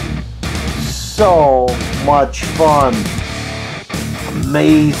 So much fun.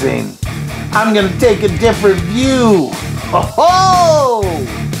 Amazing. I'm gonna take a different view. Oh!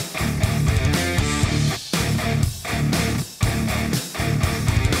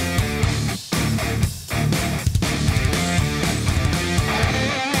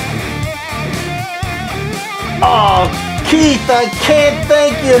 Oh, Keith, I can't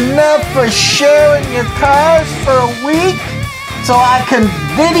thank you enough for sharing your cars for a week so I can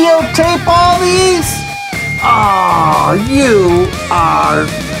videotape all these. Oh, you are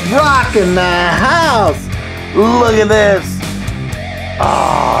rocking the house. Look at this.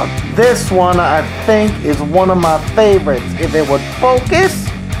 Oh, this one I think is one of my favorites. If it would focus,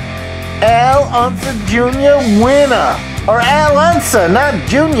 Al Unser Jr. winner. Or Al Unser, not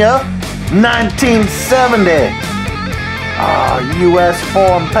Jr., 1970. U.S.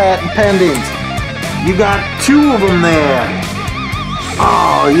 form patent pendings. You got two of them there.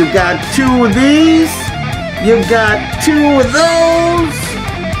 Oh, you got two of these. You got two of those.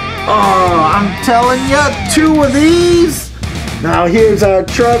 Oh, I'm telling you, two of these. Now here's our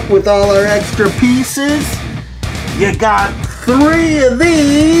truck with all our extra pieces. You got three of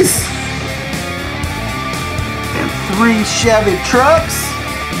these. And three Chevy trucks.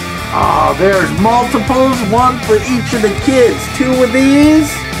 Oh, there's multiples, one for each of the kids. Two of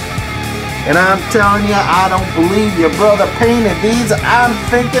these. And I'm telling you, I don't believe your brother painted these. I'm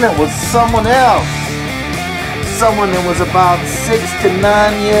thinking it was someone else. Someone that was about 6 to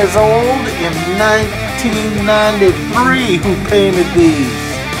 9 years old in 1993 who painted these.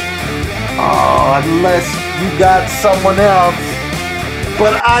 Oh, unless you got someone else.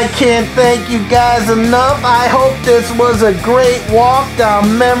 But I can't thank you guys enough. I hope this was a great walk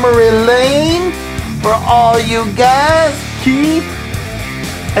down memory lane for all you guys. Keith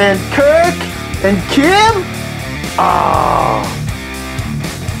and Kirk and Kim. Oh,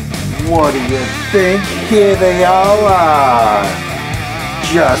 what do you think? Here they all are.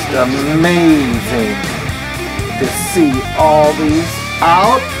 Just amazing to see all these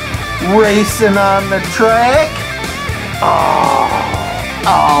out racing on the track. Oh,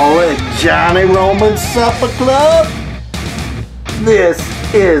 at Johnny Roman's Supper Club. This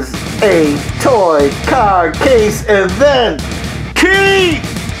is a toy car case event. Keith!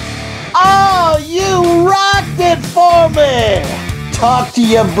 Oh, you rocked it for me! Talk to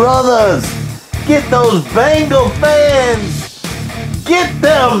your brothers. Get those Bengal fans. Get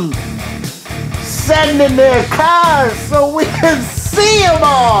them sending their cars so we can see them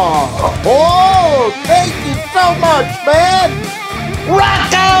all. Oh, thank you so much, man.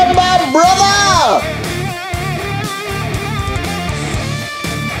 Rock on, my brother!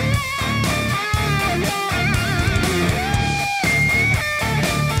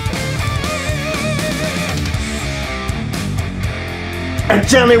 At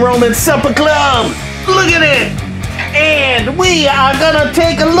Johnny Roman's Supper Club! Look at it! And we are gonna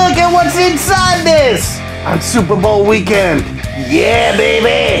take a look at what's inside this on Super Bowl weekend. Yeah,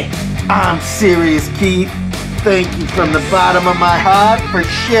 baby! I'm serious, Keith. Thank you from the bottom of my heart for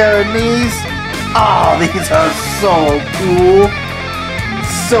sharing these. Oh, these are so cool.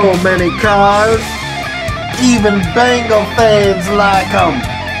 So many cars. Even Bengal fans like them.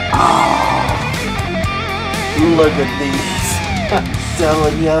 Oh, look at these. I'm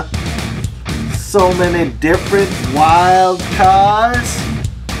telling you. So many different wild cars.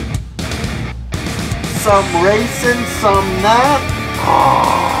 Some racing, some not.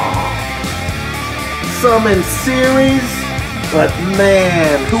 Oh. Some in series, but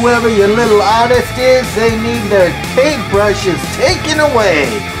man, whoever your little artist is, they need their paintbrushes taken away.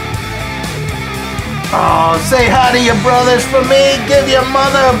 Oh, say hi to your brothers for me. Give your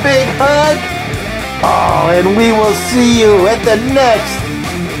mother a big hug. Oh, and we will see you at the next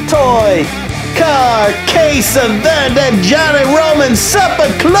toy car case event at Johnny Roman's Supper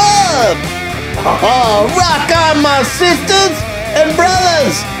Club. Oh, rock on, my sisters and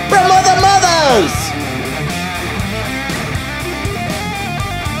brothers from other mothers.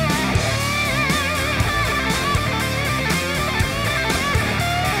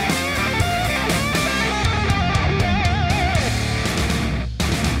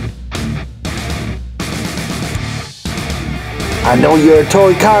 I know you're a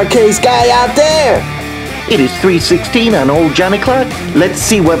toy car case guy out there. It is 3:16 on Old Johnny Clock. Let's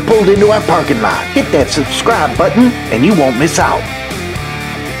see what pulled into our parking lot. Hit that subscribe button and you won't miss out.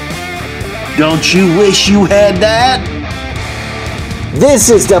 Don't you wish you had that? This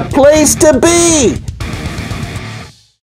is the place to be!